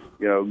those,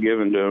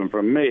 given to him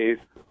from me.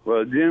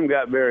 Well, Jim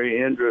got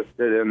very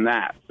interested in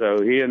that,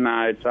 so he and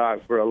I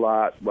talked for a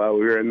lot while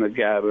we were in the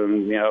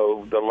cabin.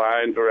 The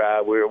lines were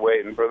out. We were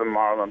waiting for the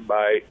marlin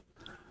bite,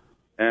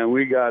 and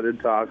we got to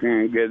talking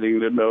and getting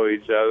to know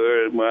each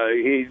other. And, well,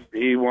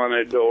 he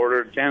wanted to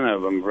order 10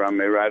 of them from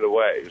me right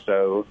away,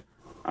 so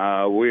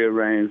we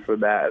arranged for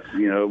that,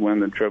 when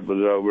the trip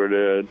was over,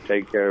 to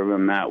take care of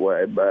him that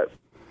way. But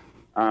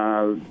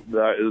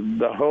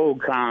the whole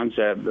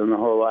concept and the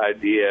whole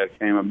idea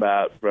came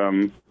about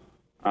from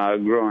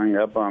growing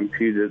up on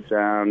Puget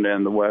Sound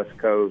and the West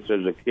Coast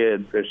as a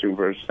kid, fishing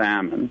for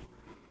salmon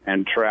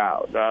and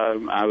trout.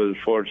 I was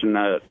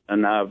fortunate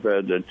enough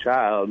as a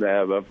child to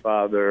have a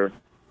father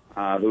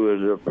who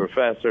was a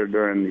professor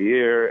during the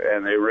year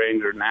and a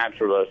ranger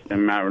naturalist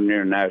in Mount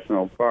Rainier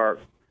National Park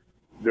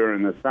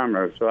during the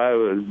summer. So I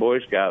was Boy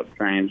Scout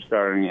trained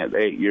starting at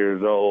 8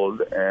 years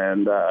old,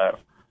 and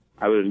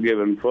I was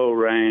given full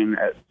rein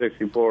at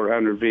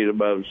 6,400 feet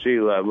above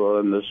sea level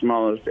in the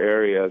smallest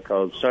area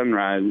called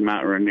Sunrise,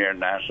 Mount Rainier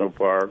National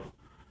Park.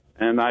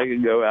 And I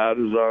could go out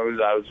as long as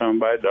I was home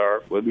by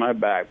dark with my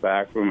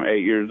backpack from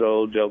 8 years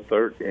old till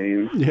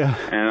 13. Yeah.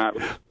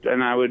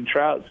 And I would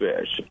trout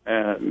fish.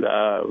 And,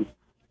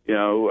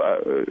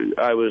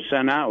 I was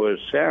sent out with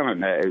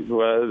salmon eggs.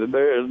 Well,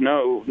 there is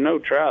no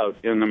trout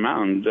in the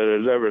mountains that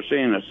has ever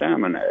seen a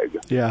salmon egg.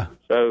 Yeah.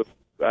 So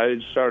I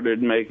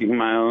started making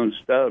my own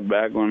stuff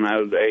back when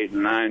I was 8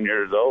 and 9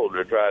 years old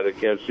to try to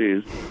catch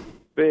these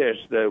fish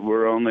that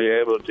were only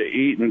able to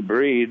eat and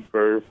breed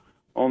for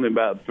only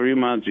about 3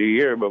 months a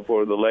year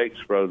before the lakes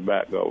froze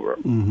back over.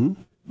 Mm-hmm.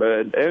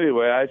 But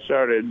anyway, I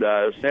started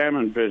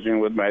salmon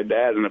fishing with my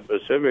dad in the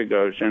Pacific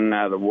Ocean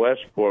out of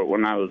Westport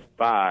when I was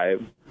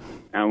 5,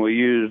 and we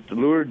used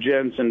Lure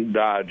Jensen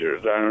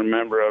Dodgers. I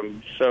remember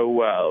them so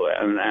well,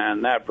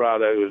 and that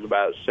product is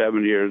about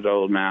 7 years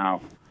old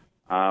now.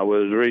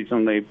 Was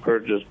recently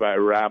purchased by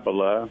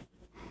Rapala,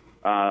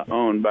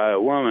 owned by a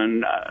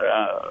woman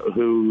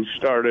who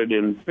started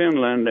in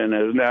Finland and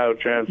has now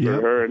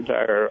transferred her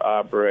entire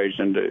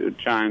operation to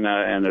China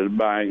and is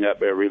buying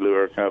up every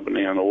lure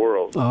company in the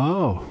world.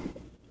 Oh.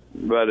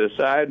 But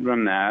aside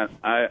from that,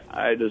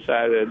 I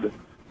decided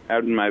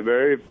after my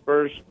very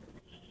first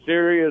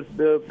serious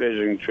bill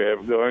fishing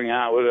trip, going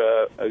out with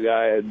a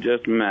guy I had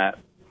just met,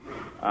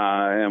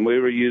 and we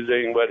were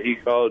using what he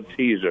called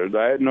teasers.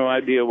 I had no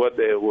idea what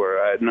they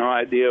were. I had no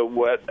idea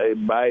what a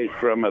bite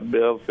from a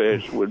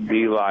billfish would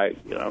be like.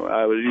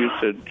 I was used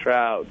to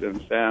trout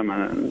and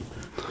salmon,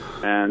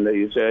 and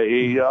he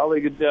said all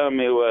he could tell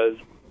me was,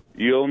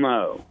 "You'll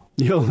know."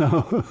 You'll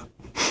know.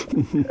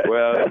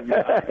 Well,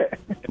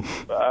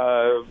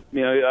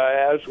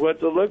 I asked what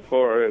to look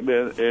for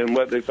in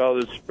what they call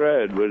the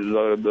spread, which is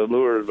the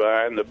lures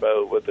behind the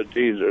boat with the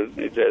teasers.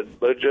 And he said,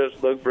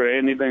 just look for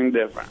anything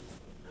different.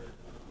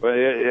 But,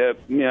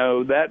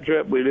 that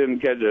trip we didn't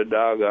catch a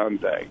doggone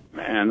thing.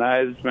 And I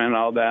had spent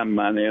all that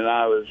money, and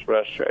I was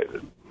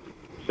frustrated.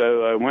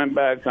 So I went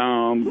back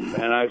home,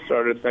 and I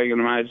started thinking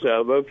to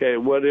myself, okay,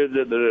 what is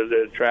it that has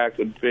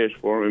attracted fish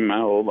for me my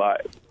whole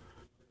life?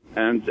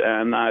 And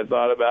I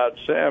thought about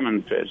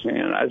salmon fishing,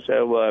 and I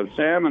said, well, if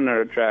salmon are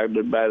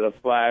attracted by the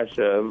flash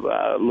of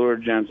Lure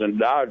Jensen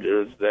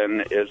Dodgers,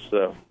 then it's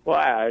the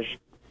flash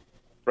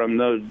from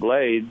those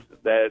blades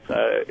that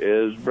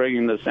is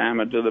bringing the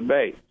salmon to the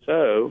bait.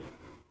 So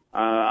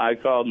I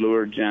called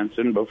Lure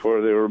Jensen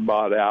before they were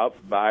bought out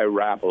by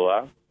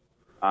Rapala,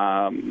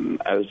 I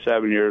was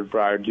 7 years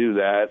prior to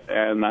that,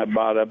 and I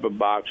bought up a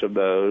box of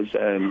those,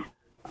 and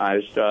I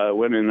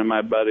went into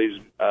my buddy's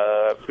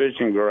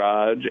fishing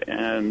garage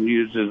and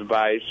used his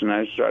vise, and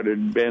I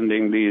started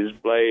bending these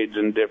blades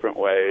in different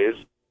ways.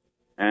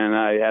 And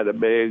I had a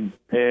big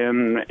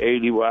pin,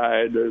 80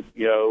 wide,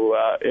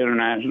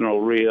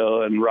 international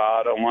reel and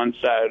rod on one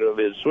side of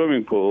his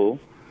swimming pool.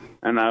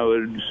 And I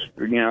would,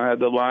 have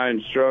the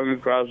line strung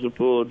across the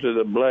pool to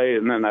the blade,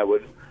 and then I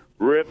would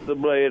rip the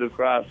blade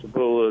across the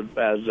pool as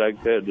fast as I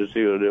could to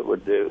see what it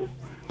would do.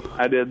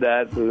 I did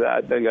that.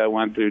 I think I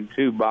went through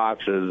 2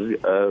 boxes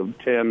of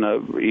 10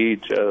 of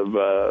each of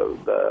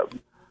the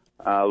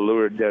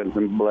Lure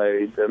Jensen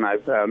blades, and I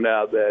found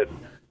out that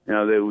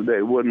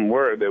they wouldn't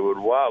work. They would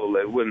wobble.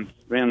 They wouldn't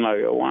spin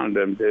like I wanted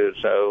them to.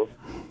 So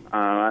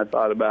I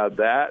thought about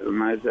that,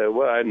 and I said,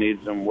 well, I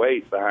need some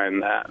weight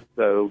behind that.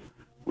 So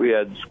we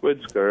had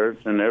squid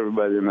skirts, and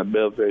everybody in the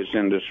billfish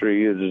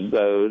industry uses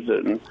those,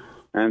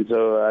 and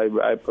so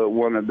I put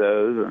one of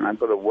those, and I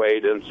put a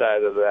weight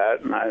inside of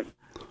that, and I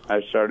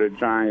started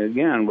trying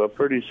again. Well,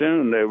 pretty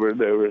soon they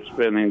were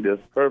spinning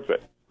just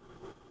perfect.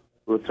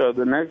 Well, so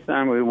the next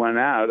time we went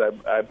out,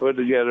 I put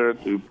together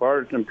through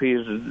parts and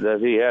pieces that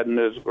he had in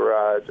his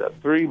garage a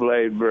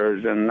 3-blade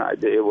version.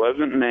 It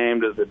wasn't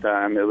named at the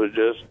time. It was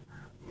just,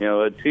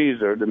 a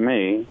teaser to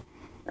me.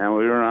 And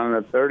we were on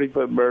a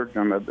 30-foot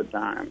Bertram at the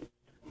time.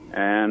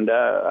 And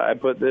I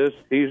put this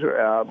teaser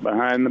out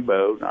behind the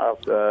boat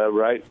off the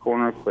right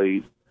corner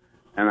cleat,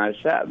 and I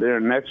sat there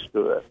next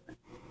to it.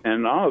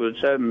 And all of a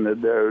sudden,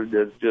 there was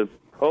just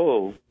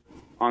pull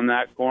on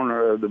that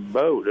corner of the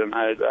boat, and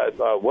I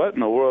thought, what in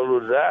the world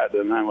was that?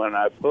 And when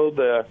I pulled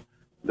the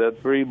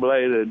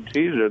 3-bladed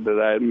teaser that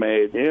I had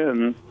made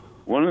in,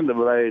 one of the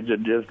blades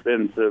had just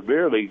been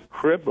severely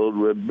crippled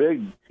with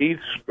big teeth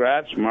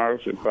scratch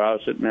marks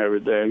across it and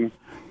everything.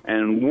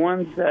 And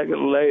 1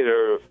 second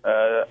later,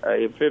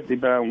 a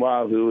 50-pound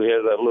wahoo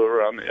hit a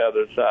lure on the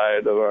other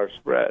side of our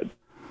spread.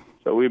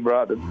 So we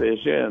brought the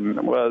fish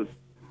in. Well,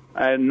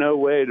 I had no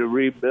way to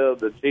rebuild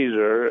the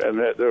teaser, and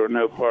there were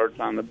no parts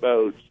on the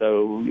boat.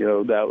 So,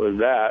 that was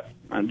that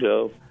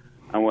until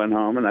I went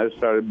home and I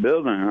started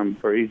building them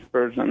for each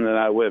person that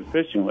I went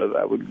fishing with.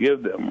 I would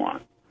give them one.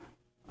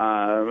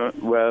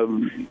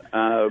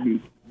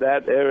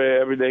 That area,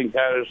 everything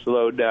kind of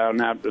slowed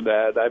down after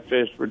that. I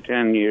fished for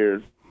 10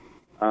 years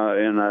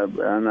in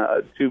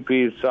a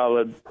 2-piece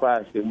solid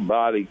plastic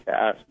body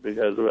cast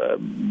because of a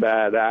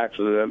bad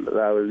accident that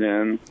I was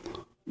in.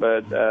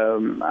 But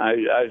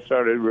I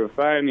started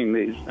refining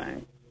these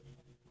things.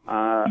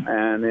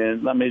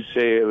 Let me see,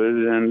 it was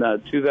in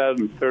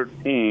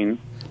 2013.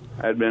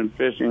 I'd been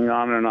fishing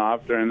on and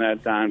off during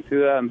that time.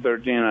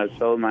 2013, I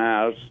sold my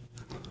house.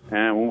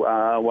 And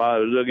while I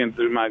was looking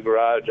through my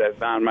garage, I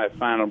found my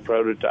final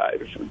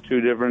prototypes,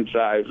 2 different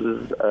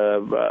sizes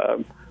of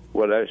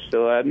what I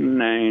still hadn't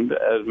named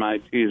as my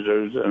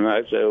teasers. And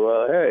I said,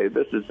 well, hey,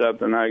 this is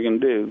something I can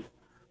do.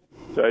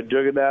 So I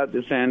took it out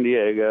to San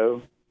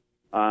Diego.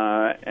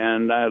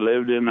 And I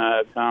lived in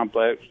a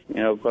complex,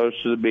 close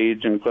to the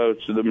beach and close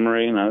to the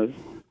marinas.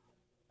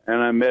 And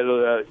I met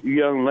a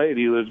young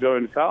lady who was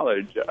going to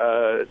college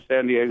at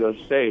San Diego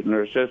State, and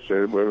her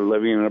sister were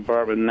living in an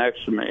apartment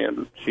next to me.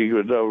 And she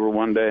was over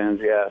one day, and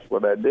she asked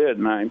what I did,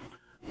 and I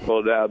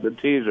pulled out the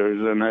teasers,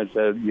 and I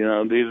said,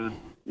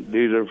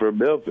 these are for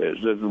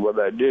billfish. This is what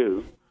I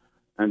do.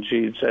 And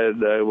she said,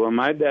 well,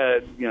 my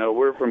dad,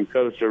 we're from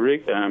Costa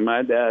Rica, and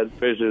my dad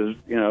fishes,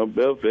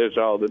 billfish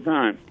all the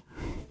time.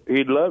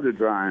 He'd love to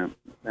try them.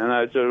 And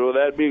I said, well,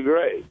 that'd be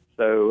great.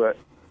 So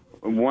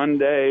one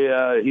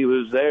day he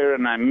was there,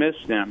 and I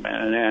missed him,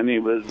 and he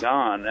was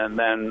gone. And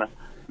then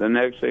the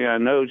next thing I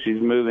know, she's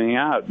moving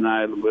out, and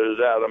I was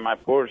out on my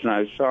porch, and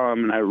I saw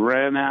him, and I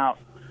ran out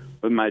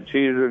with my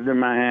teasers in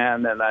my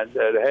hand, and I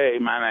said, hey,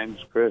 my name's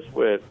Chris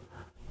Witt,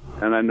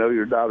 and I know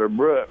your daughter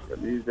Brooke.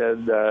 And he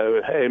said,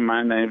 hey,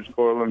 my name's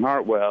Corlin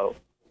Hartwell.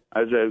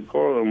 I said,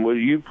 Corlin, will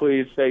you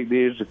please take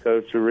these to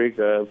Costa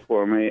Rica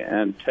for me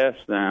and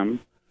test them?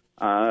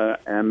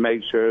 And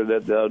make sure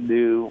that they'll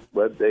do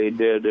what they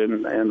did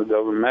in the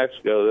Gulf of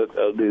Mexico that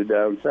they'll do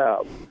down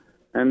south.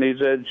 And he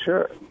said,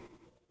 sure.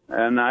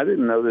 And I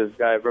didn't know this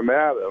guy from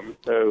Adam.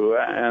 So,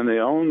 and the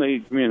only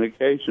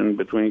communication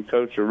between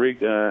Costa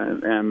Rica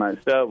and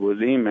myself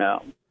was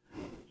email.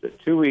 So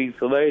 2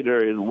 weeks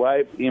later, his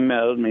wife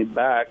emailed me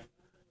back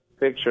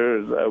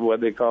pictures of what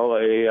they call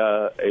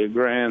a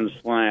grand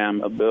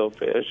slam of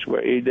billfish,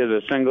 where he did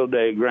a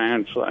single-day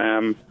grand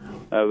slam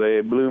of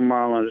a blue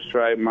marlin, a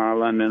striped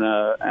marlin, and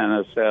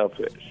a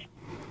sailfish.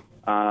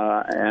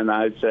 And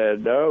I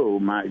said, oh,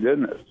 my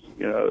goodness.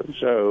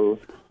 So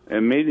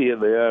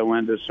immediately I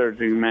went to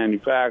searching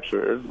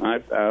manufacturers. I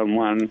found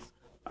one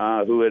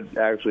who had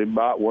actually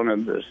bought one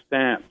of the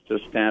stamps to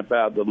stamp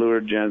out the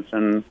Lure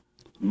Jensen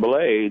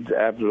blades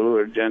after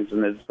Lure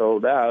Jensen had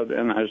sold out,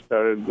 and I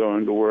started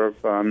going to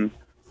work on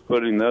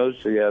putting those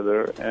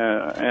together.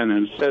 And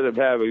instead of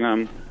having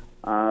them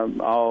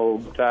all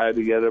tied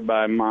together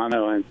by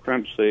mono and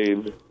crimp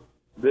sleeve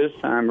this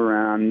time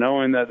around,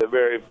 knowing that the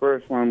very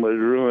first one was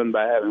ruined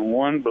by having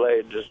one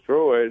blade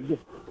destroyed,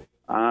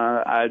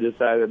 I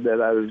decided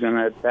that I was going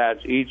to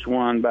attach each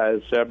one by a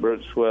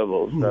separate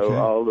swivel, so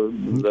all the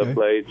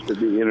blades could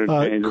be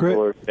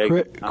interchangeable.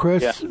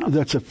 Chris,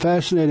 that's a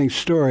fascinating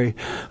story,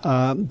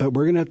 but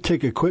we're going to have to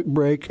take a quick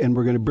break, and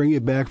we're going to bring you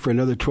back for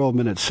another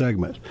 12-minute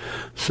segment.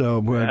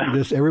 So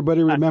just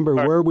everybody remember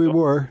where we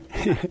were,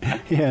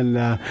 and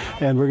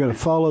we're going to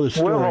follow the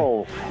story.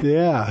 Whoa.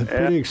 Yeah,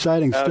 pretty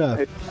exciting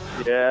stuff.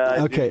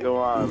 Yeah. Okay. Go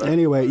on.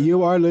 Anyway,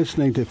 you are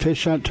listening to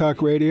Fish Hunt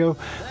Talk Radio.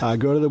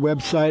 Go to the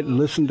website and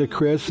listen to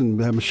Chris,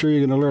 and I'm sure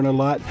you're going to learn a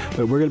lot.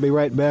 But we're going to be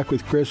right back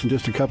with Chris in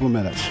just a couple of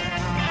minutes.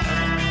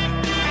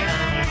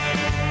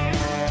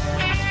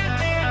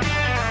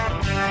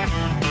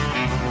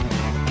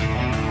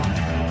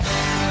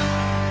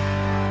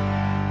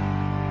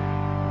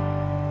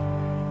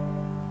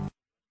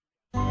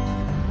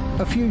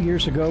 A few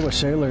years ago, a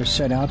sailor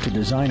set out to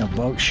design a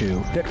boat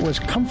shoe that was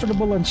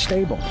comfortable and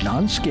stable,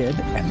 non-skid,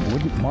 and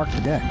wouldn't mark the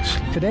decks.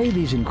 Today,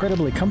 these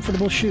incredibly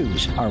comfortable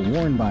shoes are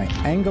worn by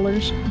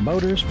anglers,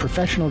 boaters,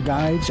 professional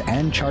guides,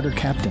 and charter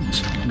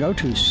captains. Go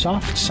to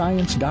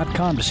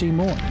softscience.com to see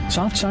more.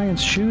 Soft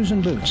Science shoes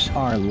and boots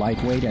are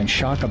lightweight and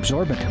shock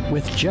absorbent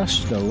with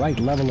just the right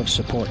level of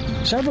support.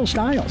 Several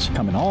styles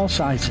come in all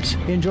sizes.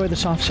 Enjoy the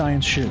Soft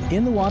Science shoe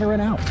in the water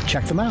and out.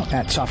 Check them out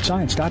at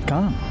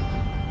softscience.com.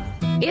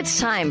 It's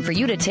time for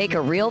you to take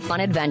a real fun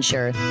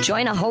adventure.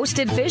 Join a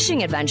hosted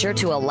fishing adventure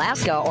to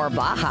Alaska or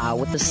Baja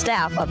with the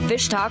staff of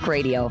Fish Talk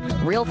Radio.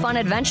 Real Fun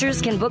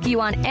Adventures can book you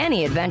on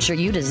any adventure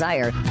you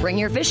desire. Bring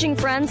your fishing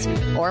friends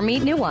or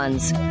meet new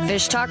ones.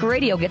 Fish Talk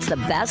Radio gets the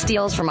best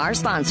deals from our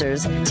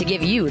sponsors to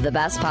give you the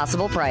best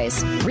possible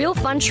price. Real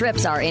Fun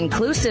trips are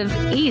inclusive,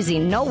 easy,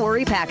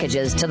 no-worry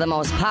packages to the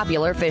most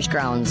popular fish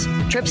grounds.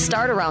 Trips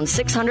start around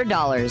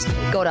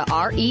 $600. Go to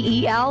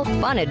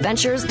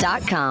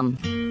REELfunadventures.com.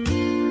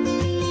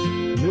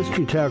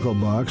 Mystery Tackle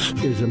Box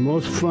is the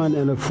most fun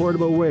and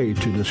affordable way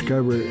to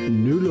discover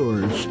new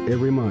lures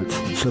every month.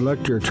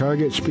 Select your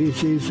target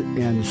species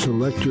and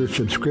select your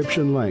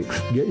subscription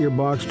length. Get your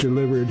box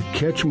delivered.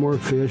 Catch more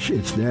fish.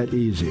 It's that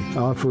easy.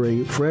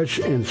 Offering fresh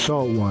and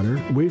salt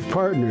water, we've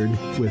partnered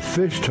with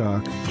Fish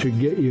Talk to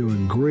get you a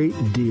great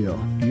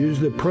deal. Use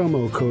the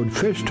promo code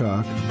Fish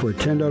Talk for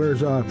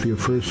 $10 off your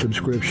first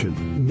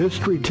subscription.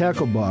 Mystery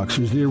Tackle Box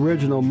is the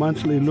original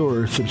monthly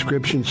lure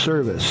subscription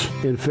service.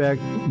 In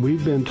fact,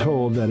 we've been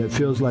told that it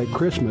feels like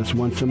Christmas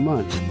once a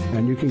month,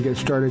 and you can get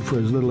started for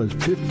as little as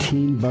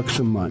 $15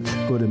 a month.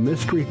 Go to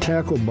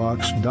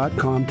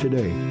MysteryTackleBox.com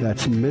today.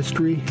 That's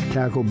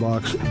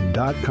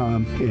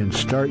MysteryTackleBox.com and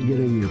start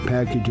getting your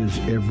packages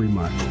every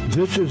month.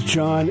 This is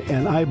John,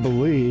 and I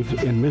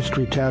believe in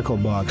Mystery Tackle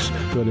Box.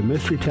 Go to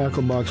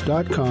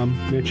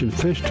MysteryTackleBox.com, mention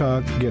Fish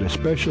Talk, get a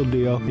special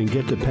deal, and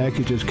get the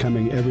packages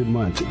coming every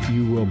month.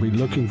 You will be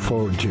looking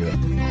forward to it.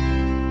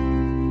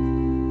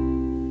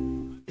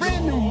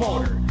 Brand new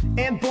motor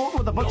and boat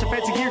with a bunch of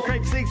fancy gear,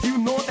 crank stakes, you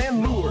north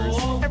and lures.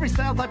 Every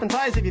style, type, and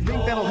size. If you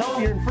think that'll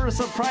help, you're in for a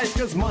surprise,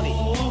 cause money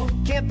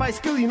can't buy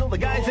skill. You know the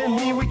guys and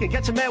me, we can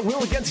catch 'em at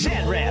will against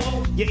Shad Rat.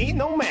 You ain't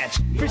no match.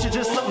 Fish is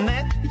just something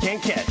that you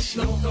can't catch.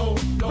 For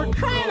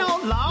crying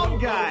out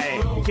loud, guy,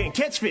 you can't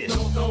catch fish.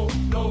 You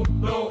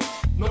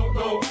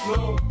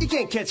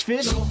can't catch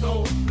fish.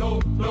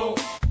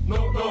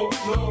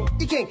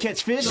 You can't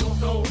catch fish.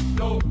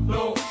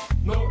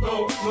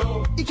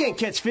 You can't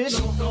catch fish.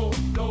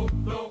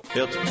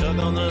 Felt a tug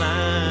on the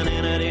line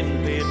and I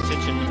didn't pay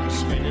attention,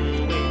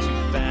 spinning way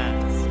too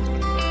fast.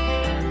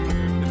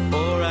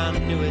 Before I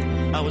knew it,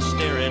 I was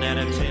staring at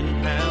a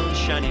 10-pound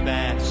shiny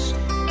bass.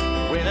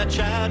 When I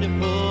tried to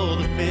pull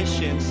the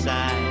fish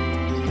inside,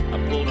 I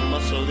pulled a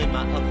muscle in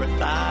my upper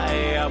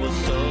thigh. I was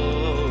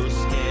so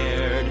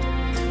scared,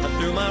 I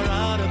threw my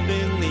rod up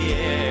in the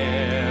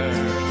air.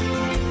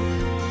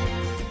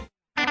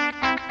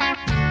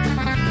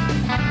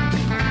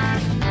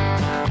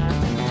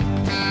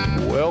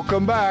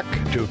 Welcome back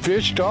to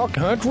Fish Talk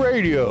Hunt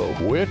Radio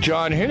with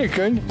John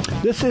Hennigan.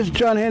 This is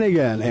John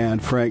Hennigan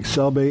and Frank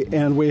Selby,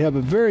 and we have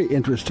a very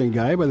interesting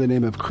guy by the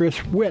name of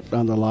Chris Witt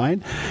on the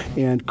line.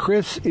 And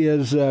Chris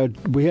is,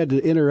 we had to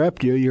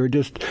interrupt you. You were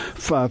just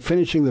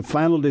finishing the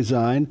final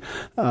design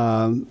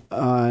on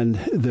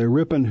the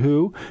Rip and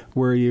Who,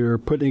 where you're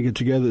putting it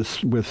together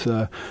with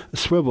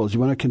swivels. You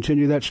want to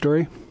continue that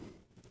story?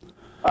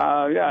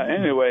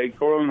 Anyway,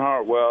 Corlin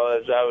Hartwell,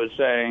 as I was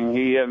saying,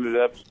 he ended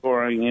up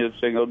scoring his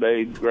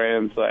single-day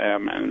Grand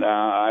Slam, and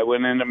I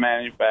went into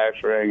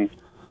manufacturing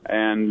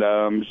and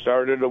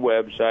started a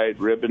website,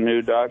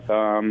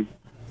 ripandwho.com.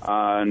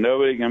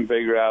 Nobody can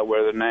figure out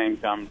where the name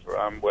comes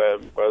from. Where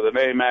the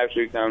name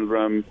actually comes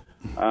from,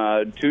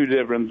 two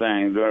different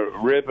things.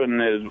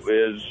 Ripping is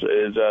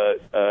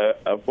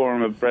a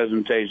form of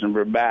presentation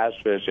for bass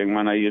fishing.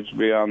 When I used to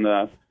be on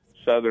the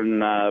Southern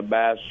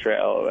Bass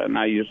Trail, and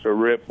I used to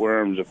rip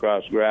worms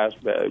across grass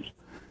beds.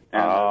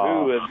 And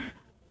who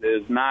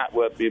is not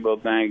what people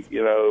think,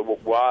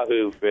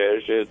 wahoo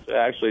fish. It's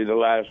actually the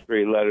last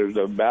three letters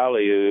of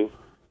ballyhoo,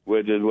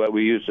 which is what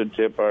we used to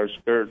tip our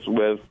skirts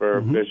with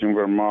for fishing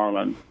for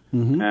marlin.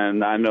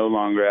 And I no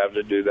longer have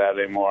to do that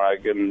anymore. I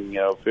can,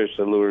 fish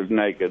the lures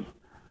naked.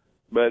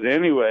 But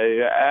anyway,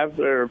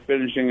 after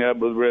finishing up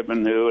with Rip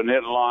and Who, and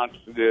it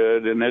launched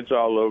good, and it's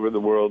all over the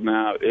world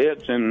now.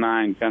 It's in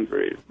 9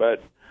 countries.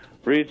 But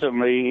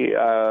recently,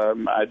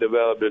 I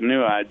developed a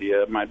new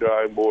idea. My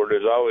drawing board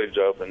is always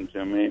open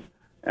to me,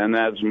 and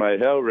that's my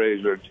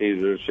Hellraiser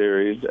teaser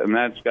series. And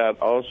that's got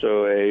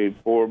also a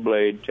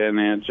 4-blade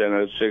 10-inch and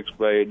a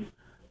 6-blade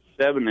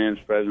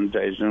 7-inch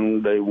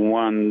presentation. The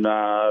one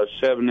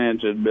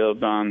 7-inch is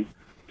built on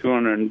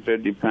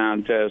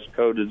 250-pound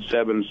test-coated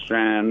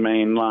 7-strand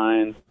main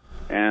line,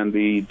 and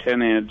the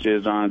 10-inch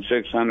is on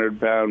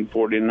 600-pound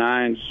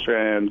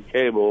 49-strand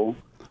cable.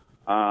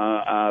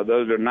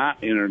 Those are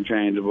not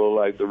interchangeable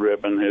like the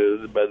Rip and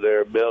Who's, but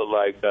they're built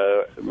like,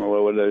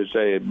 what would they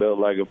say, built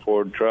like a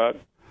Ford truck.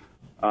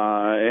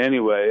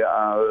 Anyway,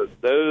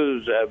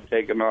 those have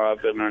taken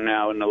off and are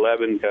now in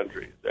 11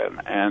 countries.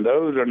 And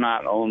those are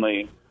not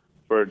only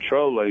for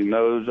trolling,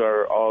 those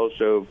are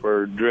also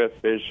for drift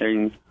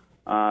fishing,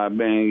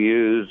 being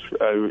used.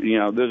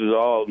 This is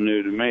all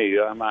new to me.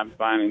 I'm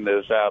finding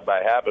this out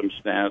by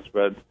happenstance,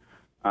 but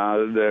I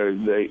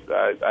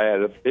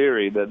had a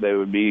theory that they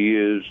would be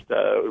used,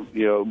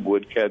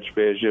 would catch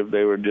fish if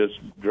they were just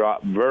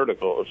dropped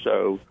vertical.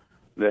 So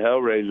the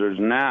Hellraisers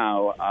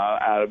now,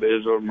 out of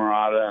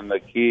Islamorada and the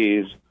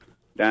Keys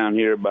down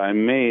here by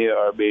me,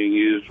 are being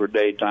used for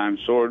daytime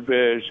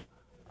swordfish.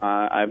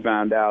 I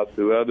found out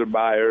through other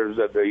buyers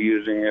that they're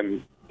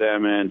using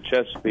them in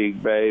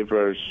Chesapeake Bay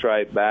for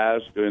striped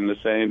bass, doing the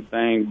same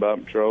thing,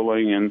 bump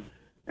trolling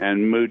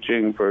and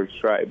mooching for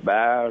striped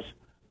bass.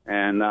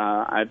 And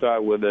I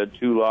thought with the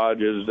 2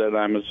 lodges that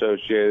I'm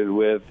associated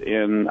with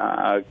in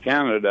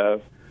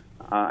Canada,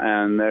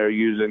 and they're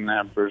using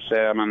them for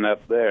salmon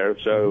up there.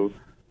 So,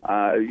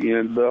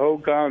 the whole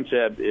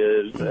concept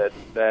is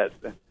that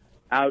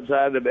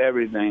outside of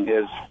everything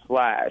is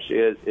flash.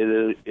 It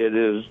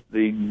is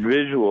the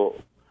visual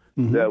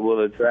that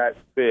will attract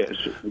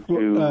fish,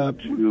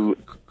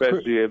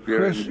 especially if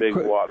you're in big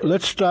water.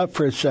 Let's stop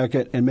for a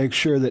second and make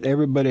sure that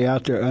everybody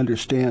out there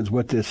understands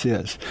what this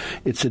is.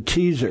 It's a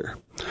teaser.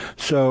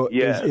 So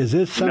is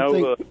this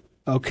something... No,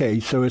 okay,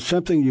 so it's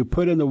something you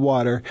put in the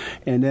water,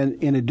 and then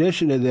in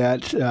addition to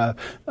that,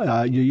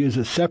 you use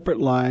a separate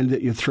line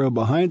that you throw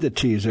behind the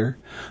teaser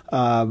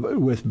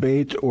with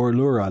bait or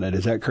lure on it.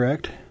 Is that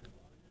correct?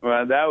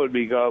 Well, that would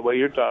be called, what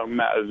you're talking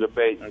about is a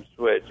bait and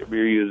switch if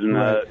you're using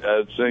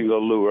a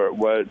single lure.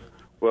 What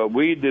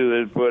we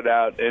do is put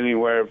out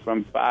anywhere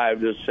from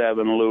 5 to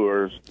 7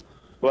 lures,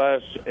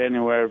 plus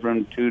anywhere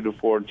from 2 to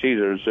 4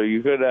 teasers. So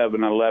you could have an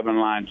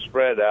 11-line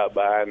spread out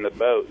behind the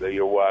boat that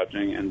you're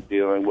watching and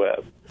dealing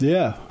with.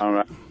 Yeah. All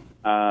right.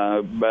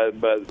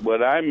 But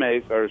what I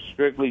make are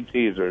strictly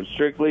teasers,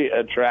 strictly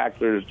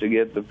attractors to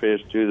get the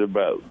fish to the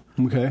boat.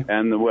 Okay.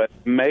 And what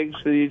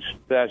makes these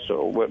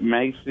special, what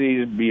makes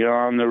these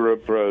beyond the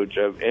reproach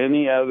of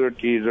any other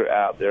teaser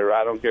out there,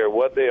 I don't care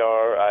what they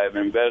are, I have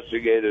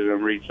investigated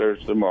and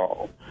researched them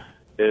all,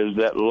 is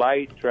that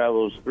light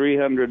travels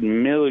 300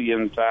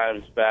 million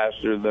times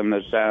faster than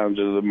the sounds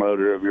of the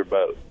motor of your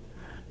boat.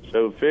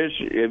 So fish,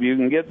 if you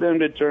can get them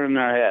to turn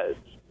their heads,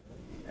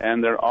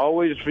 and they're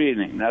always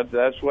feeding.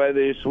 That's why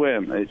they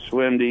swim. They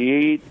swim to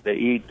eat, they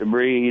eat to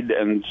breed,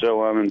 and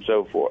so on and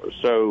so forth.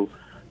 So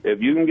if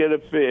you can get a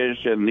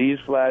fish and these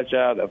flash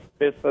out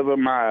 1/5 of a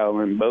mile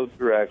in both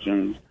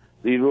directions,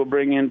 these will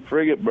bring in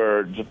frigate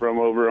birds from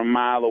over a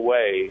mile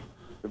away.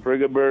 The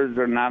frigate birds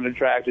are not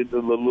attracted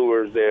to the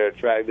lures. They're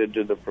attracted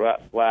to the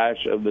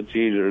flash of the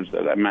teasers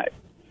that I make.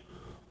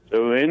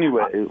 So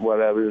anyway,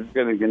 what I was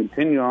going to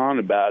continue on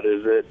about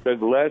is it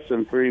took less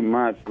than 3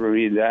 months for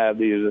me to have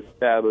these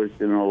established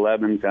in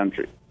 11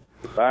 countries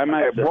by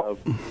myself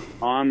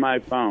on my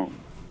phone.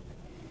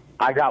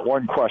 I got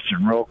one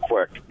question real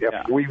quick. If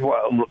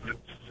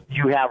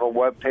you have a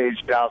web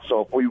page now,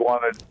 so if we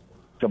wanted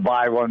to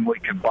buy one, we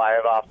could buy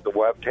it off the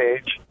web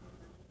page?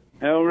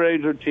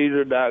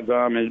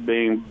 HellraiserTeaser.com is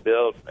being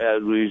built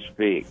as we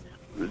speak.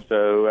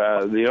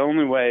 So the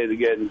only way to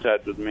get in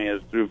touch with me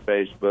is through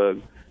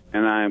Facebook.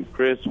 And I am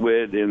Chris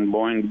Witt in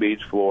Boynton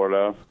Beach,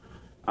 Florida.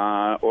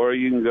 Or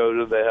you can go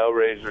to the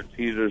Hellraiser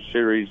Teaser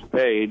Series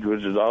page,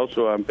 which is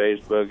also on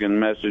Facebook, and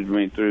message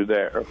me through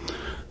there.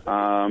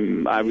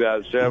 I've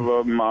got several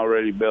of them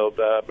already built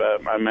up.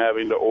 I'm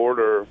having to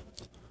order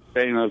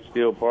stainless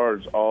steel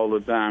parts all the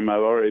time. I've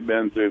already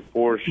been through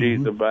 4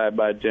 sheets of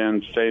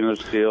 5x10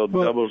 stainless steel,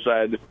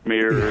 double-sided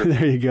mirrors.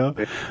 There you go.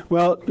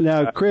 Well,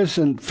 now, Chris,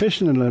 in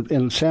fishing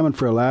in salmon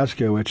for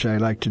Alaska, which I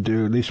like to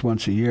do at least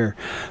once a year,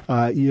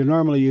 you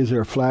normally use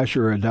a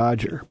flasher or a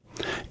dodger.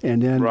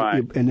 And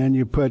then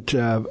you put 3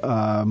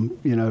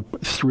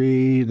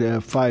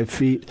 to 5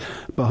 feet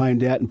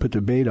behind that and put the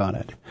bait on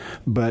it.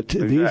 But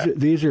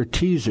these are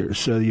teasers,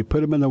 so you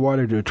put them in the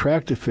water to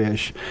attract the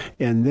fish,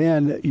 and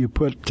then you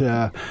put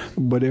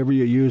whatever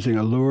you're using,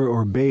 a lure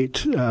or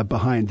bait,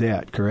 behind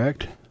that.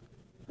 Correct?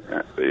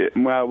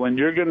 Well, when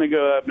you're going to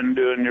go up and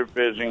doing your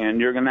fishing,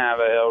 and you're going to have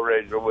a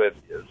Hellraiser with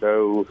you,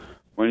 so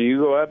when you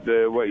go up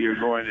there, what you're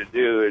going to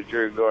do is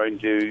you're going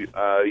to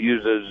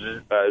use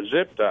a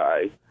zip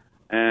tie,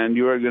 and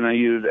you are going to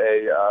use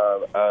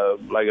a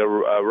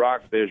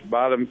rockfish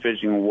bottom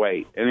fishing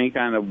weight, any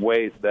kind of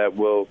weight that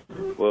will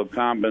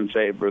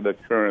compensate for the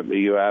current that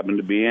you happen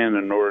to be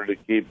in order to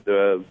keep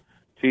the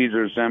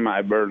teaser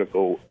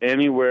semi-vertical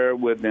anywhere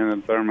within the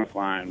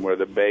thermocline where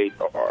the bait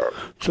are.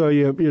 So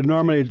you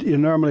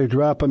normally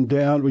drop them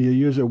down. Will you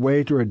use a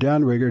weight or a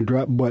downrigger and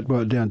drop what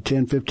down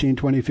 10, 15,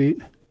 20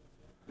 feet?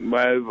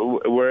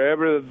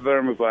 Wherever the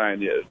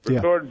thermocline is. For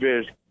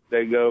swordfish,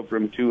 they go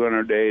from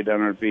 200 to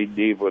 800 feet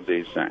deep with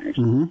these things.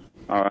 Mm-hmm.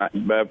 All right,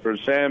 but for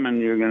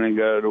salmon, you're going to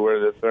go to where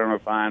the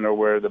thermocline or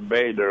where the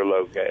bait are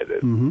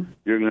located. Mm-hmm.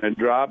 You're going to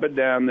drop it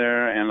down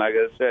there, and like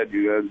I said,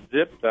 you're going to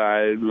zip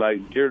tie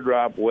like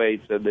teardrop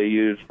weights that they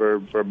use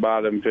for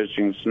bottom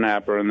fishing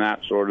snapper and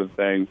that sort of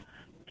thing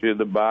to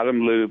the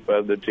bottom loop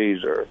of the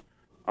teaser.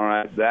 All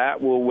right,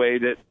 that will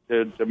weight it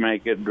to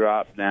make it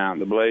drop down.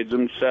 The blades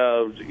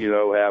themselves,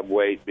 have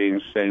weight being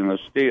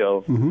stainless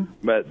steel,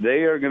 but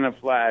they are going to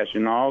flash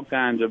in all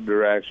kinds of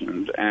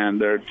directions,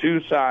 and there are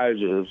two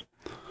sizes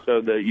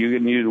so that you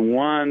can use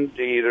one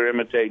to either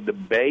imitate the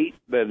bait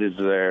that is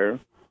there,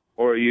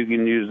 or you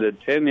can use the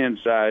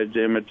 10-inch size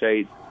to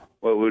imitate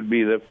what would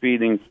be the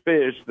feeding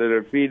fish that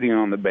are feeding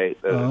on the bait.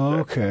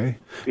 Okay.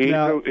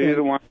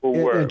 Either one will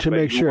work. And to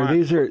make sure,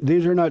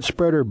 these are not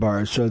spreader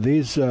bars. So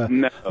these are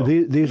they're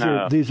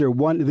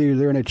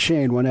in a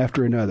chain, one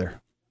after another.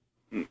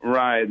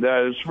 Right.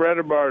 The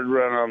spreader bars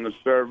run on the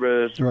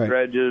surface. Right.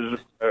 Dredges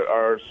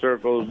are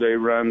circles. They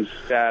run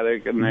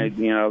static, and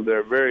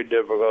they're very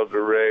difficult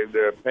to rig.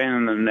 They're a pain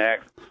in the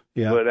neck.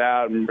 Yeah. Put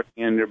out and bring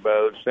in your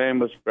boat. Same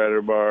with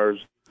spreader bars.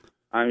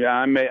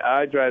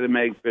 I try to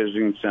make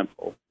fishing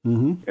simple.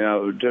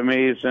 Mm-hmm. To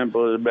me,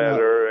 simple is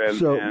better.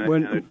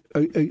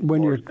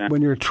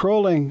 When you're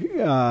trolling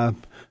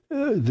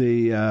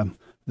the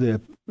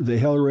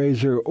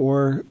Hellraiser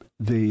or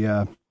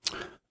the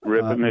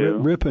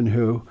Rip and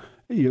Who,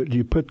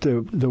 you put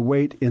the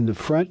weight in the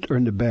front or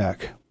in the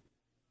back?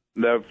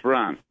 The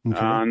front. Okay.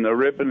 On the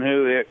Rip and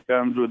Who, it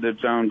comes with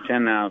its own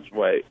 10-ounce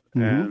weight.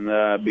 Mm-hmm.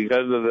 And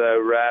because of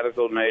the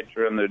radical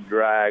nature and the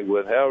drag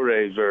with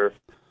Hellraiser,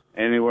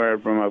 anywhere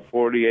from a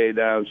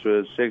 48-ounce to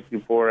a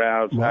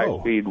 64-ounce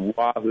high-speed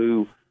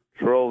Wahoo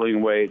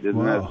trolling weight is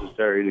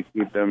necessary to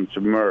keep them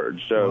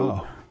submerged.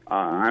 So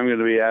I'm going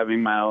to be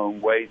having my own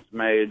weights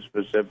made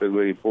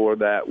specifically for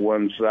that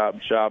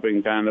one-stop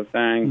shopping kind of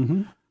thing.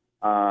 Mm-hmm.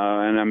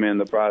 And I'm in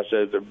the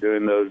process of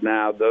doing those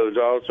now. Those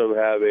also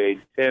have a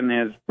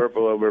 10-inch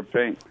purple over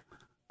pink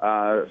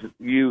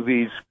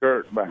UV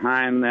skirt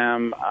behind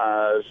them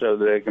so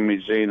that they can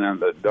be seen in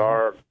the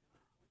dark.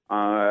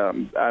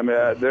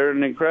 They're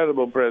an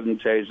incredible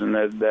presentation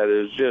that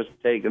is just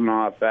taken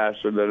off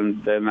faster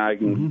than I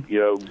can,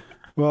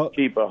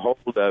 keep a hold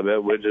of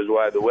it, which is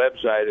why the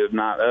website is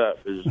not up.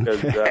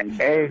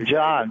 Hey,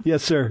 John.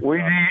 Yes, sir. We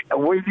need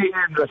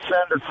him to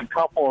send us a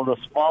couple of the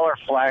smaller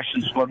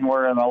flashes when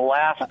we're in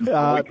Alaska.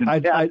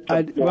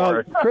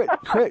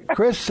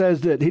 Chris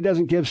says that he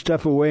doesn't give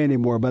stuff away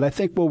anymore, but I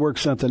think we'll work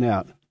something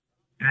out.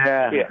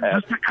 Yeah,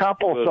 just a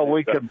couple so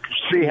we can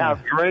see how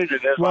great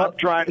it is. Well, I'm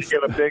trying to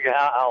get a big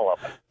halibut.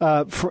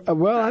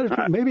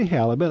 Maybe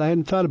halibut. I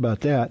hadn't thought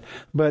about that.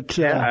 But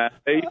they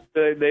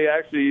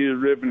actually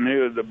use Rip and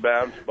Who as a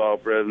bounce ball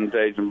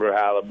presentation for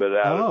halibut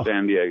out of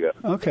San Diego.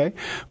 Okay.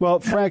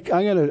 Well, Frank,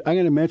 I'm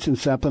gonna mention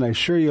something. I'm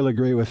sure you'll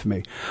agree with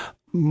me.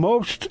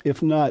 Most,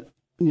 if not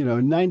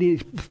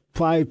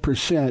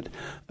 95%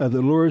 of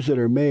the lures that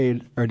are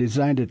made are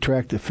designed to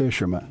attract the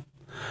fishermen.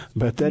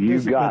 But that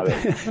you got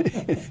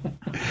it.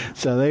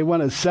 So they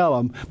want to sell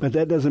them, but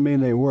that doesn't mean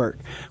they work.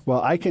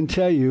 Well, I can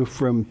tell you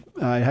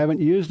I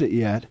haven't used it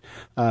yet,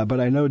 but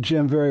I know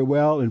Jim very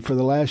well, and for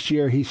the last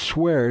year, he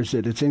swears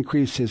that it's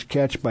increased his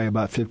catch by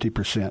about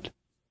 50%.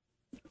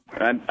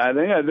 I think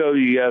I told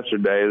you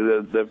yesterday,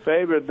 the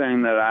favorite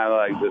thing that I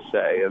like to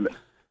say,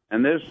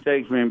 and this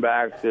takes me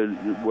back to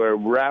where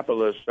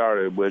Rapala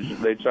started, which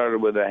they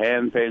started with a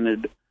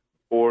hand-painted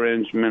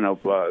 4-inch minnow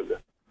plug.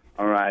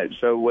 All right,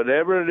 so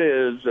whatever it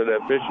is that a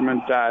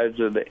fisherman ties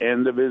to the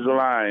end of his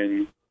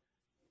line,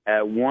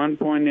 at one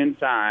point in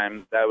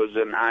time, that was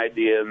an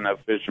idea in the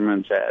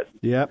fisherman's head.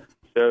 Yep.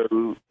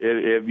 So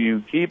if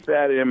you keep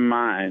that in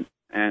mind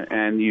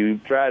and you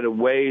try to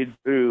wade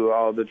through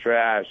all the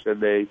trash that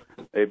they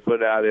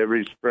put out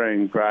every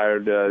spring prior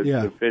to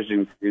the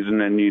fishing season,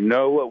 and you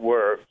know what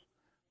works,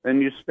 then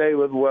you stay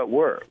with what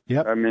works.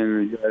 Yep. I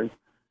mean,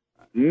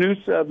 new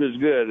stuff is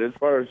good. As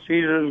far as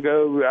teasers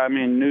go,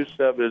 new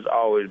stuff is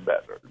always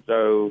better.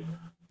 So,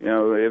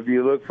 if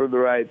you look for the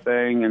right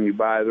thing and you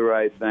buy the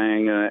right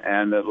thing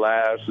and it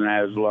lasts and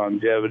has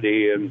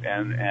longevity and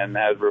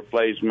has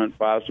replacement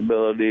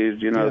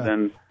possibilities,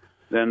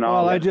 then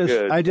all that's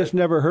good. I just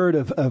never heard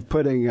of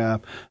putting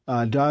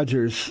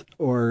Dodgers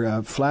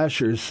or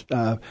flashers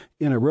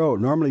in a row.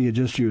 Normally you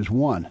just use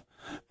one.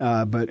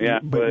 But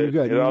you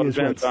got it all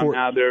depends on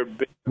how they're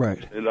bent.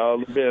 Right. It all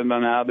depends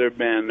on how they're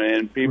bent,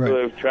 and people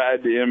have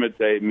tried to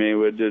imitate me,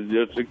 which is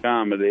just a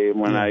comedy.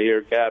 When I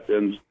hear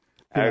captains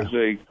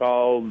actually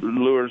call the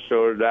lure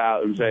stores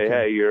out and say,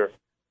 hey, you're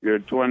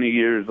 20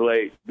 years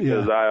late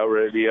because I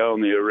already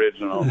own the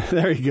original.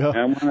 There you go.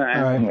 And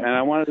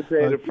I want to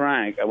say to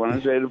Frank,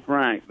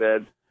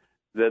 that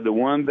the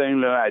one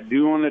thing that I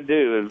do want to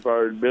do as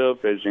far as bill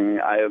fishing,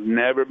 I have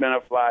never been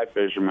a fly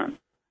fisherman,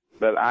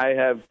 but I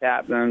have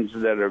captains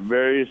that are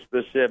very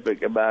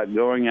specific about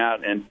going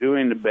out and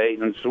doing the bait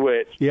and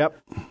switch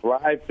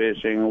fly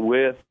fishing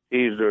with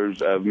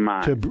teasers of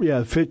mine. Take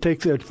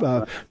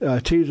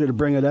the teaser to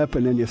bring it up,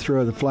 and then you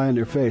throw the fly in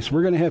their face.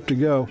 We're going to have to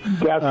go.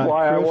 That's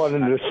why Chris, I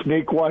wanted to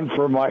sneak one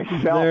for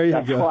myself. There you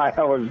That's go. why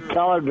I was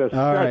telling to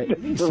stretch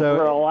it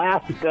for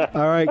Alaska.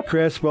 All right,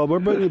 Chris. Well, we're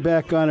bringing you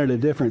back on at a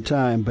different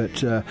time,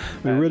 but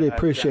we really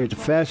appreciate the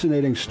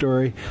fascinating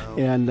story.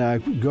 And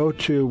go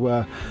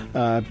to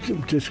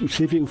just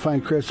see if you can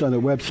find Chris on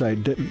the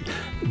website,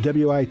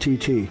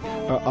 WITT,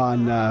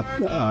 on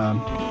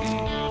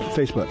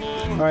Facebook.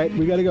 All right,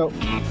 we got to go.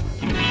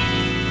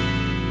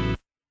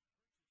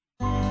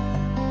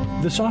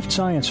 The Soft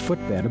Science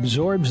footbed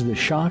absorbs the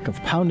shock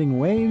of pounding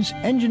waves,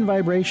 engine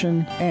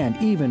vibration, and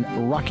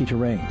even rocky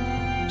terrain.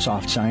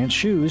 Soft Science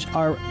shoes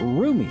are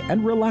roomy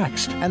and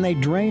relaxed, and they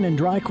drain and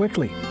dry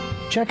quickly.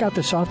 Check out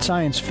the Soft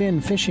Science Fin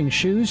fishing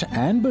shoes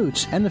and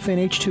boots and the Fin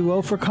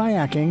H2O for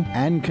kayaking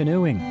and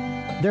canoeing.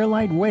 They're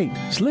lightweight,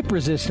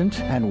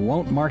 slip-resistant, and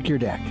won't mark your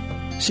deck.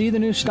 See the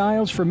new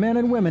styles for men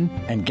and women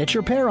and get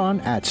your pair on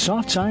at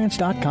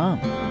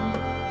softscience.com.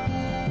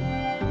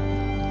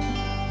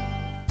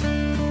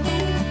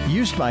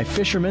 Used by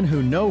fishermen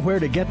who know where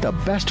to get the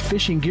best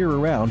fishing gear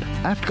around,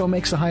 AFTCO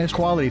makes the highest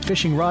quality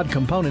fishing rod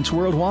components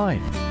worldwide.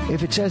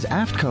 If it says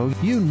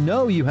AFTCO, you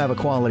know you have a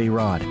quality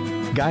rod.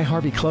 Guy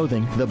Harvey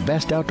Clothing, the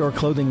best outdoor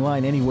clothing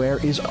line anywhere,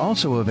 is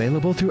also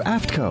available through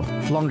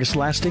AFTCO. Longest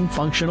lasting,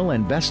 functional,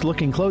 and best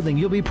looking clothing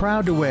you'll be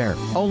proud to wear.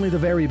 Only the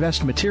very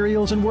best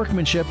materials and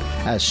workmanship.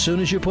 As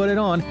soon as you put it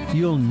on,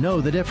 you'll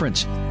know the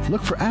difference.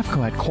 Look for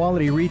AFTCO at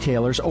quality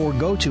retailers or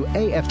go to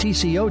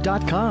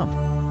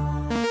aftco.com.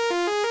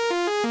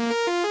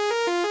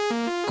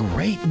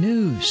 Great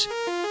news!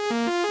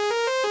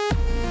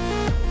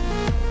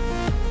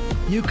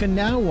 You can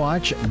now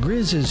watch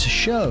Grizz's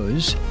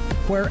shows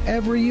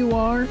wherever you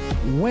are,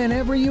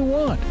 whenever you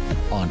want,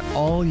 on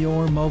all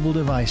your mobile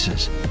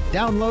devices.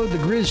 Download the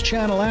Grizz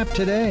Channel app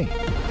today.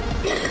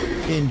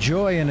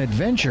 Enjoy an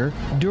adventure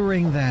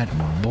during that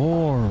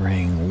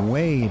boring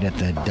wait at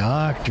the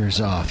doctor's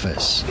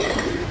office.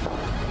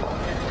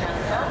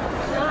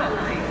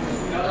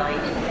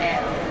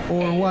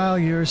 Or while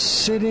you're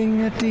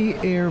sitting at the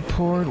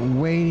airport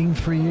waiting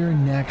for your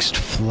next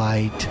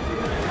flight.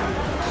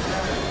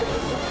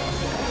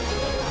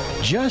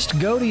 Just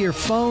go to your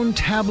phone,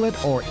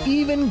 tablet, or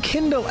even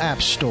Kindle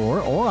App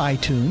Store or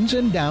iTunes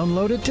and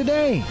download it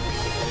today.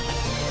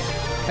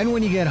 And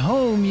when you get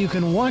home, you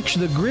can watch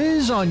the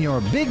Grizz on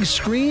your big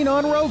screen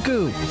on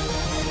Roku.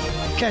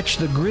 Catch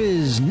the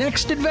Grizz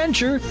next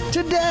adventure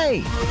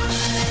today.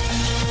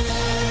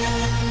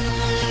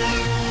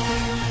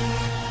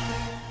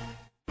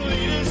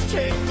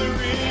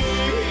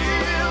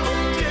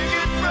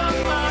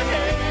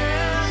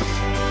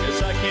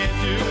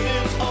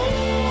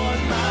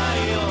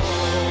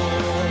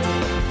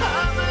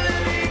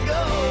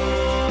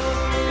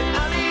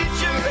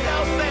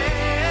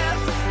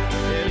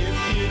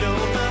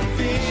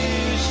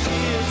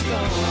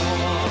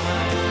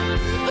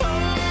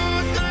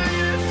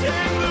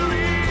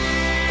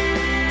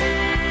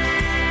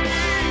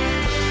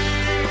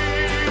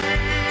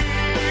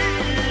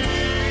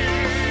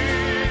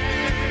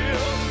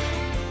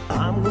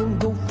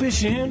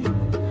 Fishing,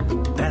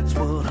 that's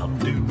what I'm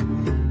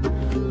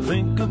doing.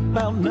 Think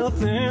about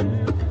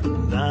nothing,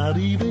 not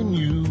even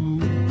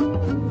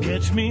you.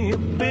 Catch me a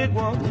big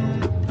one,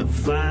 a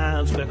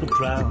fine speckled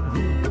trout,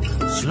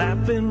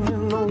 slapping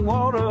in the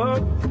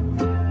water,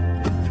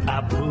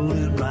 I pull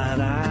it right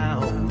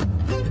out.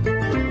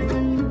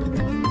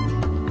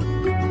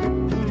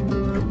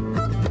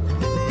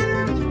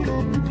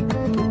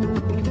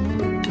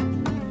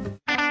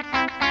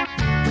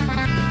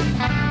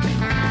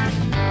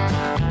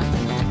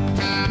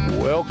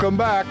 Welcome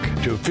back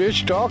to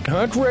Fish Talk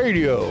Hunt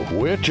Radio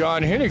with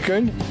John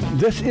Hennigan.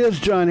 This is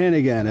John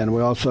Hennigan, and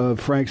we also have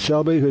Frank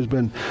Selby, who's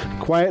been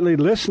quietly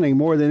listening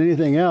more than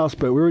anything else,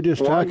 but we were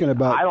just talking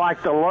about... I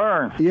like to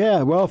learn.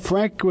 Yeah, well,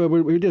 Frank, we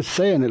were just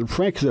saying that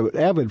Frank's an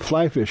avid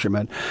fly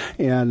fisherman,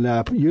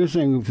 and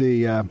using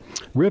the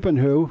Rip and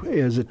Who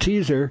as a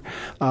teaser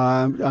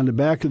on the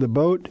back of the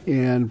boat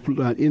and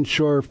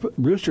inshore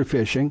rooster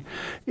fishing,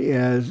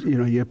 as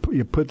you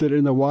put that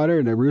in the water,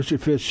 and the rooster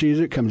fish sees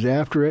it, comes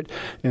after it,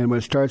 and when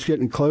it starts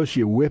getting close,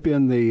 you whip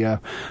in the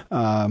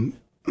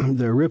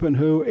Rip and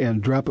Who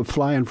and drop a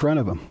fly in front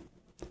of them.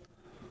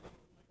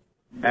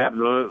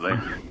 Absolutely.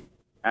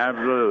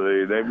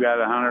 Absolutely. They've got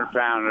a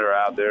 100-pounder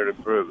out there to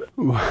prove it.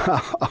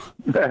 Wow.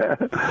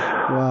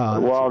 Wow.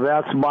 Well,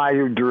 that's my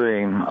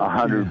dream, a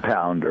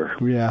 100-pounder.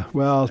 Yeah.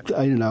 Well, it's,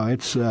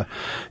 a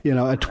 20,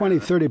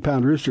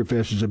 30-pound rooster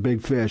fish is a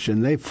big fish,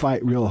 and they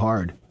fight real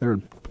hard. They're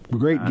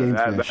Great game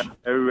fish.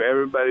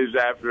 Everybody's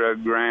after a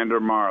grander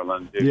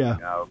marlin, too, yeah.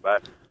 You know,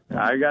 but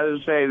I got to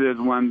say this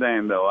one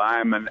thing, though.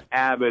 I'm an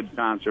avid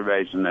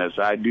conservationist.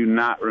 I do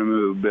not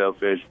remove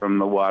billfish from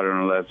the water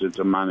unless it's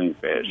a money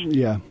fish.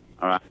 Yeah.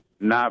 All right.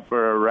 Not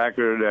for a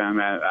record, and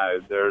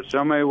there are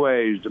so many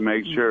ways to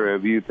make sure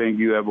if you think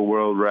you have a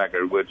world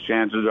record, which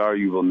chances are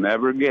you will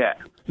never get.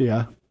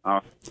 Yeah.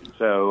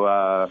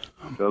 So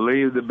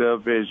leave the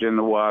billfish in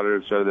the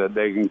water so that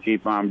they can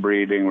keep on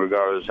breeding,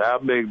 regardless how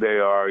big they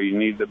are. You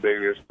need the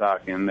bigger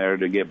stock in there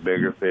to get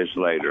bigger fish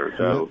later.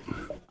 So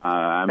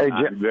I'm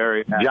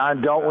very happy.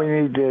 John, don't we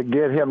need to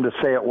get him to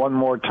say it one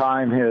more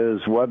time, his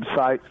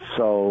website?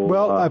 So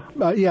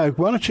yeah,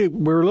 why don't you,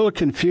 we're a little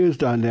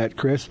confused on that,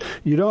 Chris.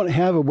 You don't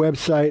have a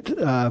website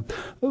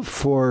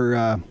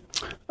for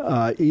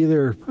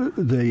either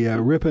the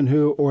Rip and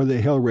Who or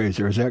the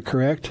Hellraiser, is that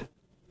correct?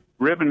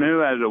 Rip and Who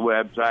has a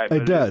website.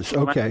 It does.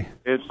 Okay.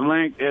 It's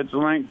linked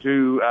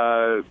to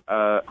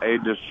a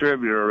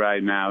distributor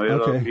right now.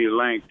 It'll be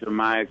linked to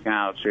my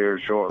accounts here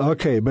shortly.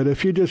 Okay, but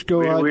if you just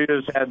go on, we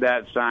just had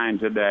that signed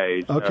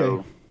today. Okay.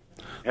 So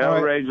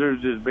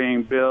Hellraisers is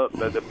being built,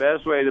 but the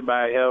best way to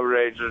buy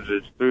Hellraisers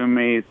is through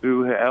me,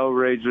 through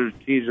Hellraisers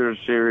Teaser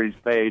Series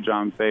page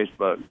on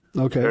Facebook.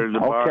 Okay. There's a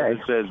bar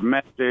that says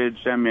message,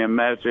 send me a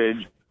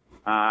message.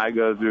 I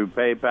go through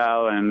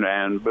PayPal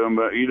and boom,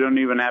 you don't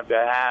even have to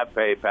have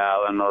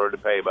PayPal in order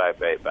to pay by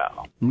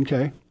PayPal.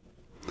 Okay.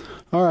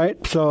 All right.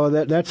 So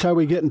that's how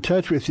we get in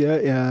touch with you,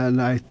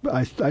 and I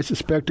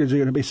suspect there's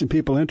going to be some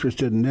people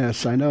interested in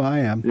this. I know I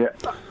am. Yeah,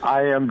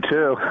 I am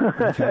too.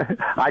 Okay.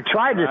 I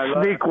tried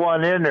to sneak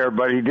one in there,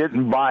 but he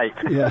didn't bite.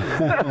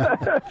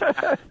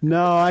 Yeah.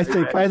 No, I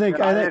think I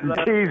didn't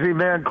tease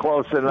him in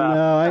close enough.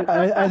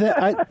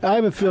 No, I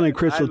have a feeling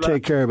Chris will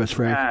take care of us,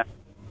 Frank.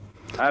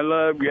 I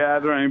love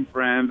gathering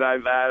friends. I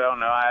don't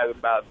know. I have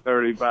about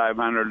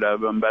 3,500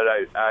 of them, but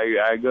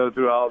I go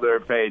through all their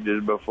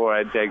pages before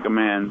I take them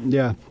in.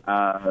 Yeah.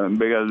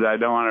 Because I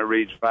don't want to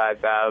reach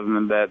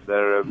 5,000 that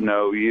are of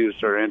no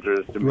use or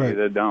interest to me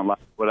that don't like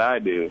what I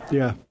do.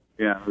 Yeah.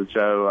 Yeah.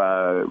 So,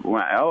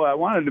 I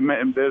wanted to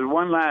mention, there's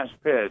one last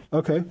pitch.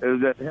 Okay.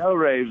 Is that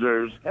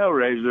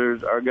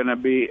Hellraisers are going to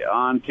be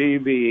on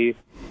TV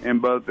in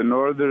both the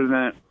northern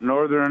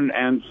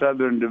and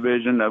southern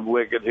division of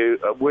Wicked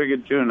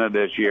Tuna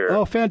this year.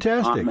 Oh,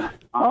 fantastic!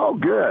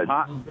 Good.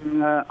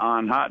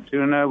 On Hot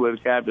Tuna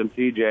with Captain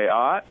T.J.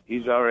 Ott.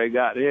 He's already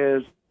got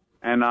his.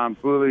 And on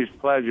Foolish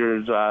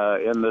Pleasures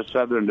in the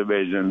southern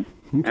division.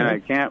 Okay. And I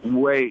can't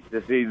wait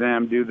to see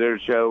them do their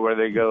show where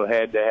they go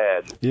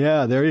head-to-head.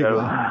 Yeah, there you go.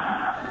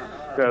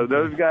 So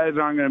those guys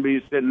aren't going to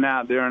be sitting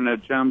out there in a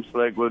chum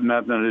slick with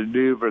nothing to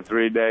do for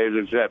 3 days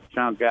except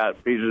chunk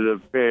out pieces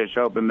of fish,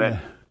 hoping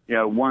that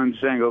one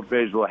single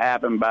fish will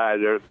happen by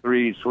their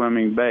 3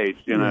 swimming baits.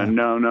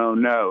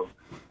 No.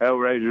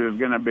 Hellraiser is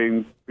going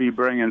to be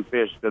bringing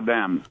fish to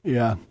them.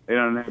 Yeah. They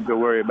don't have to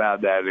worry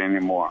about that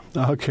anymore.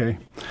 Okay.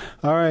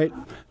 All right.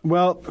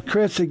 Well,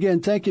 Chris,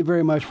 again, thank you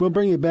very much. We'll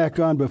bring you back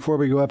on before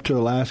we go up to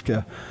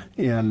Alaska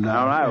in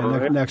all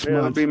right. Next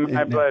month. It'll be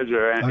my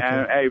pleasure. And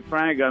hey,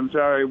 Frank, I'm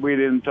sorry we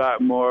didn't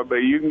talk more, but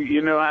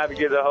you know how to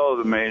get a hold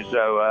of me,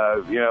 so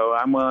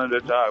I'm willing to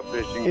talk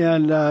fishing.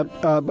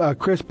 And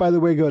Chris, by the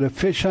way, go to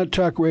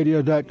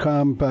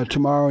fishhunttalkradio.com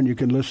tomorrow, and you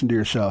can listen to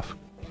yourself.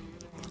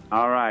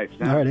 All right.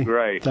 Sounds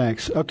great.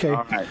 Thanks. Okay.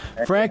 All right.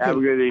 Frank, have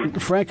a good evening.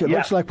 Frank, it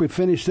looks like we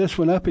finished this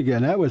one up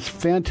again. That was a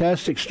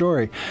fantastic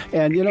story.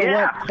 And you know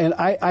what? And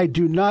I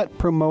do not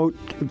promote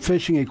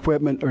fishing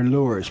equipment or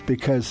lures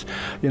because,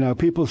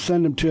 people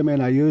send them to me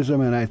and I use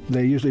them and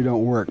they usually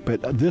don't work.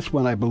 But this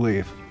one, I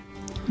believe.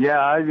 Yeah,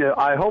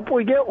 I hope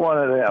we get one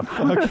of them.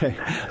 Okay,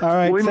 all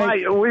right.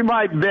 We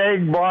might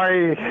beg,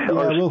 borrow,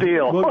 or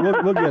steal.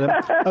 We'll get them.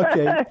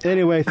 Okay.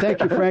 Anyway, thank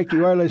you, Frank.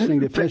 You are listening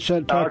to Fish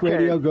Hunt Talk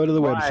Radio. Go to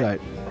the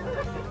website.